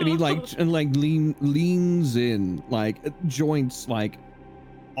 And he leans in, joints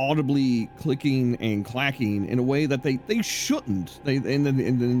audibly clicking and clacking in a way that they shouldn't. They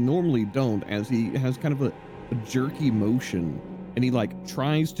normally don't, as he has kind of a jerky motion, and he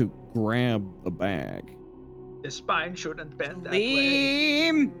tries to grab the bag. The spine shouldn't bend that way.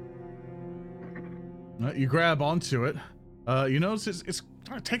 Liam. You grab onto it. You notice it's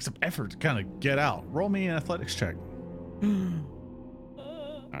going to take some effort to kind of get out. Roll me an athletics check.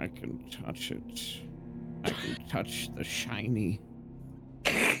 I can touch it. I can touch the shiny.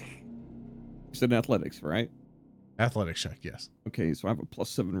 It's in athletics, right? Athletics check, yes. Okay, so I have a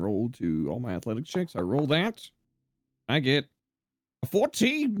 +7 roll to all my athletics checks. I roll that. I get a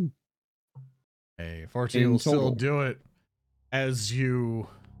 14. Hey, 14 In will still total. do it as you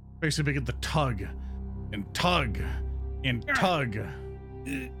basically begin to tug and tug and tug.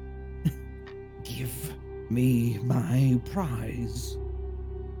 Give me my prize.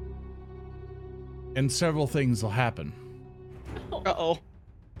 And several things will happen. Uh-oh.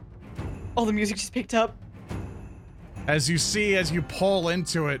 Oh, the music just picked up. As you pull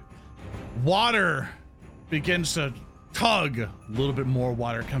into it, water begins to tug. A little bit more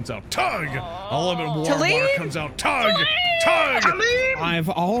water comes out. Tug! A little bit more water Talim? comes out. Tug! Tug! I've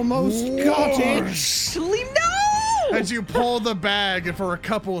almost got it. Talim, no! As you pull the bag, and for a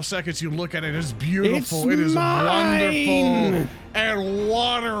couple of seconds you look at it, it's beautiful. It's it is mine! wonderful. And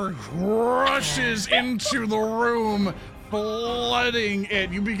water rushes into the room, flooding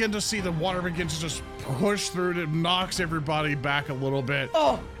it. You begin to see the water begin to just push through it. It knocks everybody back a little bit.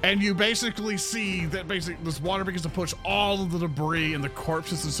 Oh. And you basically see that this water begins to push all of the debris and the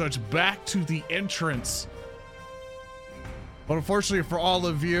corpses and such back to the entrance. But unfortunately for all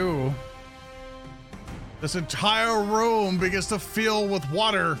of you, this entire room begins to fill with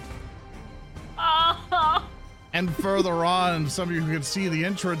water. And further on, some of you who can see the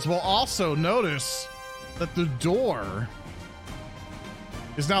entrance will also notice that the door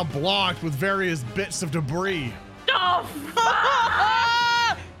is now blocked with various bits of debris.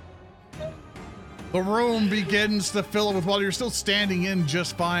 The room begins to fill with water. You're still standing in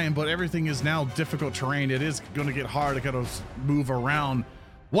just fine, but everything is now difficult terrain. It is going to get hard to kind of move around.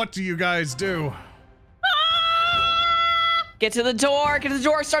 What do you guys do? Get to the door,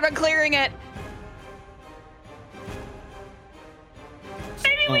 start unclearing it.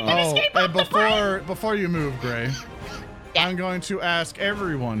 Maybe we can escape and up the bridge. before you move, Gray, I'm going to ask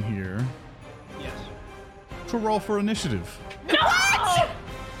everyone here Yes. to roll for initiative. No!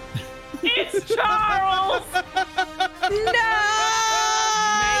 It's Charles!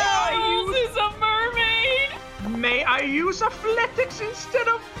 Charles is a mermaid! May I use athletics instead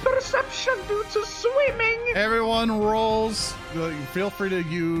of perception due to swimming? Everyone rolls. Feel free to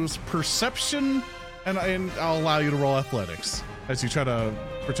use perception, and I'll allow you to roll athletics as you try to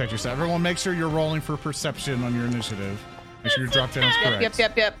protect yourself. Everyone, make sure you're rolling for perception on your initiative. Make sure your drop down is correct.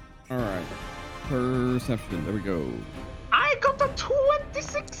 Yep. All right. Perception. There we go. I got a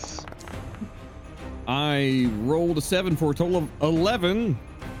 26. I rolled a 7 for a total of 11.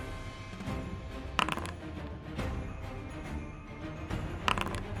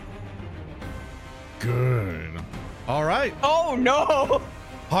 Good. All right, Oh no!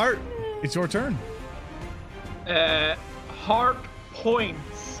 Hart, it's your turn. Heart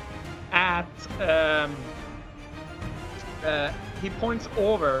points at he points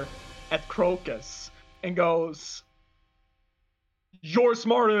over at Crocus and goes, "You're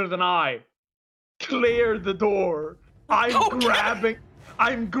smarter than I. Clear the door. I'm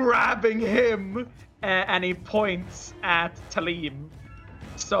grabbing him." And he points at Talim.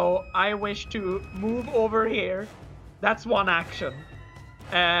 So I wish to move over here. That's one action.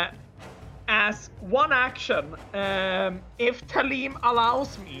 As one action, if Talim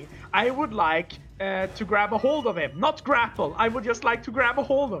allows me, I would like to grab a hold of him. Not grapple. I would just like to grab a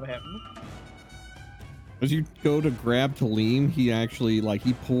hold of him. As you go to grab Talim, he actually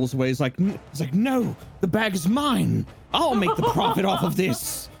he pulls away. He's like, no, the bag is mine. I'll make the profit off of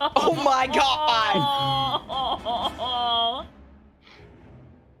this. Oh my god!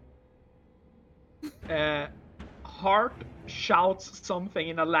 Hart shouts something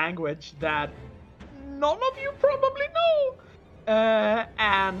in a language that none of you probably know.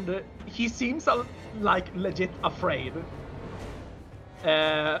 And he seems like legit afraid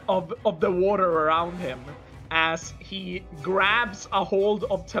of the water around him as he grabs a hold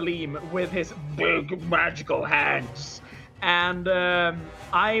of Talim with his big magical hands. And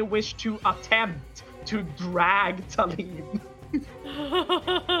I wish to attempt to drag Talim.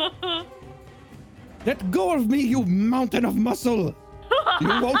 Let go of me, you mountain of muscle. You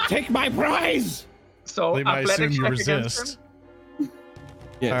won't take my prize. So I assume athletics you check against resist. him.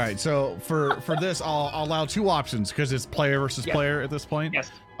 Yes. All right, so for this, I'll allow two options because it's player versus Yeah. player at this point.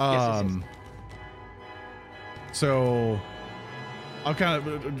 Yes. Yes. So I'll kind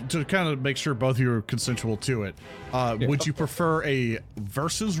of make sure both of you are consensual to it. Would you prefer a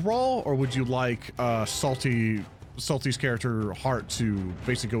versus roll, or would you like Salty's character Heart to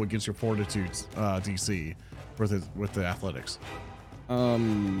basically go against your fortitude DC with the athletics?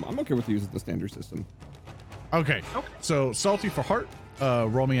 I'm okay with using the standard system. Okay. So Salty for Heart,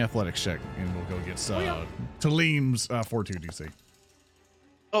 roll me athletics check, and we'll go against Talim's fortitude DC.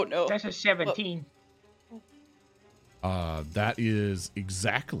 Oh no! That's a 17. That is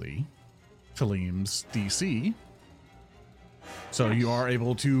exactly Talim's DC. So you are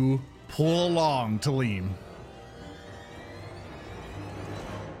able to pull along Talim.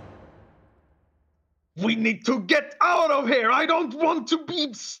 We need to get out of here. I don't want to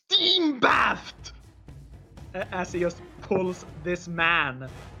be steam bathed. As he just pulls this man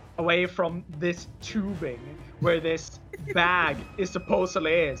away from this tubing where this bag is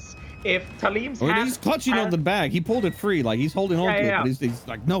supposedly is. If Talim's He's clutching on the bag. He pulled it free. He's holding on to it, but he's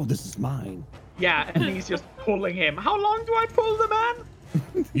like, no, this is mine. Yeah, and he's just pulling him. How long do I pull the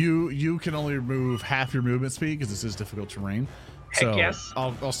man? You can only move half your movement speed because this is difficult terrain. So Heck yes.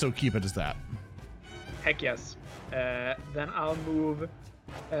 I'll still keep it as that. Heck yes. Then I'll move.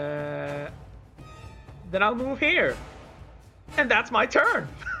 Then I'll move here, and that's my turn.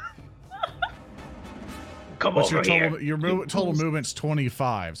 Come What's over here. your total movement's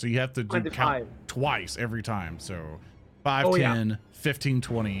 25, so you have to do 25. count twice every time. So 5, Oh, 10, yeah. 15,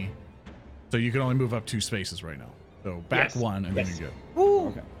 20. So you can only move up 2 spaces right now. So back Yes, 1 and yes. then you're good. Woo.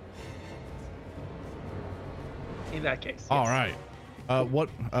 Okay. In that case. All yes. right. What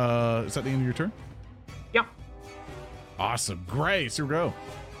is that the end of your turn? Yeah. Awesome. Great. So go.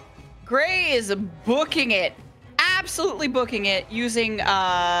 Gray is booking it. Absolutely booking it using 2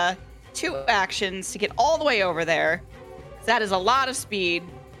 actions to get all the way over there. That is a lot of speed.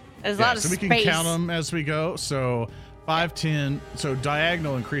 That is a lot of so we space. can count them as we go. So 5, 10. So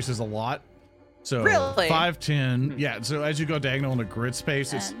diagonal increases a lot. So Really? 5, 10. Yeah. So as you go diagonal in a grid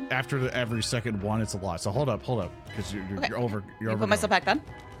space, it's 10. after every second one, it's a lot. So hold up, because you're Okay. over. You're Let me over. put myself back then.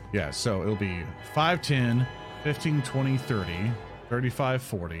 Yeah. So it'll be 5, 10, 15, 20, 30, 35,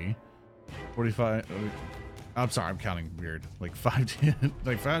 40, 45. I'm sorry, I'm counting weird. Like 5, 10,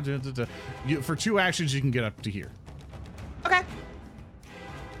 like 5, 10. For 2 actions, you can get up to here. Okay.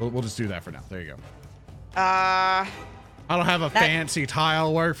 We'll just do that for now. There you go. Uh, I don't have a That- fancy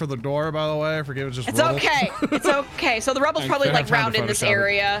tile work for the door, by the way. I forget, it's just it's rubble. okay. It's okay. So the rubble's I probably don't like have time round to in this Photoshop it.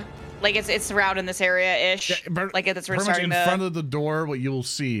 area. Like it's around in this area ish. Yeah, but like that's where pretty it's much starting in to. front of the door, what you will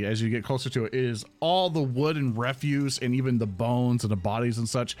see as you get closer to it is all the wood and refuse and even the bones and the bodies and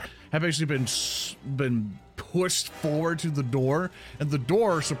such have actually been pushed forward to the door, and the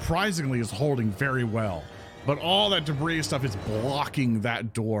door surprisingly is holding very well. But all that debris and stuff is blocking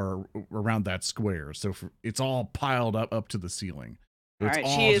that door around that square, so it's all piled up to the ceiling. So it's All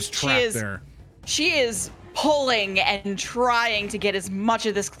right, all she is- just she trapped is- there. She is pulling and trying to get as much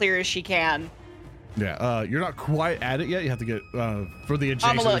of this clear as she can. Yeah, you're not quite at it yet. You have to get for the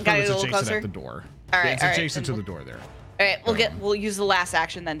adjacent. gotta It's get a little adjacent closer? at the door. All Yeah, right, it's all right, adjacent to then the door there. All right, we'll use the last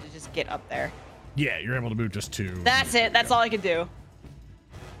action then to just get up there. Yeah, you're able to move just 2. That's it. That's all I can do.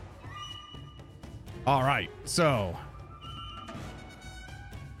 All right, so.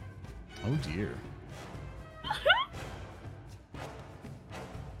 Oh dear.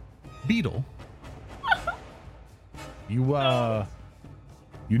 Beetle. You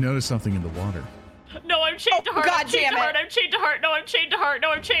notice something in the water. No, I'm chained to heart. God I'm chained damn to heart. it. I'm chained to heart. No, I'm chained to heart.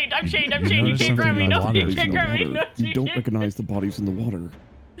 No, I'm chained. I'm chained. I'm You chained. You notice can't grab something me. in the No, water. you can't in the grab me. water. You don't recognize the bodies in the water.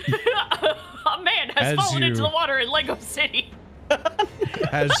 A man has As fallen into you- the water in Lego City.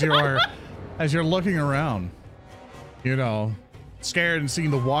 As you're looking around, scared and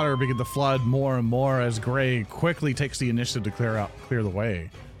seeing the water begin to flood more and more as Gray quickly takes the initiative to clear the way.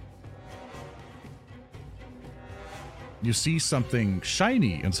 You see something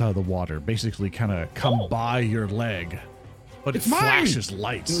shiny inside the water, basically kind of come by your leg, but it flashes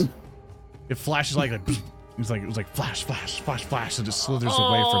lights. It flashes like a. It was like flash, flash, flash, flash, and it slithers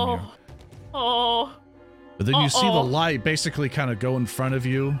away from you. Oh. But then you see the Uh-oh. light basically kind of go in front of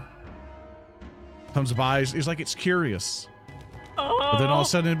you, comes by. It's like it's curious, but then all of a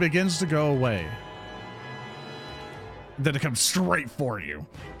sudden it begins to go away. Then it comes straight for you.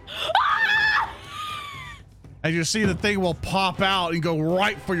 And you see the thing will pop out and go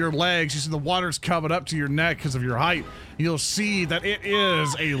right for your legs. You see the water's coming up to your neck because of your height. You'll see that it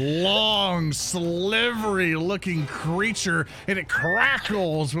is a long, slivery looking creature, and it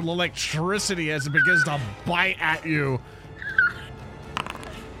crackles with electricity as it begins to bite at you.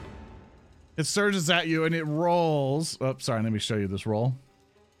 It surges at you and it rolls. Oh, sorry, let me show you this roll.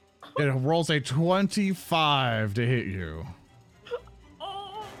 It rolls a 25 to hit you.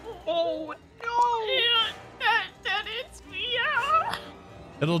 Oh no! Yeah, that is me. Yeah.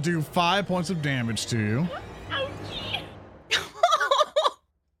 It'll do 5 points of damage to you. Ouchie.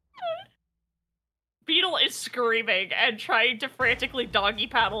 Beetle is screaming and trying to frantically doggy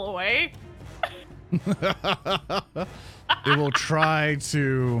paddle away. It will try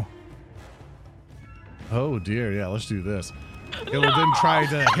to. Oh dear, yeah, let's do this. It will then try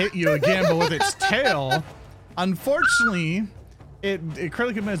to hit you again, but with its tail. Unfortunately, it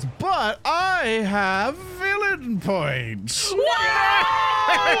critically missed, but I have villain points. Why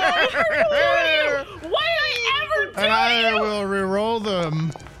did I ever do And I will re-roll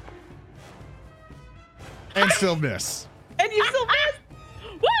them and still miss. And you still missed.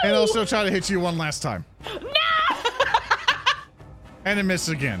 And I'll still try to hit you one last time. No! And it missed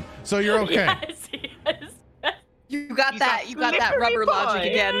again. So you're okay. Yes, yes. You got He's that. a You got that slippery rubber logic boy.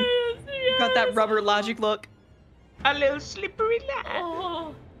 again. Yes, You got that yes. rubber logic look. A little slippery lad.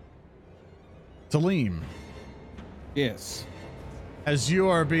 Oh. Talim, Yes. as you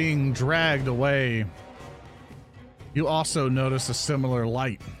are being dragged away, you also notice a similar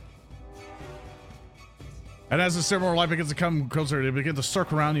light. And as the similar light begins to come closer, it begins to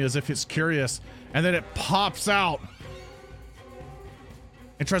circle around you as if it's curious. And then it pops out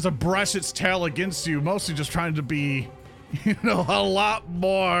and tries to brush its tail against you, mostly just trying to be, a lot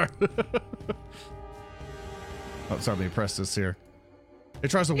more. Oh, sorry, let me press this here. It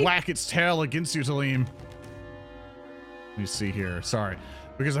tries to whack its tail against you, Talim. Let me see here. Sorry.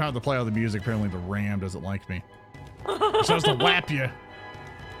 Because I have to play all the music, apparently the RAM doesn't like me. It tries to whap you.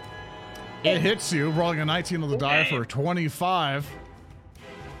 It hits you, rolling a 19 on the die for a 25.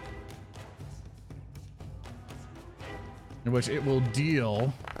 In which it will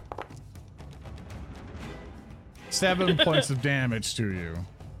deal 7 points of damage to you.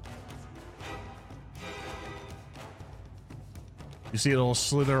 You see it'll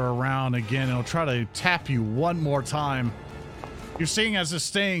slither around again. It'll try to tap you one more time. You're seeing as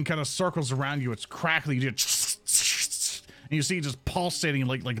this thing kind of circles around you, it's crackling. You just, and you see it just pulsating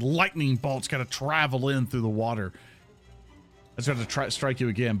like lightning bolts kind of travel in through the water. It's going to try to strike you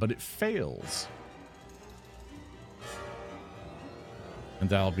again, but it fails. And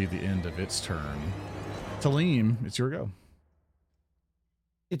that'll be the end of its turn. Talim, it's your go.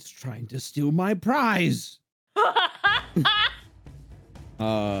 It's trying to steal my prize. Am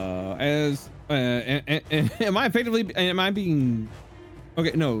I being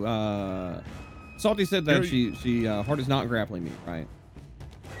okay? No, Salty said that she Heart is not grappling me, right?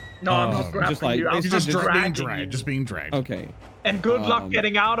 No, I'm just grappling just like you. I'm Just dragging being dragged. you. Okay. And good luck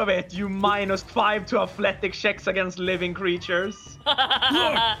getting out of it. You -5 to athletic checks against living creatures.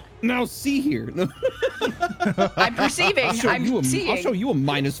 Look, now see here. No. I'm perceiving. I'll I'm seeing. I'll show you a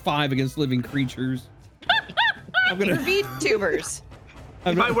 -5 against living creatures. I'm gonna VTubers.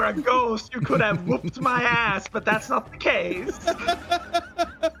 If I were a ghost, you could have whooped my ass, but that's not the case.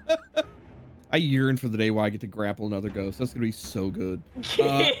 I yearn for the day where I get to grapple another ghost. That's gonna be so good.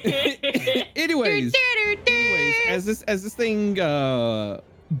 Anyways, as this thing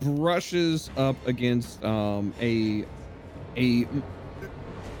brushes up against a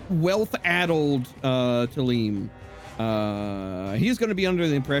wealth-addled Talim, he's going to be under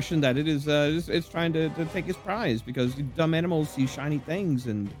the impression that it's trying to take his prize because dumb animals see shiny things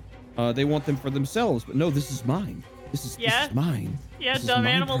and they want them for themselves. But no, this is mine. This is mine. Yeah, This is dumb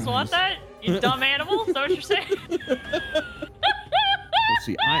my animals prize. want that? You dumb animal? Is that what you're saying? Let's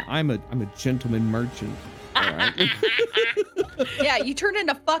see, I'm a gentleman merchant. All right. Yeah, you turned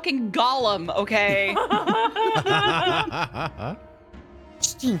into fucking Gollum, okay?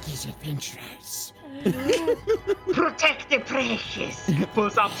 Stinky's adventures. Protect the precious.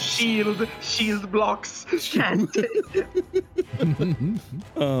 Pulls up shield blocks. Chanting.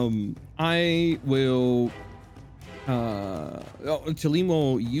 I will. Talim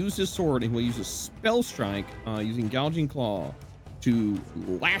will use his sword and will use a spell strike using Gouging Claw to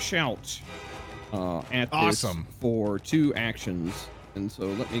lash out at this for 2 actions. And so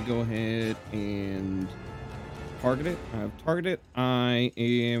let me go ahead and target it. I have targeted. I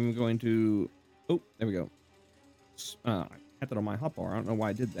am going to. Oh, there we go. I had that on my hotbar. I don't know why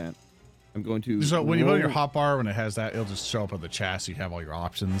I did that. I'm going to. So when you go to your hotbar, when it has that, it'll just show up on the chassis. You have all your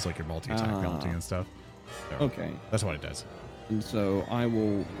options, like your multi-attack penalty and stuff. There. Okay. That's what it does. And so I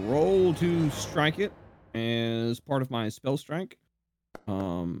will roll to strike it as part of my spell strike.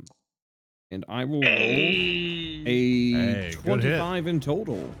 And I will roll a 25 in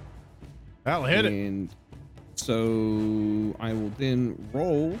total. That'll hit it. And so I will then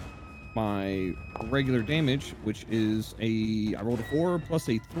roll my regular damage, which is I rolled a 4 plus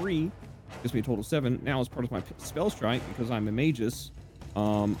a 3, gives me a total 7. Now as part of my spell strike, because I'm a magus,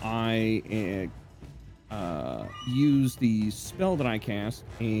 I use the spell that I cast,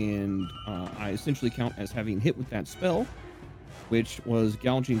 and I essentially count as having hit with that spell, which was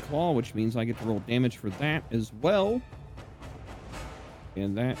Gouging Claw, which means I get to roll damage for that as well.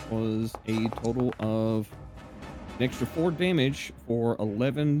 And that was a total of an extra 4 damage for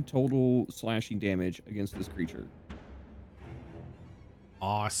 11 total slashing damage against this creature.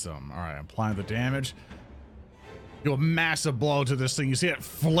 Awesome. All right, applying the damage. Do a massive blow to this thing. You see it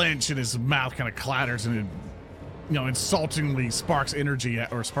flinch and his mouth kind of clatters and it, insultingly sparks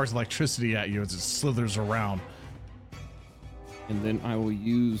sparks electricity at you as it slithers around. And then I will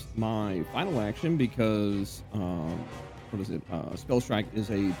use my final action because, Spell Strike is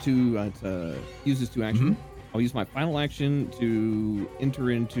uses 2 action. I'll use my final action to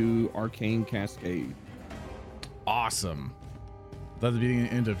enter into Arcane Cascade. Awesome. That's the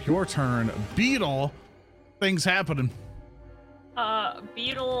end of your turn. Beetle, things happening.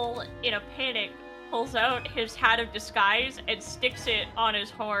 Beetle, in a panic, pulls out his hat of disguise and sticks it on his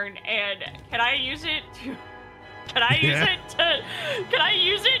horn. And can I use it to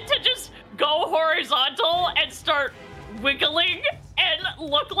just go horizontal and start wiggling and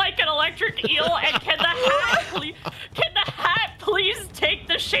look like an electric eel? And can the hat please take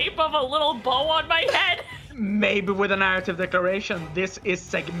the shape of a little bow on my head? Maybe with a narrative declaration, this is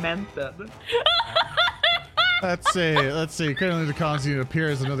segmented. Let's see. Currently, the Constantine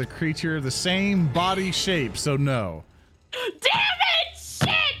appears as another creature of the same body shape, so no. Damn it! Shit!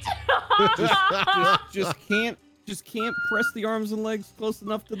 just can't press the arms and legs close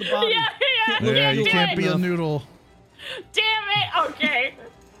enough to the body. Yeah, you do can't it. be a noodle. Damn it! Okay.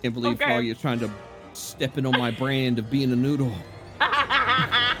 Can't believe Okay. Froggy is trying to step in on my brand of being a noodle. All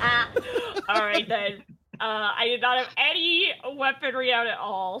right then. I did not have any weaponry out at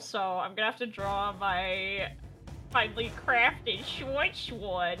all, so I'm gonna have to draw my finely crafted short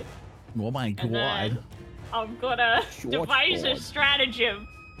sword. Oh my And then I'm gonna Short devise a sword. stratagem.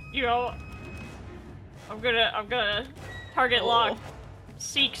 You know, I'm gonna target lock,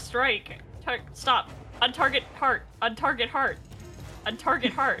 seek strike, stop, untarget heart, untarget heart,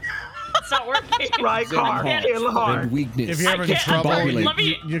 untarget heart. It's not working. Strike Then hard, heart, kill then hard. weakness. If you're having can't- trouble, Populate. Let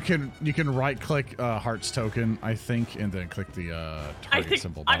me- you can right click Hearts token, I think, and then click the I target think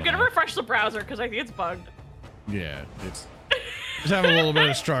symbol. I'm bottom gonna left. refresh the browser because I think it's bugged. Yeah, it's having a little bit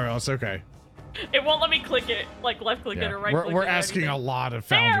of struggle. It's okay. It won't let me click it, like left click it Yeah. or right click it. We're or asking a anything. lot of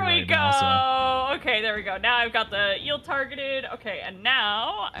Foundry There we right go. now, so. Okay, there we go. Now I've got the eel targeted. Okay, and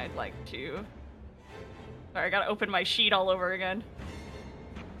now I'd like to. Sorry, I gotta open my sheet all over again.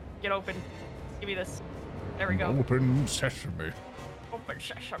 Get open. Give me this. There we go. Open sesame. Open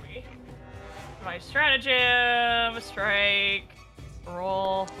sesame. My stratagem, strike,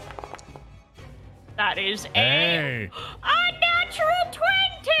 roll. That is a Hey! natural 20!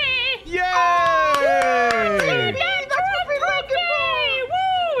 Yay! Natural 20!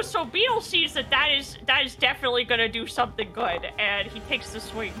 Woo! So Beetle sees that is definitely gonna do something good, and he takes the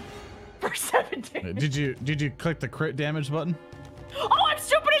swing for 17. Did you click the crit damage button? Oh, I'm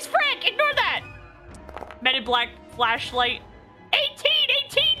stupid as frick! Ignore that! Men in Black flashlight.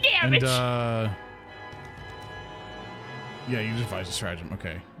 18 damage! And yeah, you devise a stratagem.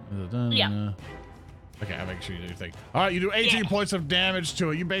 Okay. Yeah. Okay, I'll make sure you do your thing. All right, you do 18 Yeah. points of damage to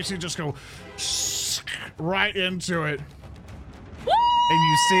it. You basically just go right into it. Woo! And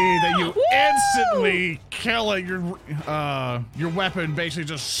you see that you Woo! instantly kill it. Your weapon basically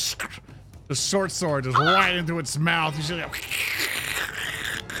just the short sword just right into its mouth. You see that,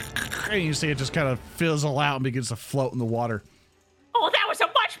 and you see it just kind of fizzle out and begins to float in the water. Oh, that was a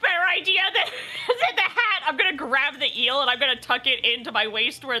much better idea than, than the hat. I'm gonna grab the eel and I'm gonna tuck it into my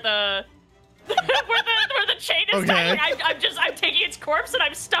waist where the where the chain is Okay. tied. I'm taking its corpse and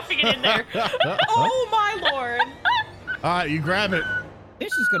I'm stuffing it in there. Oh my lord. All right, you grab it.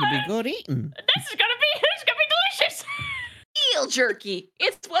 This is gonna be good eating. This is gonna be delicious. Eel jerky.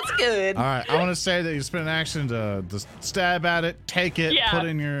 It's what's good. All right, I want to say that you spend an action to stab at it, take it, Yeah, put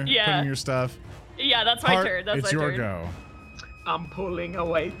in your stuff. Yeah, that's my Hart, turn. That's it's my your turn. go. I'm pulling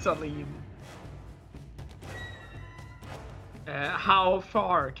away, Talim. How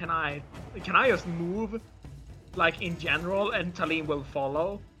far can I just move, like in general, and Talim will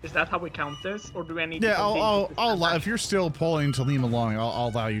follow? Is that how we count this, or do I need Yeah, to I'll complete allow, if you're still pulling Talim along, I'll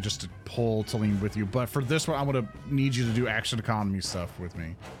allow you just to pull Talim with you. But for this one, I'm gonna need you to do action economy stuff with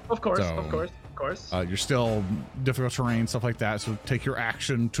me. Of course, So, of course, of course, You're still difficult terrain, stuff like that. So take your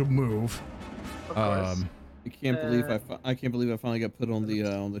action to move. of course. I can't believe I can't believe I finally got put on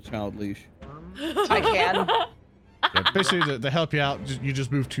the child leash. I can. Yeah, basically, to help you out, you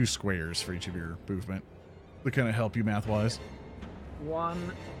just move 2 squares for each of your movement. To kind of help you math wise.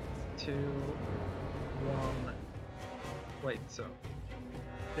 1, 2, 1. Wait, so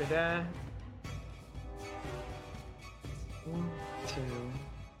did I? 1, 2.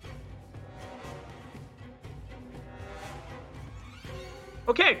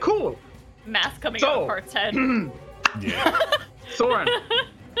 Okay, cool. Math coming So- out of Hart's head. Yeah. Soren,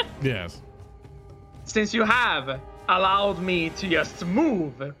 Yes. since you have allowed me to just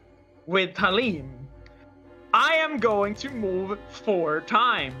move with Talim, I am going to move 4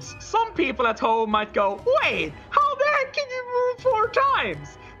 times. Some people at home might go, wait, how the heck can you move 4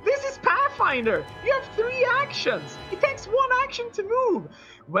 times? This is Pathfinder. You have 3 actions. It takes 1 action to move.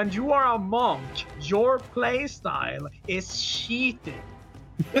 When you are a monk, your playstyle is cheating.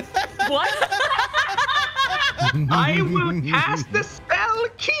 What? I will cast the spell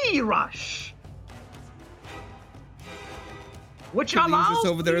Key Rush, which He's allows just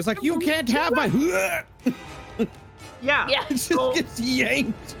over there. me It's like to you move can't have my. Yeah. Yeah. It just So, gets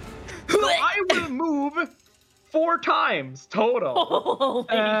yanked. so I will move 4 times total. Holy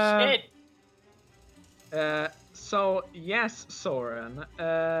shit. So yes, Soren.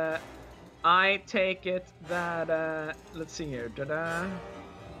 I take it that let's see here. Da-da.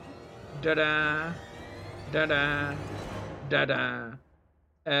 Da-da. Da-da. Da-da.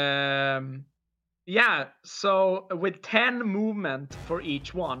 Yeah, so with 10 movement for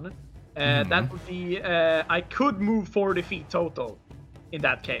each one, that would be I could move 40 feet total in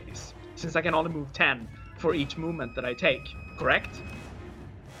that case, since I can only move 10 for each movement that I take, correct?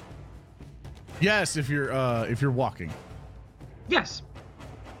 Yes, if you're walking. Yes.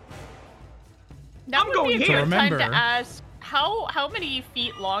 That I'm would going be a here. good time Remember- to ask, how many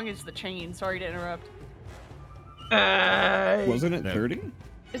feet long is the chain? Sorry to interrupt. Wasn't it Yeah. 30?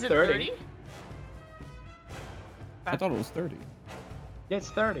 Is it 30. 30? I thought it was 30. It's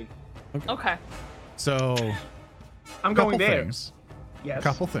 30. Okay. So, I'm couple going there. things. Yes. A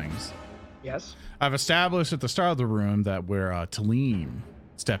couple things. Yes. I've established at the start of the room that where Talim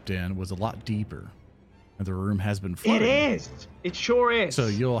stepped in was a lot deeper, and the room has been It flooded. is. It sure is. So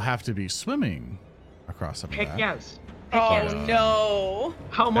you'll have to be swimming across some of Heck that. yes. Oh yes. no.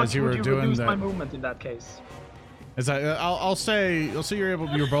 How much you would were you doing reduce that- my movement in that case? As I'll say you're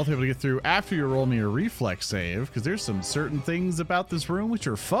both able to get through after you roll me a reflex save, because there's some certain things about this room which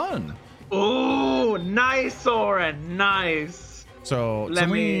are fun. Ooh, nice, Soren. Nice. So Let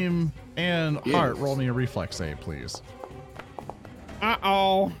me- Talim and Yes. Hart, roll me a reflex save, please.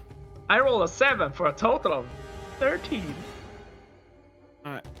 Uh-oh. I roll a 7 for a total of 13.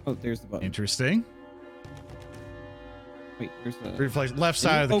 Oh, there's the button. Interesting. Wait, there's the... Reflex left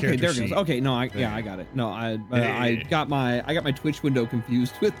side of the okay, character there it sheet. goes. Okay, no, I got it. No, I got my Twitch window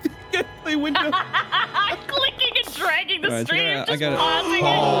confused with the gameplay window. I'm clicking and dragging the Alright, so stream, I just gotta- pausing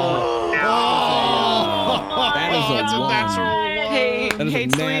it. That is a That's a one. natural Hey, That is hey, a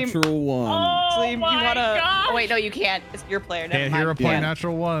Taleem. natural one. Oh Taleem, you my wanna? gosh. Oh wait, no, you can't. It's your player. Never Can't mind. hero point Yeah.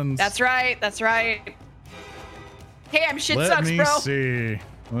 natural ones. That's right. That's right. Damn, shit Let sucks, me bro. see.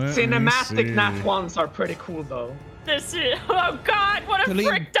 Let me Cinematic see. nat ones are pretty cool though. This is, oh god, what a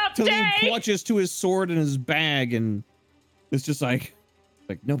fricked up Talim day! clutches to his sword in his bag, and it's just like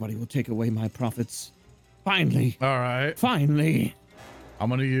nobody will take away my profits. Finally, All right. finally. I'm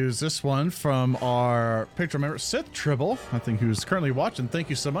going to use this one from our Patreon member, Sith Tribble, I think, who's currently watching. Thank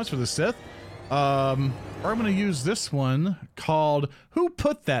you so much for the Sith. I'm going to use this one called Who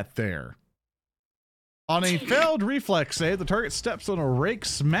Put That There? On a failed reflex save, the target steps on a rake,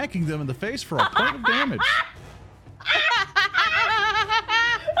 smacking them in the face for a point of damage.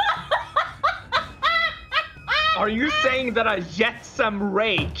 Are you saying that a jetsam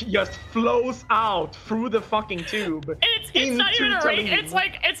rake just flows out through the fucking tube? It's not even a into ring,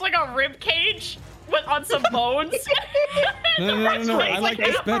 Talim? it's like a rib cage with on some bones. No. I like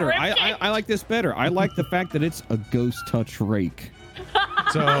this better. I like this better. I like the fact that it's a ghost touch rake.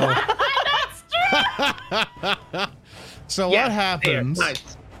 So, That's true. so Yeah, what happens there,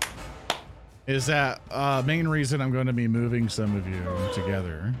 nice. is that main reason I'm going to be moving some of you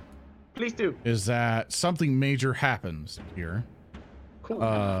together Please do. is that something major happens here. Cool.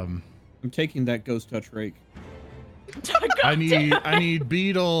 I'm taking that ghost touch rake. I need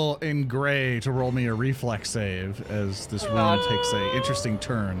Beetle and Gray to roll me a reflex save as this room takes a interesting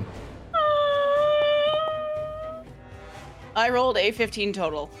turn. I rolled a 15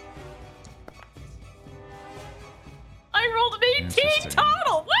 total. I rolled an 18 Interesting.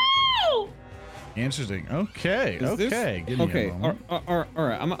 total. Woo! Interesting. Okay. Is this- Okay. Give me Okay. a moment. All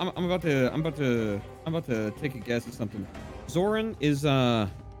right. I'm about to take a guess at something. Zoran is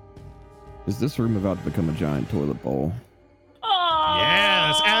this room about to become a giant toilet bowl? Oh,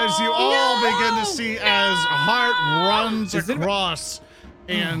 Yes, as you all begin to see as Hart runs Is it- across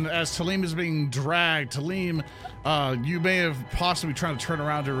and as Talim is being dragged, Talim, you may have possibly trying to turn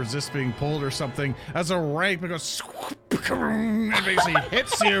around to resist being pulled or something as a rake goes and basically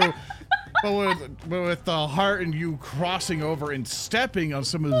hits you. But with the Hart and you crossing over and stepping on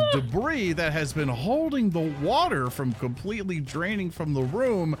some of the debris that has been holding the water from completely draining from the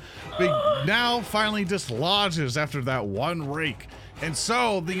room, now finally dislodges after that one rake. And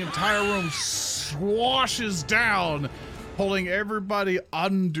so the entire room swashes down, pulling everybody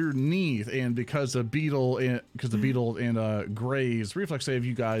underneath. And because the Beetle and Gray's reflex save,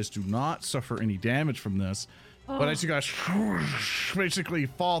 you guys do not suffer any damage from this. But as you guys basically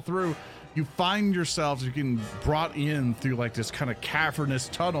fall through, you find yourselves getting brought in through like this kind of cavernous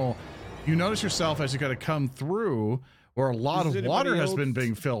tunnel. You notice yourself as you got to come through where a lot Is of anybody water has else- been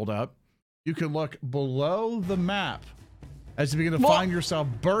being filled up. You can look below the map as you begin to find yourself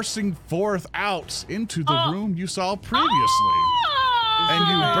bursting forth out into the room you saw previously. And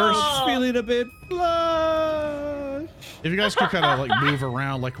you burst Feeling a bit flush. If you guys could kind of like move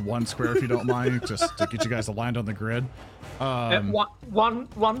around like one square if you don't mind, just to get you guys aligned on the grid.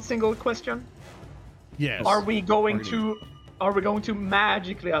 One single question. Yes. Are we going to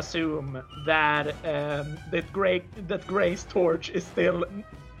magically assume that Gray's torch is still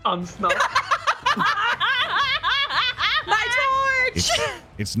unsnuffed? My torch!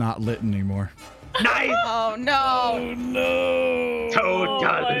 It's not lit anymore. Nice! Oh no! Oh no!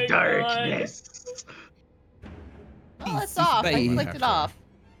 Total darkness. Well, it's off. I clicked it off.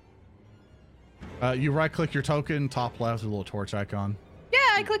 You right click your token, top left, with a little torch icon. Yeah,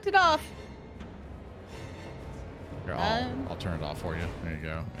 I clicked it off. Here, I'll turn it off for you. There you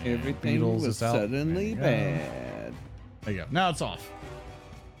go. And Everything Beatles was is out. suddenly There you go. bad. There you go. Now it's off.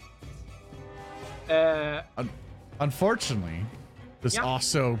 Uh, Unfortunately, this Yeah.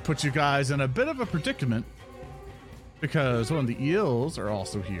 also puts you guys in a bit of a predicament because one of the eels are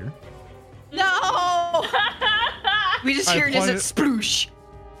also here. No! We just I hear just a pointed- sploosh.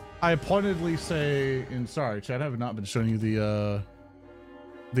 I pointedly say, and sorry, Chad, I have not been showing you the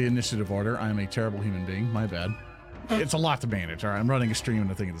initiative order. I am a terrible human being. My bad. It's a lot to manage. All right, I'm running a stream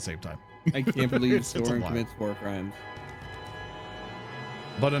and a thing at the same time. I can't believe It's a Soren lot. commits war crimes.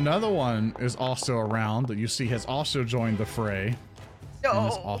 But another one is also around that you see has also joined the fray and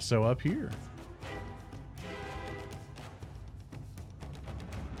is No. also up here.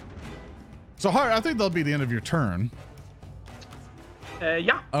 So, Hart, I think that'll be the end of your turn.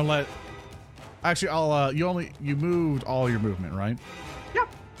 yeah. Unless, actually, I'll you moved all your movement, right? Yeah.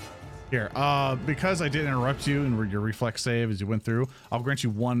 Here, because I did interrupt you and your reflex save as you went through, I'll grant you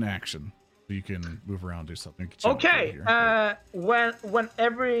one action so you can move around, do something. Get you out of Okay. here. When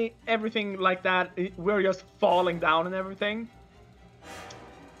everything like that, we're just falling down and everything.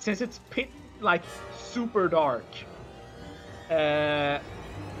 Since it's super dark,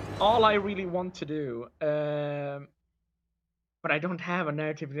 all I really want to do, but I don't have a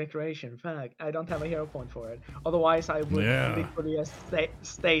narrative declaration. Fuck, I don't have a hero point for it. Otherwise, I would Yeah. literally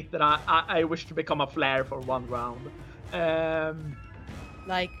state that I wish to become a flare for one round.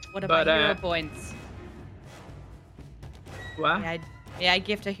 Like, what about But, hero points? What? May I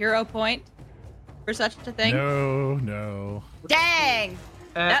gift a hero point for such a thing? No. Dang!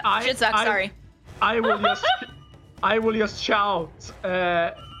 Shit sucks, sorry. I will just shout.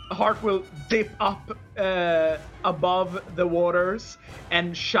 Heart will dip up above the waters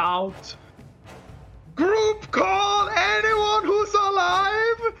and shout, "Group call anyone who's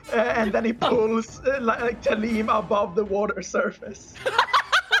alive!" And then he pulls like Talim above the water surface.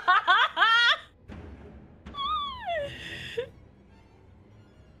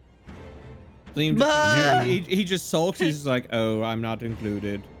 Liam Bah! he just sulks. He's just like, oh, I'm not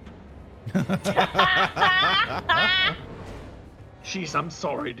included. Jeez, I'm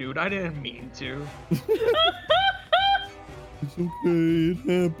sorry, dude. I didn't mean to. It's okay, it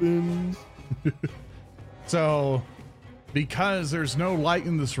happens. So, because there's no light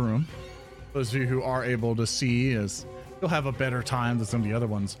in this room, those of you who are able to see, is you'll have a better time than some of the other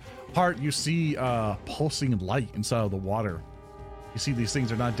ones. Hart, you see pulsing light inside of the water. You see these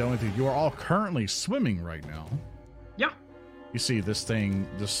things are not doing anything. You are all currently swimming right now. Yeah. You see this thing,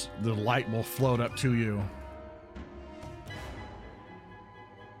 the light will float up to you.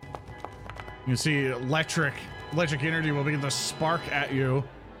 You see electric energy will begin to spark at you.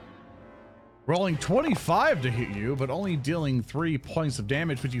 Rolling 25 to hit you, but only dealing 3 points of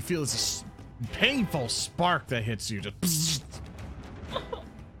damage, but you feel this painful spark that hits you. Just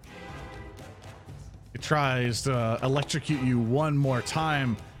it tries to electrocute you one more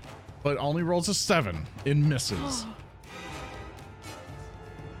time, but only rolls a 7 and misses.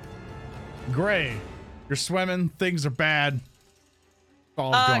 Gray, you're swimming, things are bad.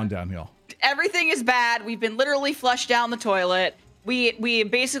 All gone downhill. Everything is bad. We've been literally flushed down the toilet. We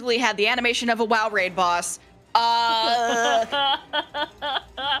basically had the animation of a WoW raid boss.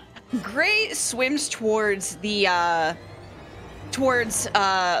 Gray swims towards the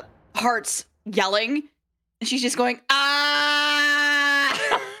Heart's yelling, and she's just going, ah!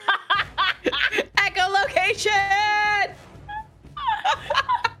 Echolocation!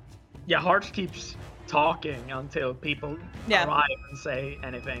 Yeah, Heart keeps talking until people arrive and say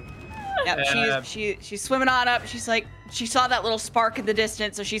anything. Yeah, she's swimming on up. She's like, she saw that little spark in the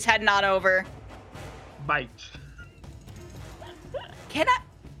distance, so she's heading on over. Bite.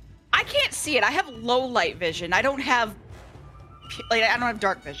 I can't see it. I have low light vision. I don't have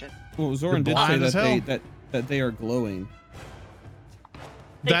dark vision. Well, Zoran did say that they are glowing.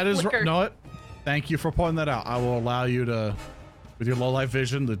 That is flicker. know what? Thank you for pointing that out. I will allow you to, with your low light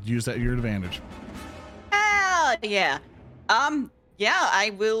vision, to use that to your advantage. Hell yeah. Yeah, I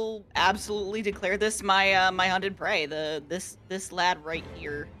will absolutely declare this my my hunted prey. This lad right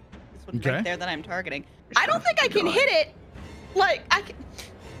here, this one Okay. right there that I'm targeting. I don't think I can hit it. Like You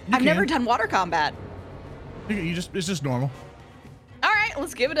I've never can. done water combat. It's just normal. All right,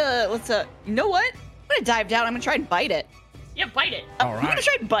 let's give it a. You know what? I'm gonna dive down. I'm gonna try and bite it. Yeah, bite it. All I'm gonna right.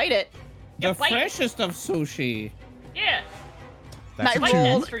 try and bite it. Yeah, The bite it. freshest of sushi. Yeah. That's And a I two.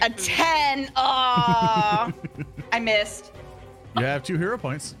 rolled That's for a food. 10. Oh, I missed. You have 2 hero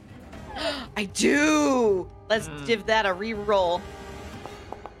points. I do. Let's give that a re-roll.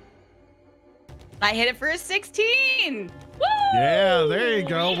 I hit it for a 16. Woo! Yeah, there you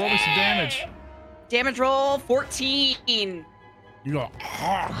go. Roll me some damage. Damage roll 14. You go,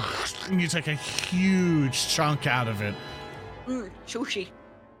 and you take a huge chunk out of it. Sushi.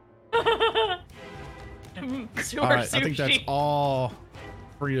 Sewer All right, I think that's sushi. all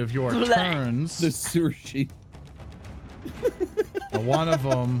 3 of your Blech. turns. The sushi. One of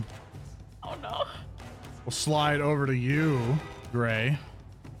them Oh no. will slide over to you, Gray.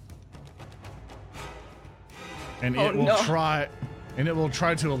 And Oh, it will no. try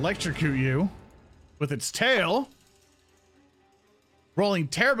to electrocute you with its tail. Rolling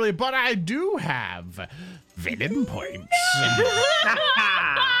terribly, but I do have villain points.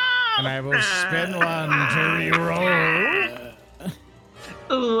 And I will spend one to reroll.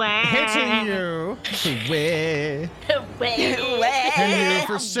 Hitting you. Where? Hitting you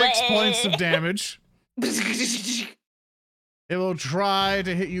for 6 points of damage. It will try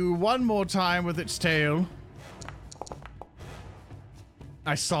to hit you one more time with its tail.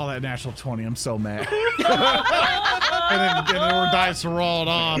 I saw that natural 20. I'm so mad. and then our dice rolled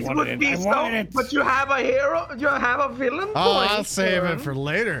off. It would be so, but you have a hero. You have a villain. Oh, point, I'll save sir. it for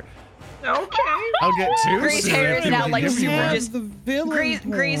later. Okay. I'll get 2. Gray's soon hair if is you now can like give me super one. just- The villain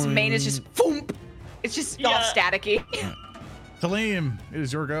Gray's mane is just foom. It's just all Yeah. staticky. Talim, it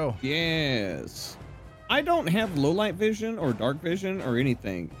is your go. Yes. I don't have low light vision or dark vision or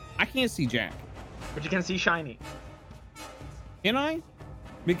anything. I can't see Jack. But you can see shiny. Can I?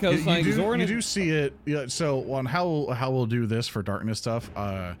 Because like Zoran you is- do see it. Yeah. So on how we'll do this for darkness stuff.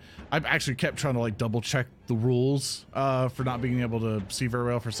 I've actually kept trying to like double check the rules for not being able to see very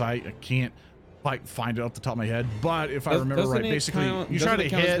well for sight. I can't quite find it off the top of my head. But if I remember doesn't right, it basically count- you try doesn't to it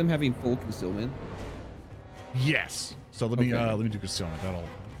count as hit. them having full concealment. Yes. So let me Okay. let me do concealment.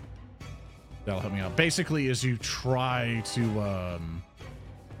 That'll help me out. Basically, is you try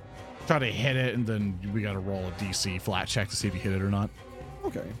to hit it, and then we got to roll a DC flat check to see if you hit it or not.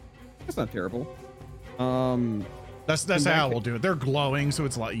 Okay, that's not terrible. That's In that how ca- we'll do it. They're glowing, so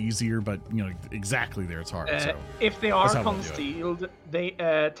it's a lot easier. But you know exactly there, it's hard. So If they are that's how we'll do it. concealed,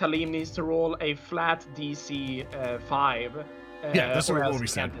 Talim needs to roll a flat DC 5. Yeah, that's or what else we he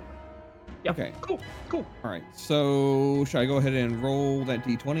said. can't hit them. Yeah. Okay. Cool. All right. So should I go ahead and roll that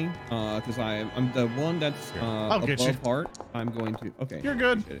d20? Because I'm the one that's I'll get you. above heart. I'm going to. Okay. You're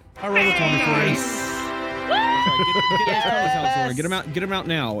good. Appreciate it. I rolled a 20 for you. All right, get those comments out, Zoran. Get them out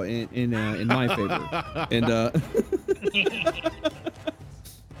now in my favor. And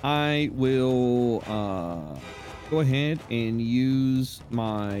I will go ahead and use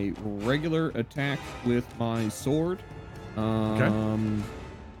my regular attack with my sword. And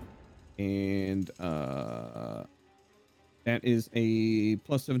that is a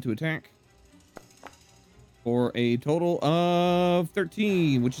 +7 to attack for a total of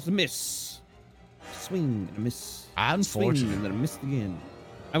 13, which is a miss. Swing and a miss. Unfortunate. Swing and then a miss again.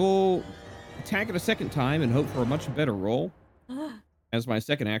 I will attack it a second time and hope for a much better roll as my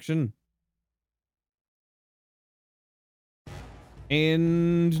second action.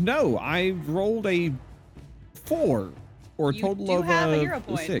 And no, I rolled a 4 for a You total do of have a hero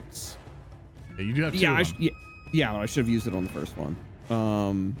point. 6. Yeah, you do have 2. Yeah, of them. yeah, I should have used it on the first one.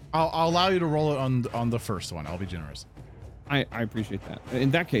 I'll allow you to roll it on the first one. I'll be generous. I appreciate that.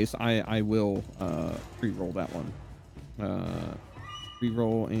 In that case, I will re-roll that one.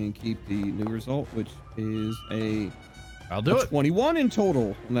 Re-roll and keep the new result, which is I'll do it. 21 in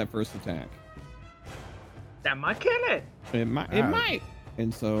total on that first attack. That might kill it. It might.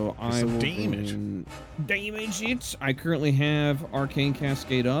 And so I some will go damage. and damage it. I currently have Arcane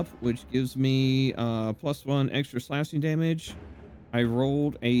Cascade up, which gives me +1 extra slashing damage. I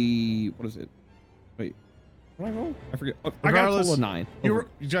rolled a what is it? Wait, what did I roll? I forget. Oh, I got a Regardless, total of 9. You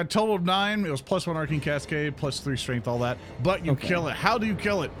got a total of 9. It was +1 Arcane Cascade, +3 Strength, all that. But you Okay. kill it. How do you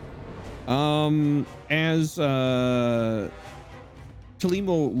kill it? As Talim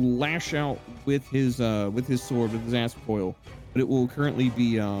will lash out with his sword, with his asp coil, but it will currently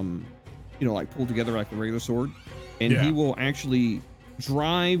be like pulled together like the regular sword, and Yeah. he will actually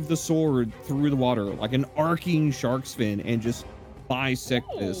drive the sword through the water like an arcing shark's fin and just bisect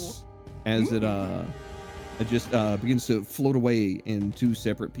this as it just begins to float away in two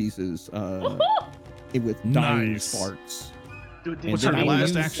separate pieces with dying Nice. sparks. Dude, What's your your last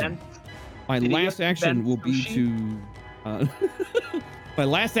invent- action? My Did he last action invent will be sushi? to my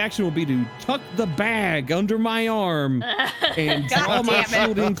last action will be to tuck the bag under my arm and God draw my damn it.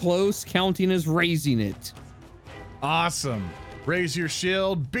 shield in close, counting as raising it. Awesome. Raise your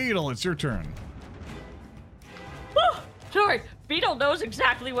shield. Beetle, it's your turn. Sorry, Beetle knows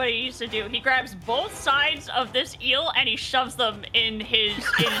exactly what he needs to do. He grabs both sides of this eel and he shoves them in his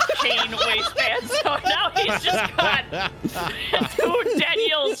chain waistband. So now he's just got 2 dead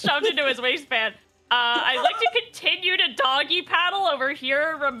eels shoved into his waistband. I'd like to continue to doggy paddle over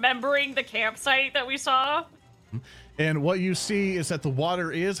here, remembering the campsite that we saw. And what you see is that the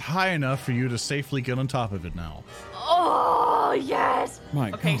water is high enough for you to safely get on top of it now. Oh, yes!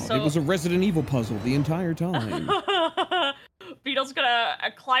 My Okay, God, so- it was a Resident Evil puzzle the entire time. Beetle's gonna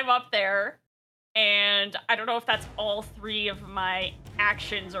climb up there, and I don't know if that's all 3 of my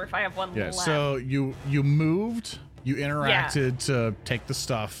actions or if I have one Yeah, left. so you moved, you interacted to take the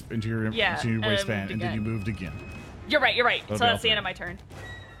stuff into your, Yeah, into your and I waistband, moved and then you again. moved again. You're right. So Okay, that's the okay. end of my turn.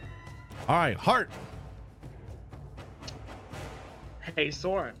 All right, Heart. Hey,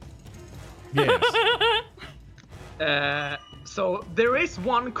 Soren. Yes. So there is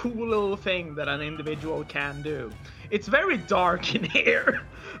one cool little thing that an individual can do. It's very dark in here,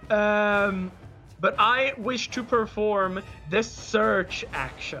 but I wish to perform the search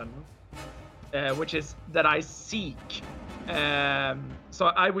action, which is that I seek. So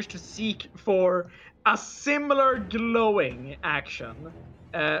I wish to seek for a similar glowing action.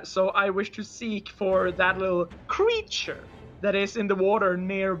 So I wish to seek for that little creature that is in the water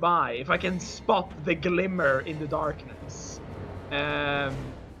nearby, if I can spot the glimmer in the darkness.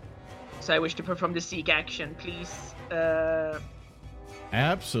 So I wish to perform the seek action, please.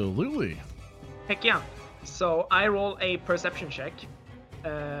 Absolutely. Heck yeah. So I roll a perception check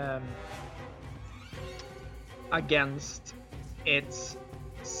against its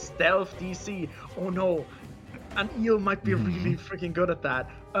stealth DC. Oh no, an eel might be really freaking good at that.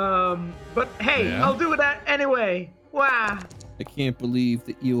 But hey, Yeah. I'll do it anyway. Wow. I can't believe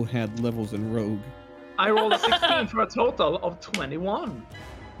the eel had levels in Rogue. I rolled a 16 for a total of 21.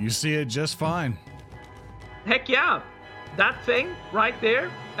 You see it just fine. Heck yeah. That thing right there,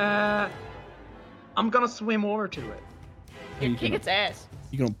 I'm gonna swim over to it. Are you Kick gonna, its ass.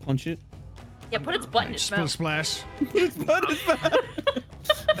 you gonna punch it? Yeah, put its butt in its Split mouth. splash.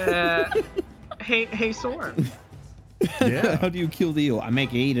 Hey, Soren. Yeah. How do you kill the eel? I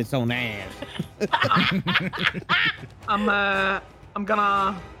make it eat its own ass. I'm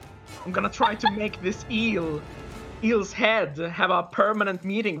gonna try to make this eel's head have a permanent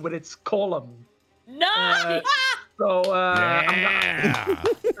meeting with its column. Nice! So Yeah.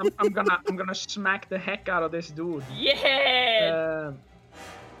 I'm gonna smack the heck out of this dude. Yeah!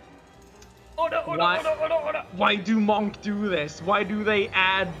 Oh no, why- oh no. Why do Monk do this? Why do they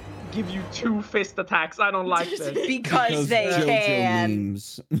give you 2 fist attacks? I don't like this. Because they JoJo can.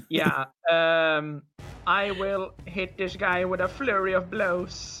 memes. Yeah. I will hit this guy with a flurry of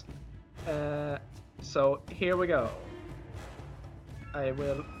blows. So here we go. I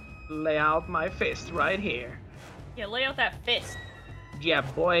will lay out my fist right here. Yeah, lay out that fist. Yeah,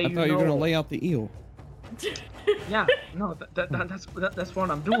 boy. I thought you were gonna lay out the eel. Yeah. No, that's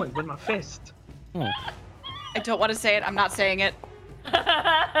what I'm doing with my fist. Oh, I don't want to say it. I'm not saying it.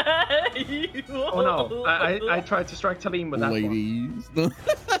 Oh no! I tried to strike Talim with that one. ladies. Yeah,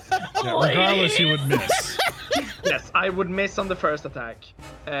 regardless, you would miss. Yes, I would miss on the first attack,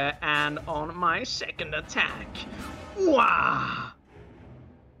 and on my second attack, wow!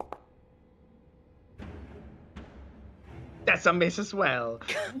 That's a miss as well.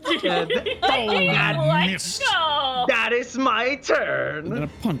 that missed. Go! That is my And then turn. a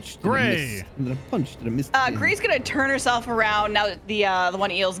punch. that I Gray. missed. And then a punch that I missed. Gray's gonna turn herself around now that the one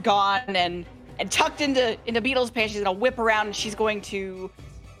eel's gone and tucked into Beetle's pants. She's gonna whip around and she's going to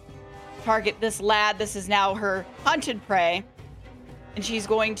target this lad. This is now her hunted prey, and she's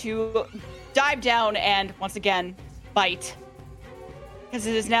going to dive down and once again bite. Because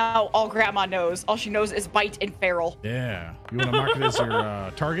it is now all Grandma knows. All she knows is bite and feral. Yeah. You want to mark it as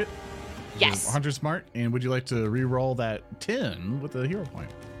your target? Yes. 100 smart. And would you like to re-roll that 10 with a hero point?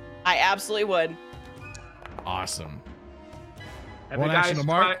 I absolutely would. Awesome. Have One you action guys to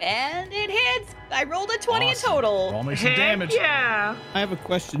mark. tried- And it hits. I rolled a 20 Awesome. in total. Roll me some Heck damage. yeah! I have a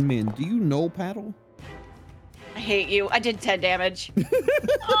question, Min. Do you know paddle? I hate you. I did 10 damage.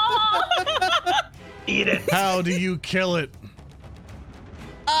 Eat it. How do you kill it?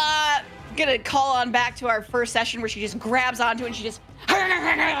 gonna call on back to our first session where she just grabs onto it and she just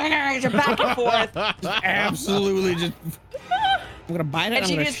back and forth. Absolutely, just. I'm gonna bite it. And I'm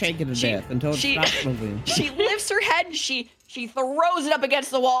she gonna just- shake it to she- death until it she- stops moving. She lifts her head and she throws it up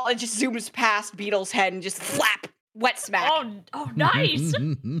against the wall and just zooms past Beetle's head and just flap, wet smack. Oh, nice.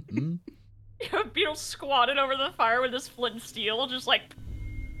 Beetle squatted over the fire with his flint and steel, just like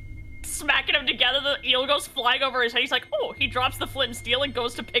smacking them together. The eel goes flying over his head. He's like, oh, he drops the flint and steel and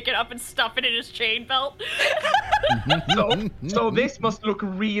goes to pick it up and stuff it in his chain belt. So this must look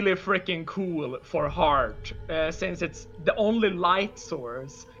really freaking cool for Heart, since it's the only light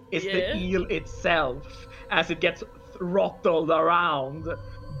source is Yeah. the eel itself, as it gets throttled around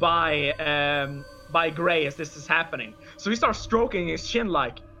by Gray as this is happening. So he starts stroking his chin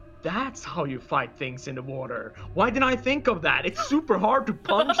like, that's how you fight things in the water. Why didn't I think of that? It's super hard to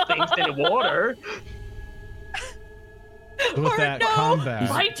punch things in the water. With that combat.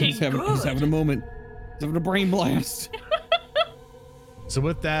 Fighting He's having a moment. He's having a brain blast. So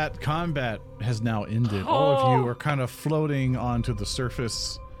with that, combat has now ended. All of you are kind of floating onto the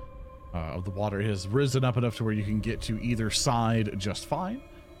surface of the water. It has risen up enough to where you can get to either side just fine.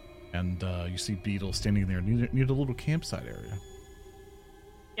 And you see Beetle standing there near the little campsite area.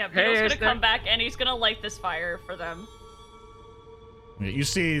 Yeah, Hey, Beetle's is gonna come back and he's gonna light this fire for them. Yeah, you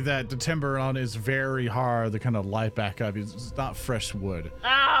see that the timber on it is very hard to kind of light back up. It's not fresh wood.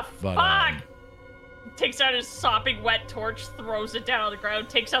 Ah, But, fuck! Takes out his sopping wet torch, throws it down on the ground,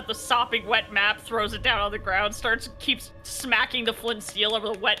 takes out the sopping wet map, throws it down on the ground, keeps smacking the flint and steel over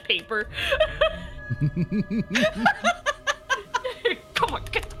the wet paper. Come on,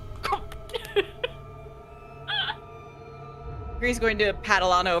 come on. Gray's going to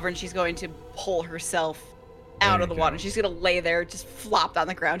paddle on over and she's going to pull herself out There of the you water. go. She's gonna lay there, just flopped on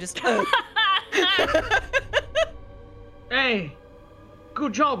the ground, just. Hey,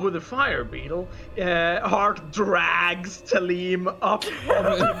 good job with the fire, Beetle. Heart drags Talim up.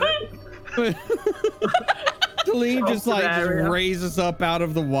 Talim just From the like just area. raises up out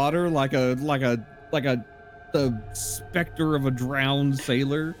of the water like the specter of a drowned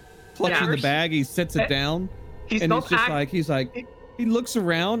sailor, clutching the Yeah. bag. He sets it down, He's and not it's just act- he looks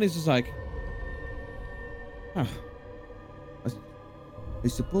around. He's just like, "Huh. I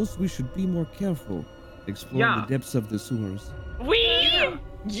suppose we should be more careful exploring Yeah. the depths of the sewers."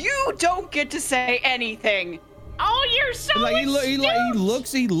 You don't get to say anything. Oh, you're so Like astute!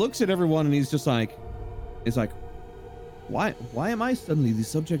 he looks at everyone, and he's like, why am I suddenly the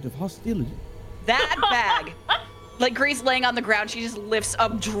subject of hostility? That bag. Like Gray's laying on the ground, she just lifts a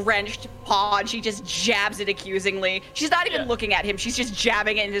drenched paw and she just jabs it accusingly. She's not even looking at him, she's just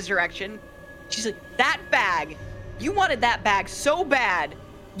jabbing it in his direction. She's like, that bag. You wanted that bag so bad,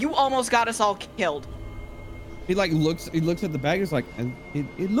 you almost got us all killed. He looks at the bag. He's like, and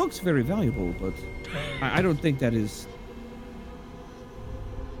it looks very valuable, but I don't think that is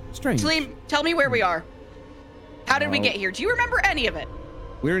strange. Talim, tell me where we are. How did we Well- get here? Do you remember any of it?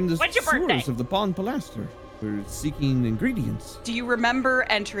 We're in the When's your sewers birthday? of the Pond Palaster. We're seeking ingredients. Do you remember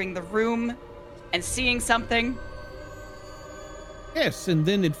entering the room and seeing something? Yes, and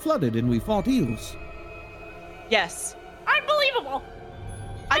then it flooded and we fought eels. Yes. Unbelievable!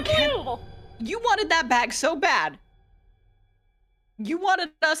 I can't. Unbelievable! You wanted that bag so bad. You wanted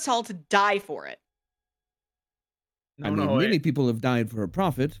us all to die for it. No, I mean, no, many people have died for a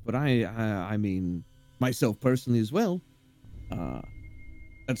profit, but I mean, myself personally as well.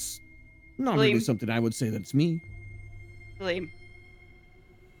 That's not really William. something I would say that's me. Talim,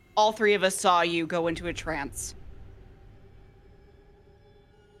 all three of us saw you go into a trance.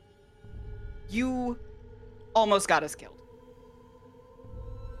 You almost got us killed.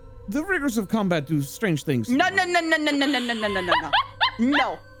 The rigors of combat do strange things. No.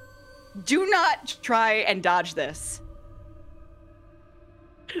 No. Do not try and dodge this.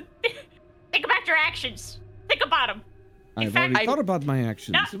 Think about your actions. Think about them. I've fact, already thought about my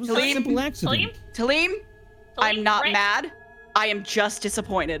actions. No, It was Talim, a simple accident. Talim, I'm Talim, not Gra- mad. I am just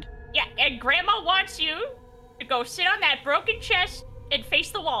disappointed. Yeah, and Grandma wants you to go sit on that broken chest and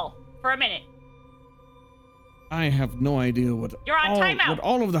face the wall for a minute. I have no idea what You're on timeout. what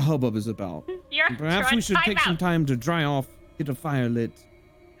all of the hubbub is about. Perhaps you're we should on take some timeout. time to dry off, get a fire lit.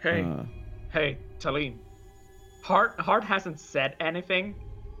 Hey, Uh, hey, Talim. Hart hasn't said anything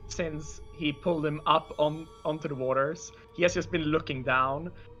since he pulled him up onto the waters. He has just been looking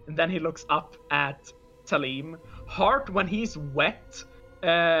down, and then he looks up at Talim. Hart, when he's wet,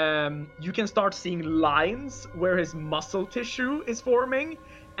 you can start seeing lines where his muscle tissue is forming,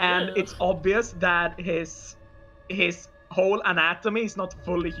 and Ugh. it's obvious that his whole anatomy is not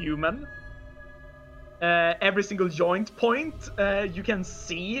fully human. every single joint point, you can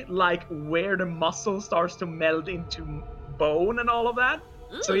see like where the muscle starts to meld into bone and all of that.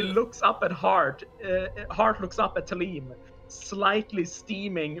 So he looks up at Hart. Hart looks up at Talim, slightly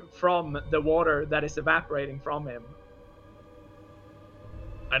steaming from the water that is evaporating from him.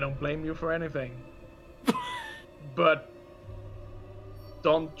 I don't blame you for anything. But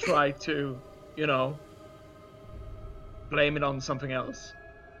don't try to, blame it on something else.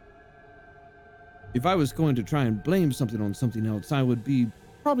 If I was going to try and blame something on something else, I would be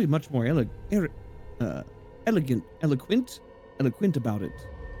probably much more eloquent about it.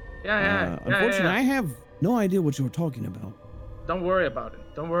 Unfortunately, I have no idea what you're talking about. Don't worry about it.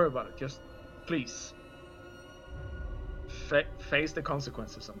 Just, please, face the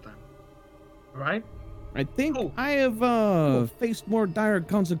consequences sometime. All right? I think I have faced more dire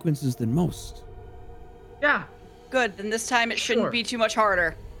consequences than most. Yeah. Good. Then this time it shouldn't be too much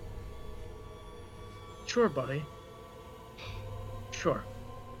harder. Sure, buddy. Sure.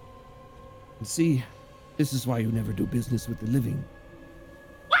 See, this is why you never do business with the living.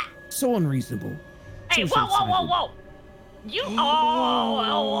 What? So unreasonable. Hey, So whoa! short-sighted. You,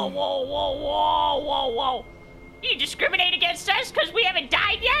 whoa. You discriminate against us because we haven't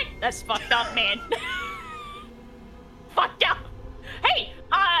died yet? That's fucked up, man. Fucked up. Hey,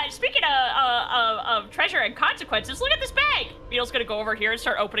 speaking of treasure and consequences, look at this bag. Beetle's gonna go over here and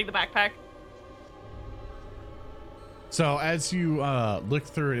start opening the backpack. So as you look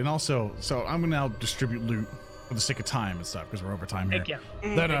through it, and also, so I'm gonna now distribute loot for the sake of time and stuff because we're over time here.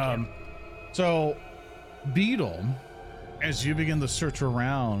 Thank you. So Beetle, as you begin to search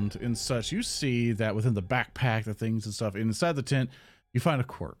around and such, you see that within the backpack, the things and stuff, and inside the tent, you find a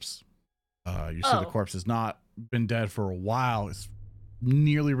corpse. You see the corpse has not been dead for a while. It's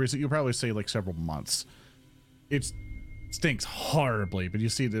nearly recent. You'll probably say like several months. It stinks horribly, but you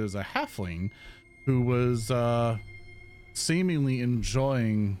see there's a halfling who was seemingly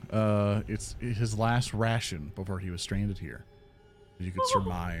enjoying his last ration before he was stranded here. You could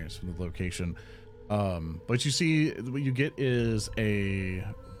surmise from the location. But you see, what you get is a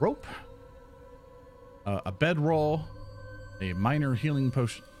rope, a bedroll, a minor healing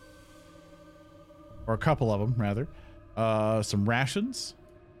potion, or a couple of them rather, some rations.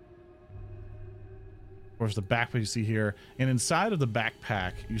 Of course, the backpack you see here, and inside of the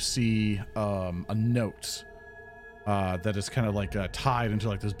backpack you see a note that is kind of like tied into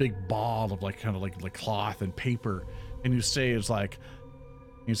like this big ball of like kind of like cloth and paper, and you say it's like.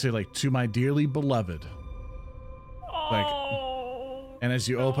 You say like, to my dearly beloved. And as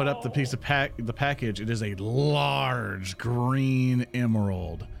you open up the piece of the package, it is a large green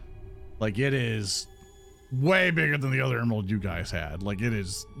emerald. Like it is way bigger than the other emerald you guys had. Like it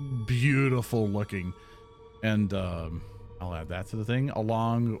is beautiful looking. And I'll add that to the thing.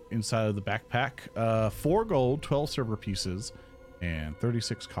 Along inside of the backpack, 4 gold, 12 silver pieces, and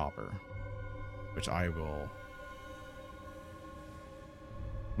 36 copper, which I will.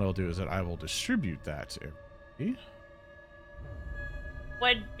 What I'll do is that I will distribute that to everybody.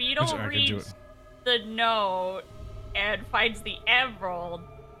 When Beetle reads the note and finds the emerald,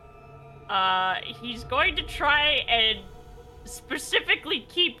 he's going to try and specifically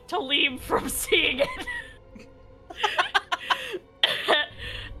keep Talim from seeing it.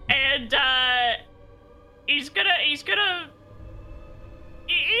 And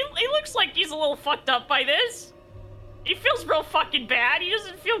he looks like he's a little fucked up by this. He feels real fucking bad. He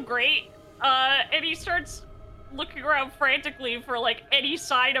doesn't feel great. And he starts looking around frantically for like any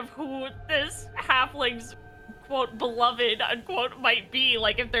sign of who this halfling's quote beloved unquote might be.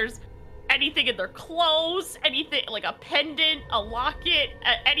 Like if there's anything in their clothes, anything like a pendant, a locket,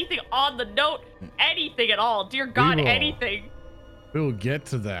 anything on the note, anything at all. Dear God, anything. We'll get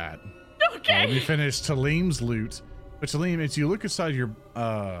to that. Okay. We finished Talim's loot. But Talim, as you look inside your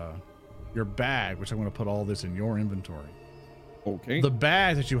bag, which I'm going to put all this in your inventory. Okay. The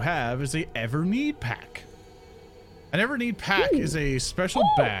bag that you have is a Ever Need pack. An Ever Need pack is a special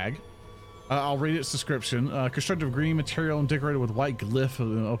bag. I'll read its description. Constructed of green material and decorated with white glyph.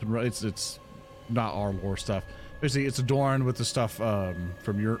 Open. It's not our lore stuff. Basically, it's adorned with the stuff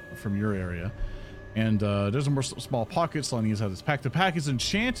from your area. And there's more small pockets lining inside this pack. The pack is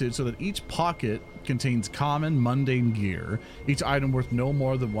enchanted so that each pocket contains common mundane gear. Each item worth no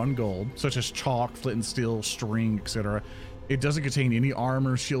more than 1 gold, such as chalk, flint and steel, string, etc. It doesn't contain any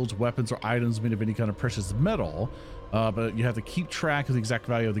armor, shields, weapons, or items made of any kind of precious metal. But you have to keep track of the exact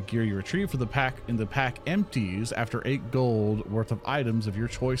value of the gear you retrieve for the pack, and the pack empties after 8 gold worth of items of your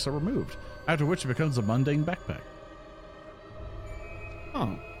choice are removed, after which it becomes a mundane backpack.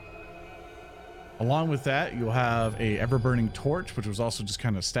 Oh. Along with that, you'll have a ever-burning torch, which was also just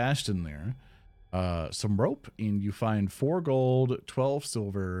kind of stashed in there. some rope, and you find 4 gold, 12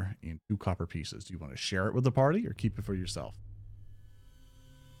 silver, and 2 copper pieces. Do you want to share it with the party or keep it for yourself?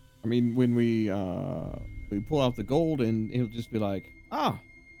 I mean, when we pull out the gold, and he'll just be like,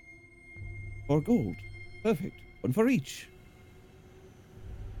 4 gold. Perfect. 1 for each.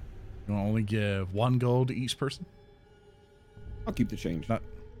 You want to only give 1 gold to each person? I'll keep the change. Not,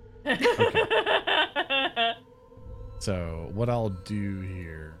 so what I'll do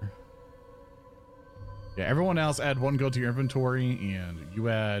here. Yeah, everyone else add 1 gold to your inventory, and you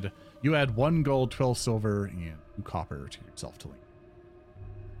add 1 gold, 12 silver, and 2 copper to yourself to link.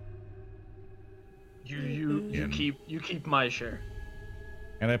 You keep my share.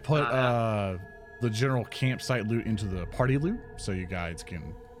 And I put the general campsite loot into the party loot, so you guys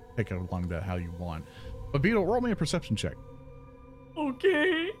can pick it along that how you want. But Beetle, roll me a perception check.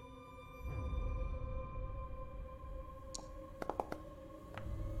 Okay.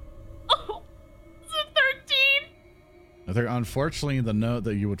 Oh, it's a 13. Unfortunately, the note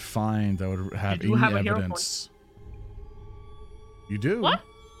that you would find that would have You any have a hero evidence. You do. What?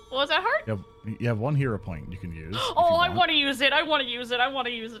 Was that hard? You have 1 hero point you can use. Oh, I want to use it. I want to use it. I want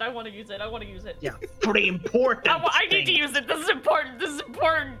to use it. I want to use it. I want to use it. Yeah, pretty important. I need to use it. This is important. This is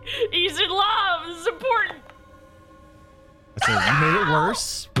important. Use it, love. This is important. So you made it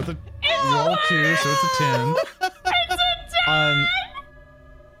worse with a roll 2, so it's a 10. It's a 10.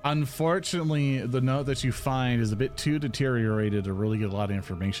 Unfortunately, the note that you find is a bit too deteriorated to really get a lot of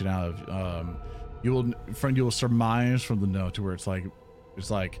information out of. You will surmise from the note to where it's like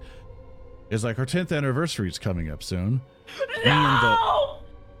our 10th anniversary is coming up soon. No!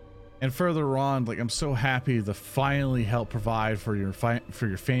 And further on, like, I'm so happy to finally help provide for your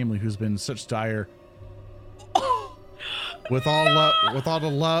family who's been such dire. With all the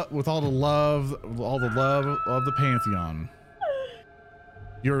love of the Pantheon.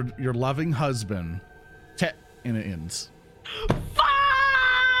 Your loving husband, and it ends.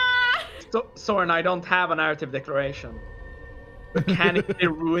 So, Soren, I don't have a narrative declaration. But can it be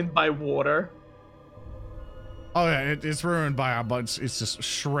ruined by water? Oh yeah, it's ruined by a bunch. It's just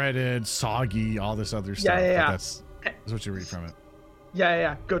shredded, soggy, all this other stuff. Yeah. That's what you read from it.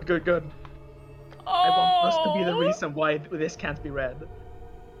 Yeah. Good. I want us to be the reason why this can't be read.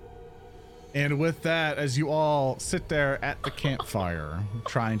 And with that, as you all sit there at the campfire,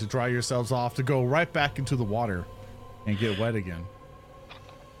 trying to dry yourselves off to go right back into the water and get wet again,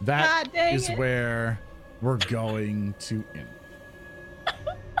 that is where we're going to end.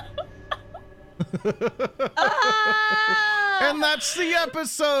 And that's the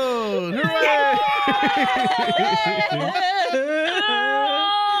episode. Hooray!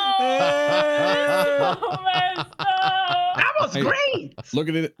 That was great. Look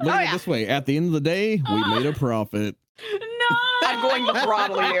at it this way. At the end of the day, we made a profit. No! I'm going to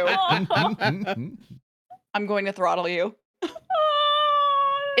throttle you. I'm going to throttle you.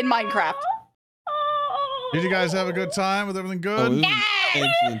 In Minecraft. Did you guys have a good time? Was everything good? Oh, this was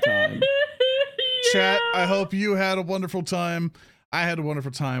excellent time. Chat, I hope you had a wonderful time. I had a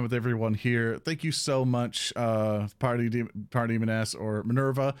wonderful time with everyone here. Thank you so much, Party Demon S or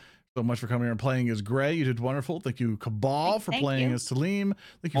Minerva, so much for coming here and playing as Gray. You did wonderful. Thank you, Cabal, for playing as Salim.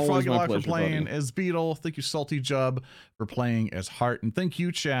 Thank you, Always Froggy my Lock, for pleasure, playing buddy. as Beetle. Thank you, Salty Jub, for playing as Heart. And thank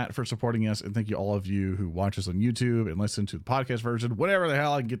you, chat, for supporting us. And thank you, all of you who watch us on YouTube and listen to the podcast version. Whatever the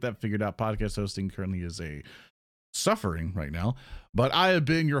hell, I can get that figured out. Podcast hosting currently is a suffering right now, but I have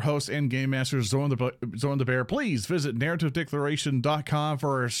been your host and game master, Zorn the Bear. Please visit narrativedeclaration.com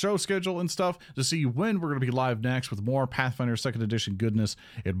for our show schedule and stuff to see when we're going to be live next with more Pathfinder 2nd edition goodness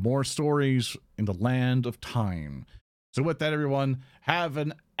and more stories in the land of time. So with that, everyone, have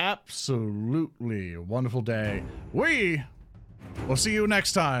an absolutely wonderful day. We will see you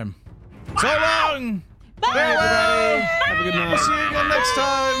next time. So long. Bye, everybody. Have a good night. We'll see you again next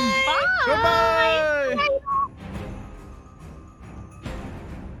time. Bye. Goodbye.